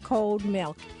 fresh, cold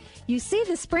milk. You see,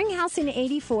 the spring house in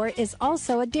 84 is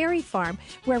also a dairy farm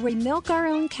where we milk our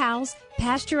own cows,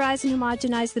 pasteurize and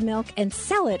homogenize the milk, and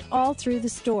sell it all through the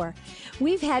store.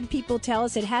 We've had people tell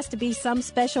us it has to be some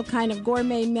special kind of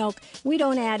gourmet milk. We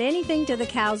don't add anything to the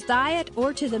cow's diet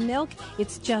or to the milk.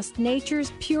 It's just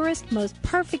nature's purest, most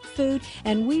perfect food,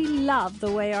 and we love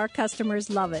the way our customers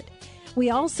love it. We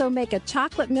also make a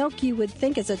chocolate milk you would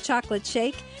think is a chocolate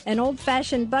shake, an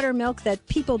old-fashioned buttermilk that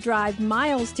people drive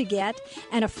miles to get,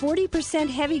 and a 40%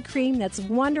 heavy cream that's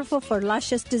wonderful for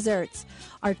luscious desserts.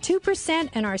 Our 2%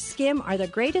 and our skim are the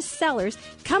greatest sellers.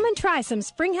 Come and try some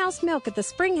Springhouse milk at the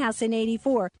Springhouse in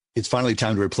 84. It's finally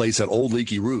time to replace that old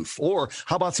leaky roof. Or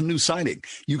how about some new siding?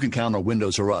 You can count on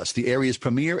Windows R Us, the area's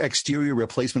premier exterior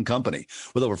replacement company.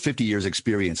 With over 50 years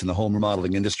experience in the home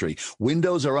remodeling industry,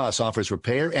 Windows R Us offers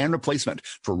repair and replacement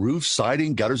for roofs,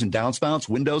 siding, gutters and downspouts,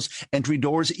 windows, entry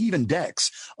doors, even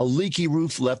decks. A leaky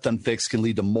roof left unfixed can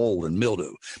lead to mold and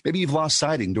mildew. Maybe you've lost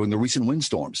siding during the recent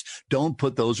windstorms. Don't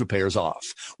put those repairs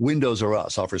off. Windows R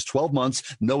Us offers 12 months,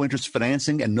 no interest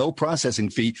financing, and no processing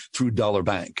fee through Dollar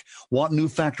Bank. Want new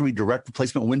factory direct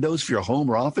replacement windows for your home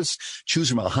or office? Choose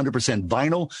from 100%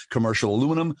 vinyl, commercial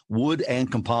aluminum, wood,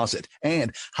 and composite.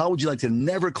 And how would you like to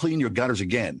never clean your gutters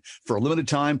again? For a limited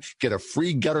time, get a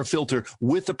free gutter filter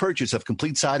with the purchase of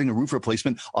complete siding and roof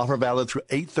replacement. Offer valid through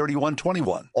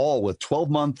 8/31/21. All with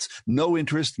 12 months, no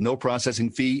interest, no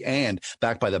processing fee, and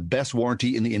backed by the best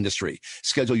warranty in the industry.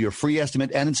 Schedule your free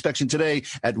estimate and inspection today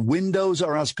at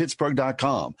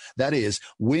WindowsRUsPittsburgh.com. That is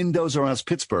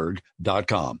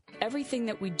WindowsRUsPittsburgh.com. Everything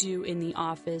that we do in the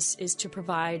office is to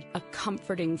provide a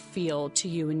comforting feel to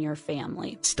you and your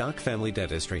family. Stock Family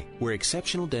Dentistry, where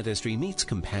exceptional dentistry meets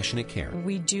compassionate care.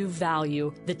 We do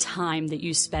value the time that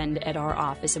you spend at our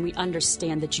office, and we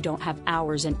understand that you don't have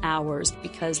hours and hours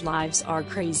because lives are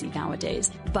crazy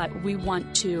nowadays. But we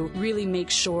want to really make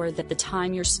sure that the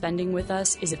time you're spending with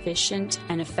us is efficient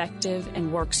and effective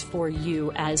and works for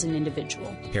you as an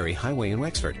individual. Perry Highway in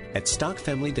Wexford at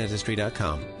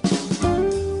StockFamilyDentistry.com.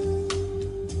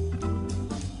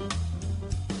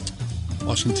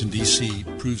 Washington, D.C.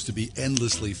 proves to be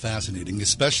endlessly fascinating,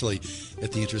 especially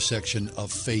at the intersection of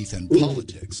faith and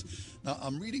politics. Now,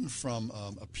 I'm reading from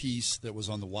a piece that was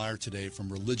on The Wire today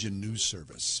from Religion News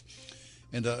Service.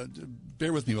 And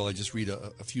bear with me while I just read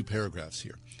a few paragraphs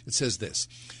here. It says this: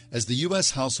 as the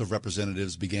U.S. House of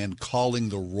Representatives began calling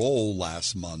the roll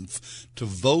last month to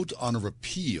vote on a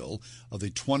repeal of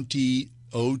the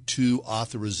 2002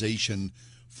 authorization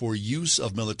for use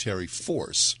of military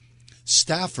force,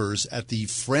 staffers at the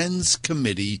Friends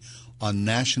Committee on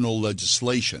National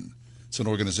Legislation, it's an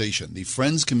organization, the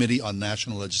Friends Committee on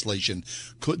National Legislation,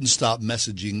 couldn't stop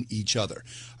messaging each other.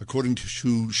 According to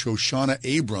Shoshana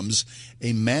Abrams,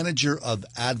 a manager of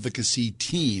advocacy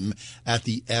team at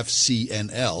the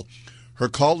FCNL, her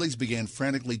colleagues began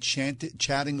frantically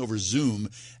chatting over Zoom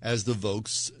as the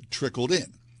votes trickled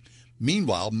in.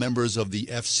 Meanwhile, members of the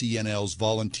FCNL's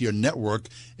volunteer network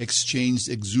exchanged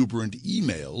exuberant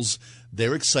emails,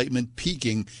 their excitement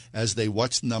peaking as they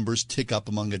watched numbers tick up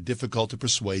among a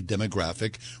difficult-to-persuade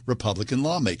demographic, Republican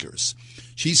lawmakers.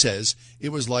 She says it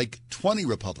was like 20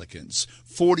 Republicans,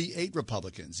 48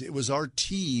 Republicans. It was our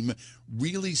team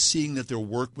really seeing that their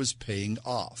work was paying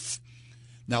off.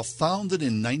 Now, founded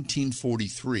in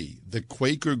 1943, the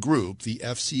Quaker group, the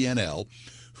FCNL,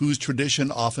 whose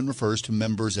tradition often refers to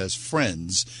members as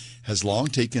friends, has long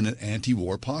taken an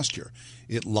anti-war posture.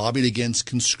 It lobbied against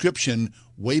conscription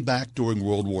way back during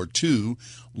World War II,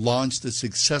 launched a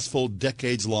successful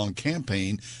decades-long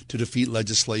campaign to defeat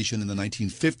legislation in the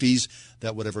 1950s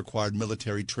that would have required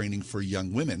military training for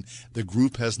young women. The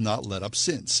group has not let up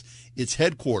since. Its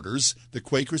headquarters, the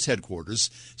Quakers'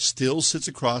 headquarters, still sits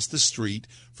across the street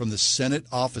from the Senate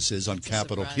offices on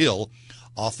Capitol Hill,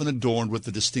 often adorned with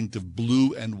the distinctive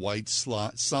blue and white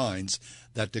signs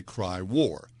that decry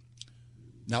war.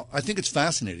 Now, I think it's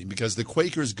fascinating because the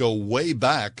Quakers go way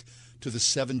back to the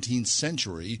 17th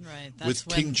century with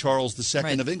King Charles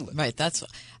II of England. Right. That's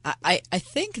I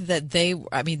think that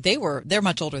they're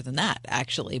much older than that,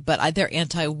 actually, but their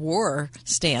anti-war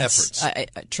stance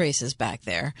traces back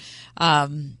there.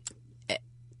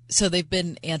 So they've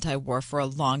been anti-war for a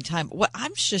long time.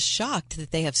 I'm just shocked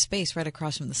that they have space right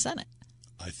across from the Senate.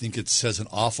 I think it says an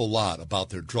awful lot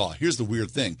about their draw. Here's the weird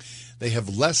thing. They have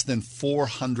less than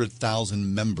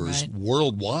 400,000 members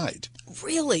worldwide.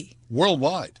 Really?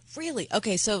 Worldwide. Really?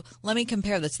 Okay, so let me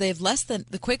compare this.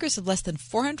 The Quakers have less than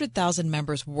 400,000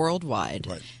 members worldwide.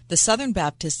 Right. The Southern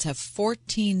Baptists have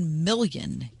 14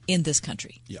 million in this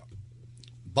country. Yeah.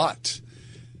 But,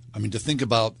 I mean, to think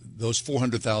about those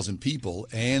 400,000 people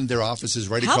and their offices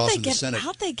right across from the Senate.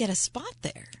 How'd they get a spot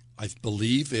there? I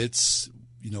believe it's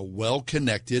well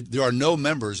connected. There are no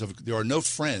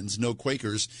friends, no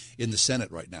Quakers in the Senate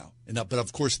right now. But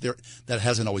of course, that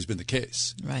hasn't always been the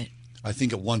case. Right. I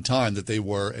think at one time that they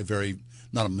were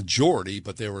not a majority,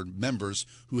 but they were members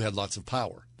who had lots of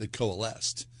power that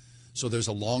coalesced. So there's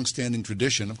a long-standing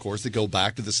tradition, of course, that go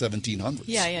back to the 1700s.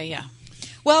 Yeah.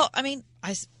 Well, I mean,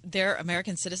 they're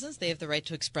American citizens. They have the right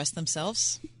to express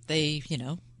themselves. I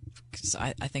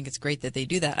think it's great that they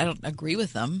do that. I don't agree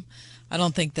with them. I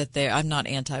don't think that I'm not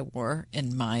anti-war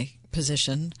in my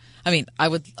position. I mean, I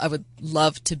would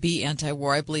love to be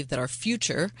anti-war. I believe that our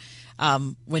future,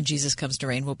 when Jesus comes to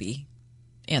reign, will be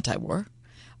anti-war.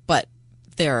 But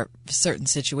there are certain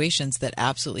situations that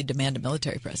absolutely demand a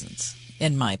military presence,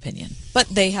 in my opinion. But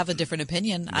they have a different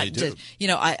opinion. They do.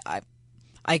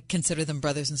 I consider them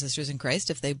brothers and sisters in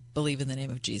Christ if they believe in the name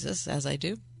of Jesus, as I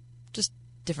do. Just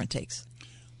different takes.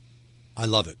 I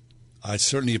love it. I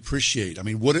certainly appreciate. I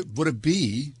mean, would it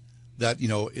be that,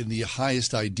 in the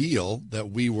highest ideal, that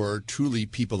we were truly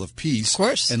people of peace, of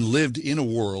course, and lived in a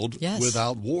world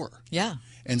without war? Yeah.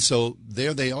 And so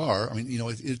there they are. I mean,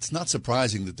 it's not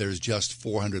surprising that there's just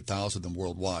 400,000 of them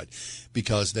worldwide,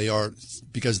 because they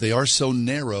are so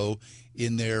narrow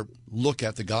in their look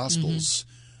at the Gospels.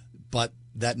 But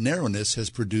that narrowness has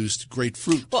produced great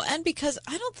fruit. Well, and because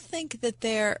I don't think that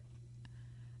they're...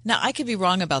 Now, I could be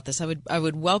wrong about this. I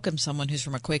would welcome someone who's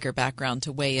from a Quaker background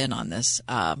to weigh in on this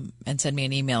and send me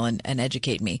an email and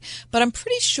educate me. But I'm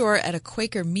pretty sure at a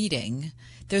Quaker meeting,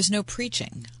 there's no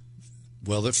preaching.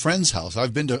 Well, at Friend's house,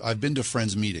 I've been to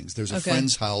Friend's meetings. There's a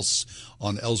Friend's house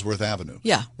on Ellsworth Avenue,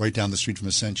 right down the street from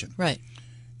Ascension. Right.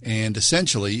 And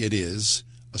essentially, it is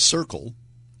a circle,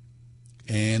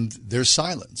 and there's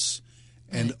silence.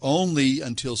 And only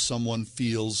until someone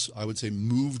feels, I would say,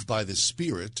 moved by the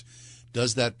Spirit,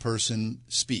 does that person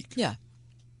speak. Yeah.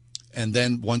 And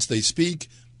then once they speak,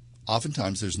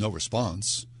 oftentimes there's no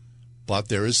response, but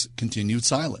there is continued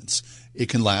silence. It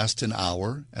can last an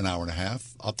hour and a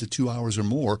half, up to 2 hours or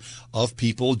more of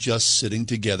people just sitting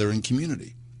together in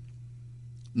community.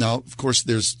 Now, of course,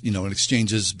 there's,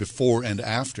 exchanges before and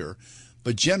after,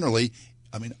 but generally,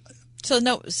 I mean... So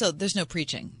there's no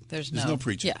preaching. There's no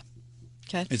preaching. Yeah.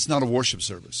 Okay. It's not a worship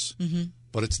service,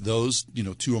 but it's those,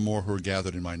 2 or more who are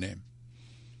gathered in my name.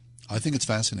 I think it's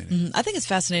fascinating. I think it's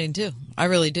fascinating, too. I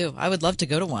really do. I would love to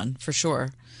go to one, for sure.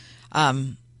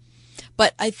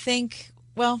 But I think,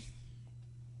 I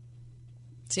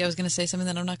was going to say something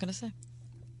that I'm not going to say.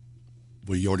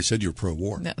 Well, you already said you're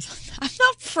pro-war. No, I'm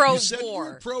not pro-war. You said you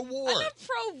were pro-war. I'm not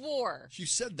pro-war. You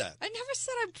said that. I never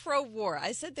said I'm pro-war.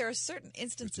 I said there are certain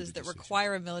instances that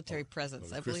require a military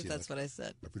presence. I believe that's what I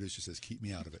said. My producer says, keep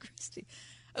me out of it.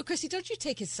 Christy, don't you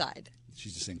take his side.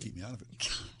 She's just saying, keep me out of it.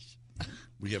 Gosh.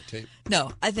 We have tape.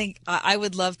 No, I think I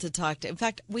would love to talk to. In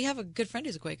fact, we have a good friend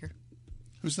who's a Quaker.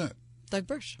 Who's that? Doug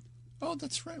Bursch. Oh,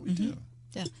 that's right. We do.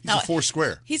 Yeah. He's a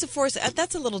Foursquare. He's a Foursquare.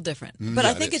 That's a little different. But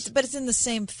I think it's in the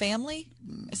same family.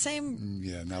 Same.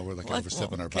 Yeah, now we're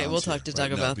overstepping our bounds. Okay, we'll talk to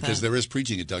Doug about that. Because there is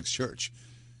preaching at Doug's church.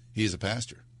 He is a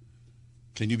pastor.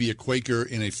 Can you be a Quaker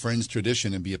in a Friends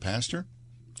tradition and be a pastor?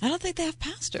 I don't think they have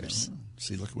pastors. Oh,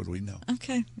 see, look what we know.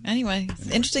 Okay. Anyway,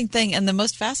 interesting thing. And the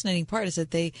most fascinating part is that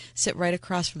they sit right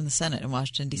across from the Senate in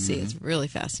Washington, D.C. It's really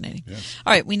fascinating. Yes.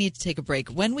 All right, we need to take a break.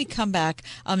 When we come back,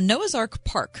 Noah's Ark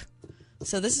Park.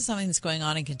 So this is something that's going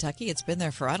on in Kentucky. It's been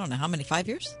there for, I don't know how many, 5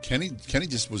 years? Kenny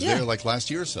just was there like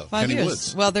last year or so. 5 Kenny years.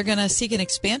 Woods. Well, they're going to seek an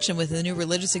expansion with a new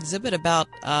religious exhibit about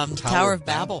Tower of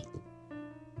Babel.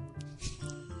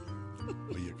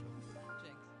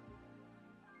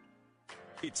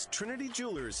 It's Trinity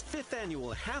Jewelers' 5th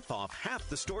annual half-off,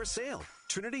 half-the-store sale.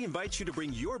 Trinity invites you to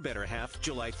bring your better half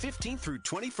July 15th through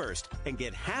 21st and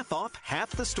get half off, half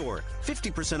the store.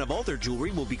 50% of all their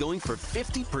jewelry will be going for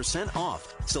 50%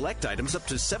 off. Select items up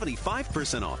to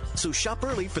 75% off. So shop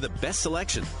early for the best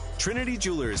selection. Trinity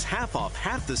Jewelers' half off,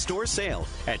 half the store sale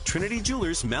at Trinity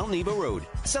Jewelers, Mount Nebo Road.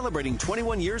 Celebrating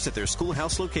 21 years at their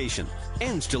schoolhouse location.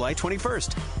 Ends July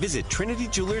 21st. Visit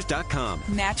TrinityJewelers.com.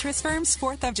 Mattress Firm's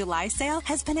 4th of July sale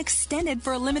has been extended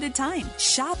for a limited time.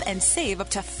 Shop and save up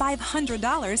to $500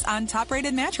 on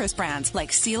top-rated mattress brands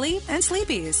like Sealy and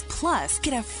Sleepy's. Plus,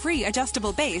 get a free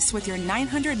adjustable base with your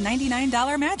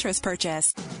 $999 mattress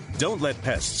purchase. Don't let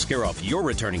pests scare off your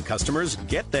returning customers.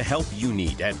 Get the help you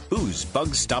need at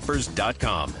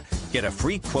boozebugstoppers.com. Get a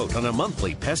free quote on a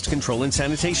monthly pest control and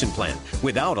sanitation plan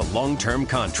without a long-term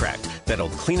contract that'll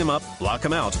clean them up, block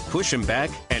them out, push them back,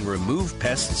 and remove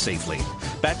pests safely.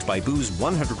 Backed by Boo's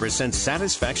 100%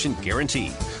 satisfaction guarantee.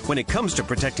 When it comes to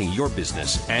protecting your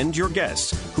business and your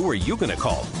guests, who are you going to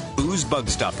call? Boo's Bug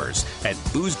Stoppers at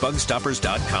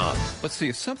boozebugstoppers.com. Let's see,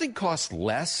 if something costs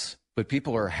less, but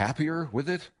people are happier with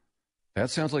it, that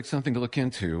sounds like something to look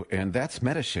into, and that's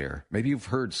Medi-Share. Maybe you've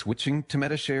heard switching to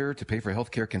Medi-Share to pay for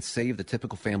healthcare can save the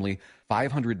typical family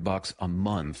 $500 a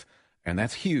month, and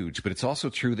that's huge. But it's also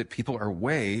true that people are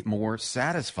way more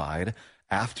satisfied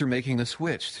after making the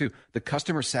switch, too. The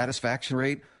customer satisfaction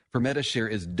rate for Medi-Share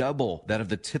is double that of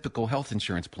the typical health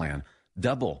insurance plan.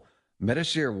 Double.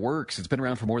 Medi-Share works. It's been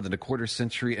around for more than a quarter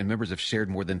century, and members have shared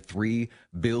more than $3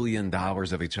 billion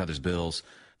of each other's bills.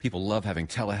 People love having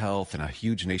telehealth and a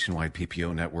huge nationwide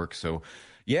PPO network. So,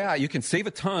 yeah, you can save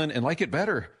a ton and like it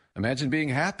better. Imagine being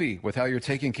happy with how you're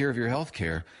taking care of your health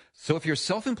care. So if you're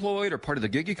self-employed or part of the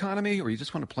gig economy, or you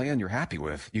just want a plan you're happy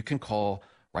with, you can call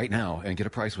right now and get a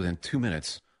price within 2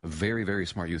 minutes. A very, very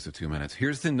smart use of 2 minutes.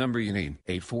 Here's the number you need.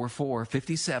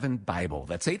 844-57-BIBLE.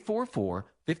 That's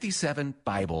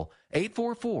 844-57-BIBLE.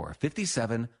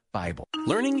 844-57-BIBLE.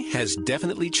 Learning has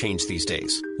definitely changed these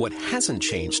days. What hasn't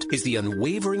changed is the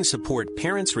unwavering support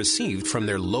parents received from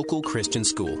their local Christian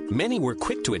school. Many were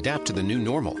quick to adapt to the new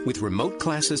normal, with remote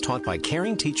classes taught by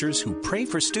caring teachers who pray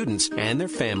for students and their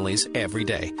families every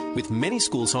day. With many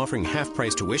schools offering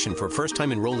half-price tuition for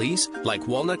first-time enrollees, like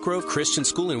Walnut Grove Christian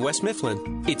School in West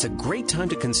Mifflin, it's a great time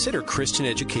to consider Christian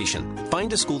education.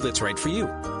 Find a school that's right for you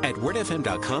at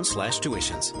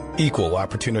wordfm.com/tuitions. Equal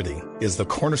opportunity is the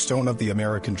cornerstone of the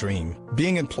American dream.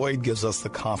 Being employed gives us the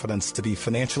confidence to be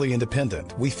financially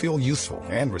independent. We feel useful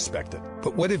and respected.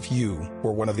 But what if you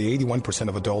were one of the 81%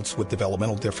 of adults with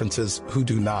developmental differences who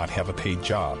do not have a paid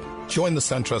job? Join the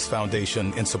SunTrust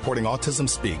Foundation in supporting Autism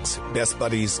Speaks, Best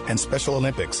Buddies, and Special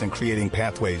Olympics in creating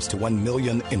pathways to 1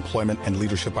 million employment and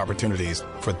leadership opportunities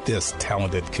for this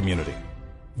talented community.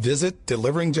 Visit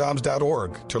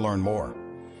deliveringjobs.org to learn more.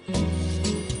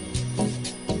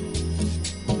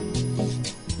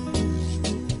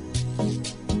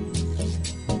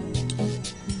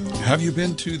 Have you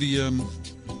been to the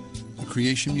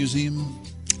Creation Museum?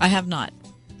 I have not.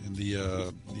 And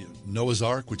the Noah's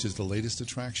Ark, which is the latest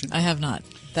attraction? I have not.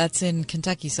 That's in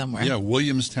Kentucky somewhere. Yeah,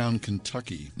 Williamstown,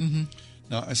 Kentucky. Mm-hmm.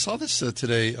 Now, I saw this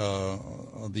today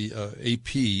on the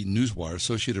AP Newswire,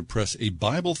 Associated Press, a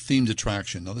Bible-themed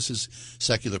attraction. Now, this is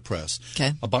secular press.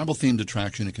 Okay. A Bible-themed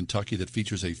attraction in Kentucky that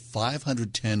features a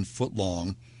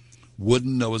 510-foot-long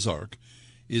wooden Noah's Ark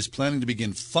is planning to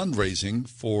begin fundraising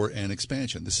for an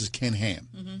expansion. This is Ken Ham,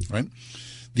 right?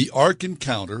 The Ark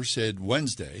Encounter said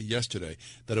yesterday,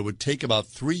 that it would take about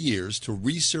 3 years to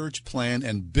research, plan,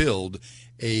 and build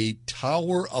a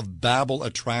Tower of Babel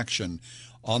attraction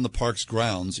on the park's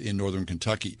grounds in northern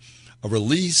Kentucky. A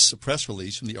press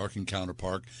release from the Ark Encounter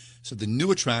Park said the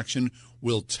new attraction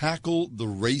will tackle the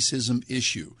racism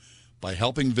issue by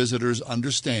helping visitors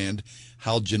understand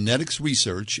how genetics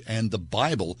research and the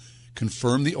Bible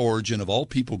confirm the origin of all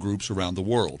people groups around the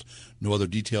world. No other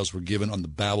details were given on the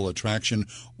Babel attraction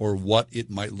or what it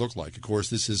might look like. Of course,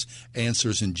 this is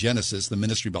Answers in Genesis, the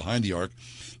ministry behind the Ark.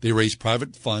 They raised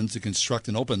private funds to construct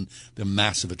and open the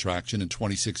massive attraction in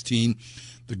 2016.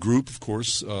 The group, of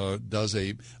course, does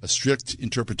a strict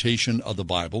interpretation of the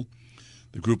Bible.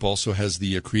 The group also has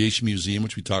the Creation Museum,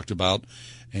 which we talked about.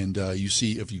 And you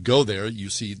see, if you go there, you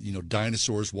see,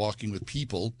 dinosaurs walking with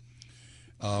people.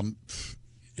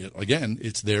 Again,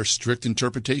 it's their strict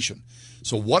interpretation.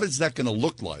 So what is that going to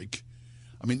look like?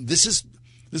 I mean, this is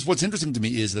what's interesting to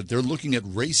me is that they're looking at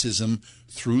racism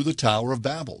through the Tower of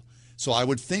Babel. So I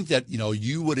would think that,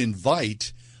 you would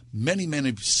invite many,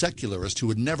 many secularists who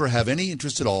would never have any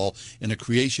interest at all in a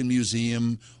Creation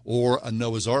Museum or a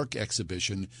Noah's Ark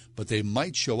exhibition, but they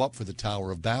might show up for the Tower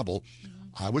of Babel.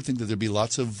 I would think that there'd be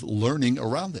lots of learning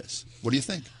around this. What do you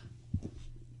think?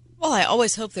 Well, I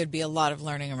always hope there'd be a lot of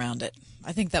learning around it.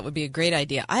 I think that would be a great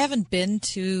idea. I haven't been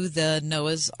to the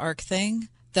Noah's Ark thing,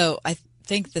 though I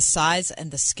think the size and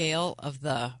the scale of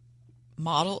the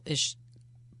model is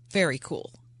very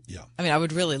cool. Yeah. I mean, I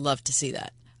would really love to see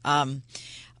that. For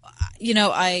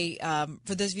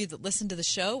those of you that listen to the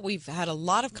show, we've had a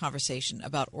lot of conversation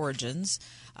about origins.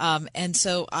 And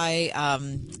so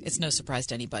it's no surprise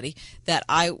to anybody that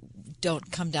I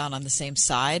don't come down on the same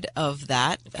side of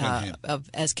that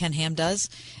as Ken Ham does.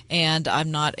 And I'm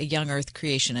not a young earth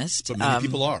creationist. But many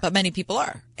people are. But many people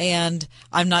are. And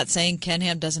I'm not saying Ken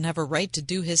Ham doesn't have a right to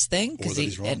do his thing.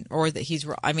 Or that he's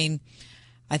wrong. I mean,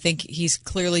 I think he's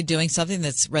clearly doing something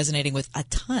that's resonating with a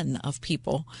ton of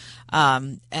people.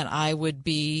 And I would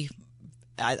be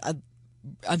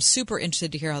I'm super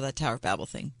interested to hear how that Tower of Babel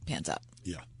thing pans out.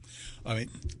 Yeah. I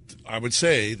mean, I would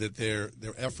say that their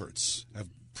efforts have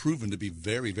proven to be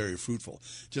very, very fruitful.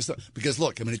 Because,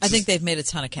 look, I mean, I think they've made a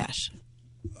ton of cash.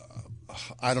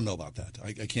 I don't know about that.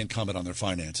 I can't comment on their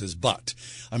finances. But,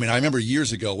 I mean, I remember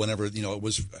years ago whenever, it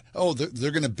was,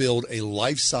 they're going to build a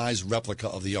life-size replica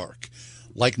of the Ark.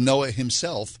 Like Noah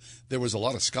himself, there was a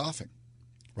lot of scoffing,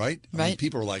 right? Right. I mean,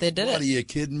 people were like, what, are you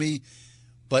kidding me?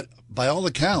 But by all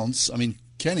accounts, I mean,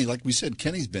 Kenny, like we said,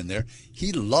 Kenny's been there.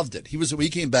 He loved it. He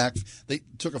came back. They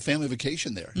took a family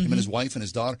vacation there. Him and his wife and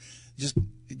his daughter.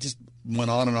 It just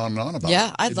went on and on and on about it.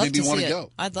 Yeah, I'd love to see it. It made me want to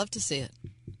go. I'd love to see it.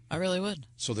 I really would.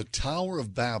 So the Tower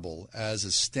of Babel as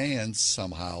a stance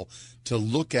somehow to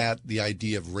look at the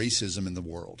idea of racism in the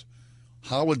world.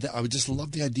 I would just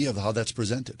love the idea of how that's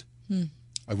presented.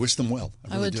 I wish them well.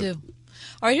 I really would do. too.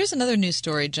 All right, here's another news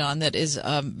story, John, that is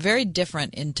very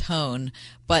different in tone,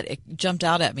 but it jumped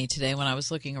out at me today when I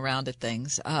was looking around at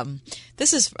things.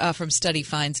 This is from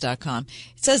studyfinds.com.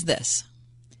 It says this: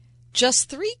 just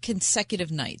 3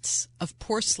 consecutive nights of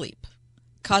poor sleep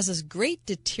causes great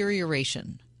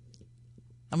deterioration.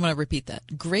 I'm going to repeat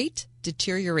that. Great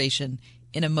deterioration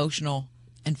in emotional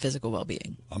and physical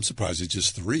well-being. I'm surprised it's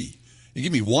just 3. You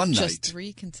give me one night. Just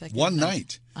 3 consecutive One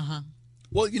nights. night. Uh-huh.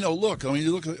 Well, look,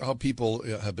 you look at how people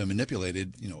have been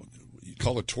manipulated, you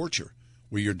call it torture,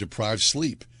 where you're deprived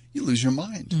sleep. You lose your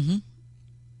mind. Mm-hmm.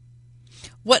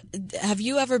 What have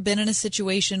you ever been in a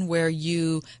situation where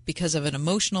you, because of an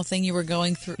emotional thing you were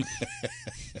going through?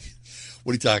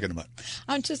 What are you talking about?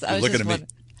 I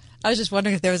was just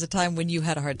wondering if there was a time when you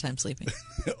had a hard time sleeping.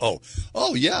 Oh,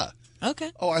 yeah.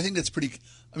 Okay. Oh, I think that's pretty.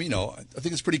 I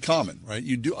think it's pretty common, right?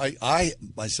 You do. I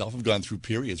myself have gone through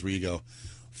periods where you go,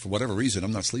 for whatever reason,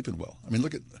 I'm not sleeping well. I mean,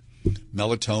 look at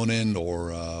melatonin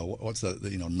or what's the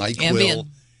NyQuil, Ambien.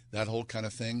 That whole kind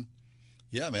of thing.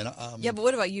 Yeah, man. Yeah, but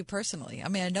what about you personally? I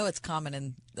mean, I know it's common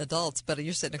in adults, but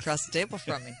you're sitting across the table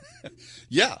from me.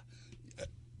 Yeah.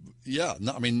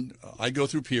 No, I mean, I go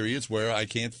through periods where I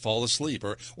can't fall asleep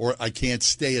or I can't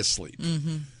stay asleep.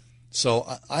 Mm-hmm. So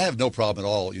I have no problem at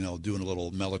all, doing a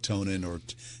little melatonin or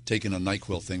taking a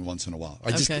NyQuil thing once in a while.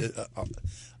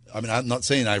 I'm not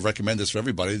saying I recommend this for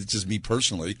everybody. It's just me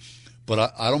personally,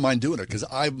 but I don't mind doing it because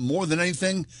more than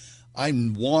anything, I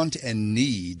want and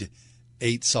need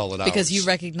 8 solid hours. Because you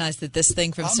recognize that this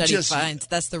thing from Study Finds,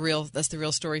 that's the real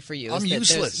story for you. I'm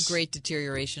useless. There's great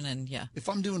deteroration and If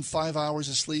I'm doing 5 hours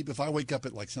of sleep, if I wake up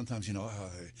at sometimes,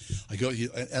 I go,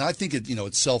 and I think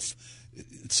it's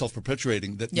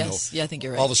self-perpetuating that, I think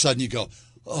you're right. All of a sudden you go,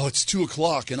 oh, it's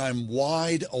 2:00 and I'm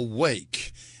wide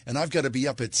awake and I've got to be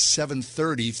up at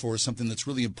 7:30 for something that's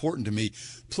really important to me.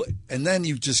 And then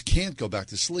you just can't go back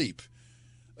to sleep.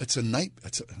 It's a night.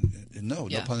 No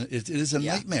pun. It is a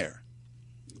nightmare.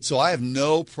 So I have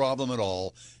no problem at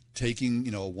all taking,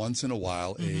 once in a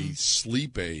while, a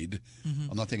sleep aid.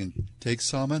 Mm-hmm. I'm not thinking, take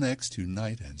Somanex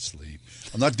tonight and sleep.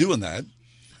 I'm not doing that,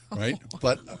 right?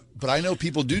 But I know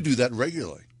people do that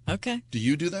regularly. Okay. Do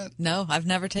you do that? No, I've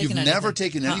never taken anything. You've never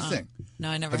taken anything? No,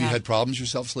 I never have. Have you had problems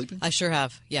yourself sleeping? I sure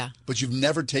have, yeah. But you've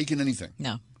never taken anything?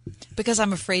 No. Because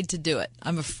I'm afraid to do it.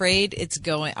 I'm afraid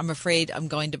I'm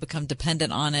going to become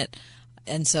dependent on it.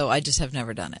 And so I just have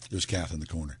never done it. There's Kath in the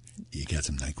corner. You got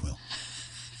some NyQuil.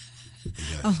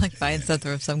 I'm like buying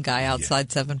something from some guy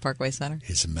outside 7 Parkway Center.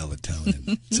 It's a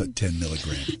melatonin. It's a 10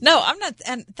 milligram. No, I'm not.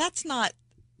 And that's not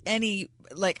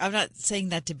I'm not saying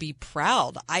that to be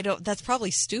proud. That's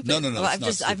probably stupid. No.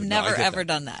 I've never ever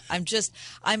done that.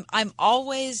 I'm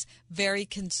always very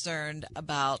concerned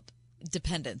about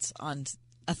dependence on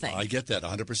a thing. I get that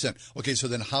 100%. Okay, so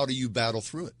then how do you battle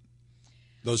through it?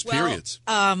 Those periods.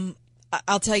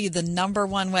 I'll tell you the number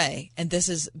one way, and this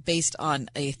is based on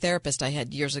a therapist I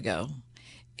had years ago,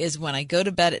 is when I go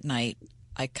to bed at night,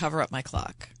 I cover up my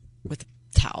clock with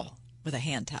a towel, with a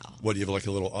hand towel. What, do you have like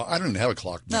a little... I don't even have a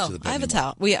clock next to the bed I have anymore. a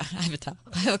towel. Well, yeah, I have a towel.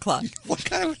 I have a clock. What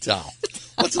kind of a towel?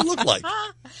 What's it look like?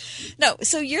 No,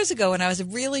 so years ago when I was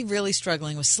really, really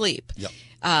struggling with sleep,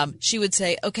 she would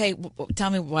say, okay, tell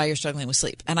me why you're struggling with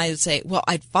sleep. And I would say, well,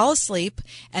 I'd fall asleep,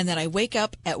 and then I wake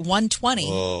up at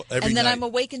 1:20, and then I'm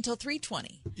awake until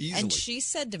 3:20. Easily. And she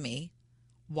said to me,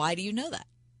 why do you know that?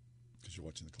 Because you're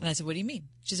watching the clock. And I said, what do you mean?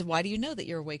 She said, why do you know that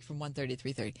you're awake from 1:30 to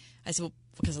 3:30? I said, well,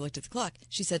 because I looked at the clock.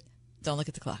 She said, don't look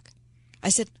at the clock. I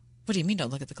said, what do you mean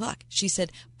don't look at the clock? She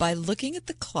said, by looking at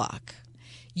the clock,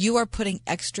 you are putting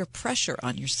extra pressure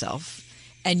on yourself,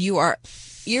 and you are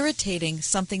irritating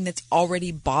something that's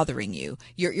already bothering you.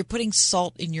 You're putting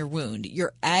salt in your wound.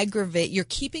 You're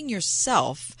keeping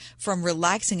yourself from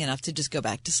relaxing enough to just go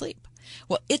back to sleep.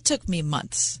 Well, it took me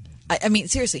months. I mean,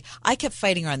 seriously, I kept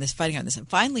fighting around this. And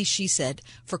finally she said,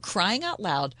 for crying out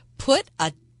loud, put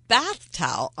a bath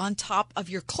towel on top of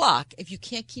your clock if you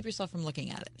can't keep yourself from looking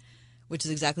at it, which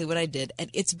is exactly what I did. And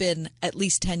it's been at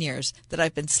least 10 years that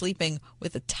I've been sleeping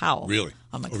with a towel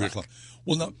on my clock.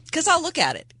 Well, no. Because I'll look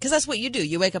at it. Because that's what you do.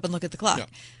 You wake up and look at the clock. Yeah.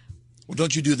 Well,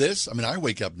 don't you do this? I mean, I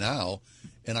wake up now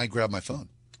and I grab my phone.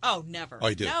 Oh, never. Oh,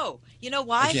 I do. No. You know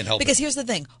why? I can't help because it. Here's the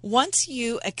thing. Once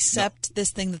you accept this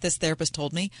thing that this therapist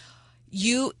told me,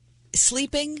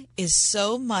 sleeping is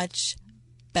so much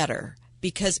better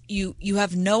because you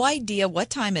have no idea what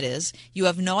time it is. You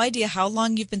have no idea how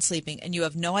long you've been sleeping, and you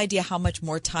have no idea how much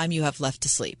more time you have left to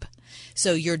sleep.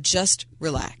 So you're just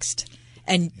relaxed.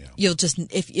 And you'll just,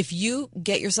 if you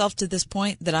get yourself to this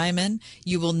point that I'm in,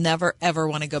 you will never, ever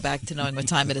want to go back to knowing what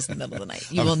time it is in the middle of the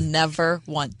night. You will never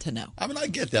want to know. I mean, I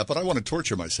get that, but I want to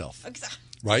torture myself.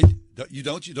 Right? Don't you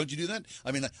do that?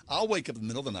 I mean, I'll wake up in the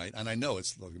middle of the night, and I know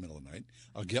it's like the middle of the night.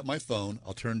 I'll get my phone.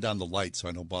 I'll turn down the light so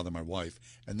I don't bother my wife.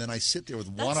 And then I sit there with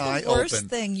one eye open. That's the worst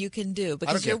thing you can do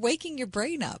because you're waking your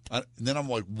brain up. And then I'm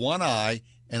like one eye,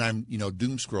 and I'm,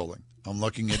 doom scrolling. I'm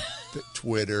looking at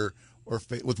Twitter or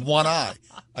with one eye.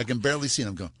 I can barely see it.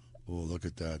 I'm going, oh, look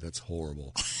at that. That's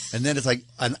horrible. And then it's like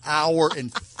an hour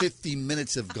and 50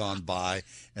 minutes have gone by,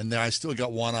 and then I still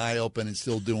got one eye open and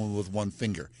still doing it with one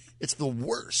finger. It's the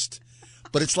worst.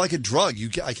 But it's like a drug.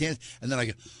 I can't. And then I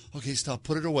go, okay, stop,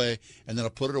 put it away. And then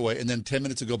I'll put it away. And then 10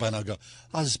 minutes will go by, and I'll go,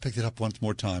 I'll just pick it up once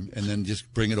more time, and then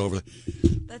just bring it over.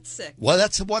 That's sick. Well,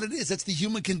 that's what it is. That's the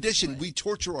human condition. Right. We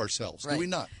torture ourselves, do we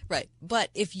not? Right. But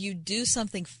if you do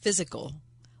something physical,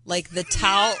 like the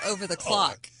towel over the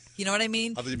clock, you know what I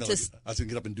mean? I was going to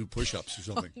get up and do push-ups or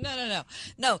something.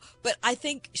 No, but I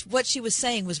think what she was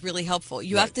saying was really helpful.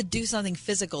 You have to do something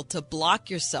physical to block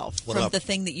yourself from the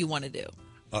thing that you want to do.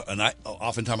 And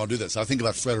oftentimes I'll do this. I think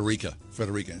about Frederica,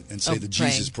 and say the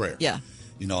Jesus prayer. Yeah.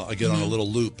 I get on a little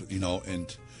loop,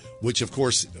 and which, of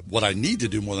course, what I need to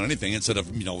do more than anything, instead of,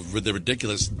 with the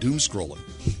ridiculous doom scrolling,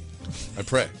 I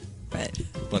pray. Right.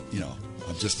 But,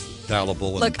 I'm just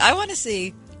fallible. Look, I want to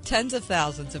see tens of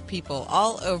thousands of people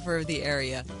all over the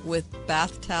area with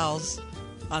bath towels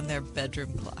on their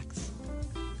bedroom clocks.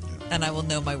 Yeah. And I will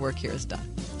know my work here is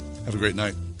done. Have a great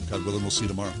night. God willing, we'll see you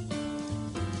tomorrow.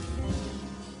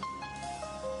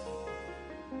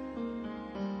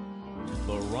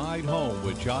 The Ride Home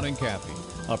with John and Kathy,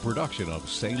 a production of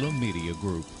Salem Media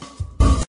Group.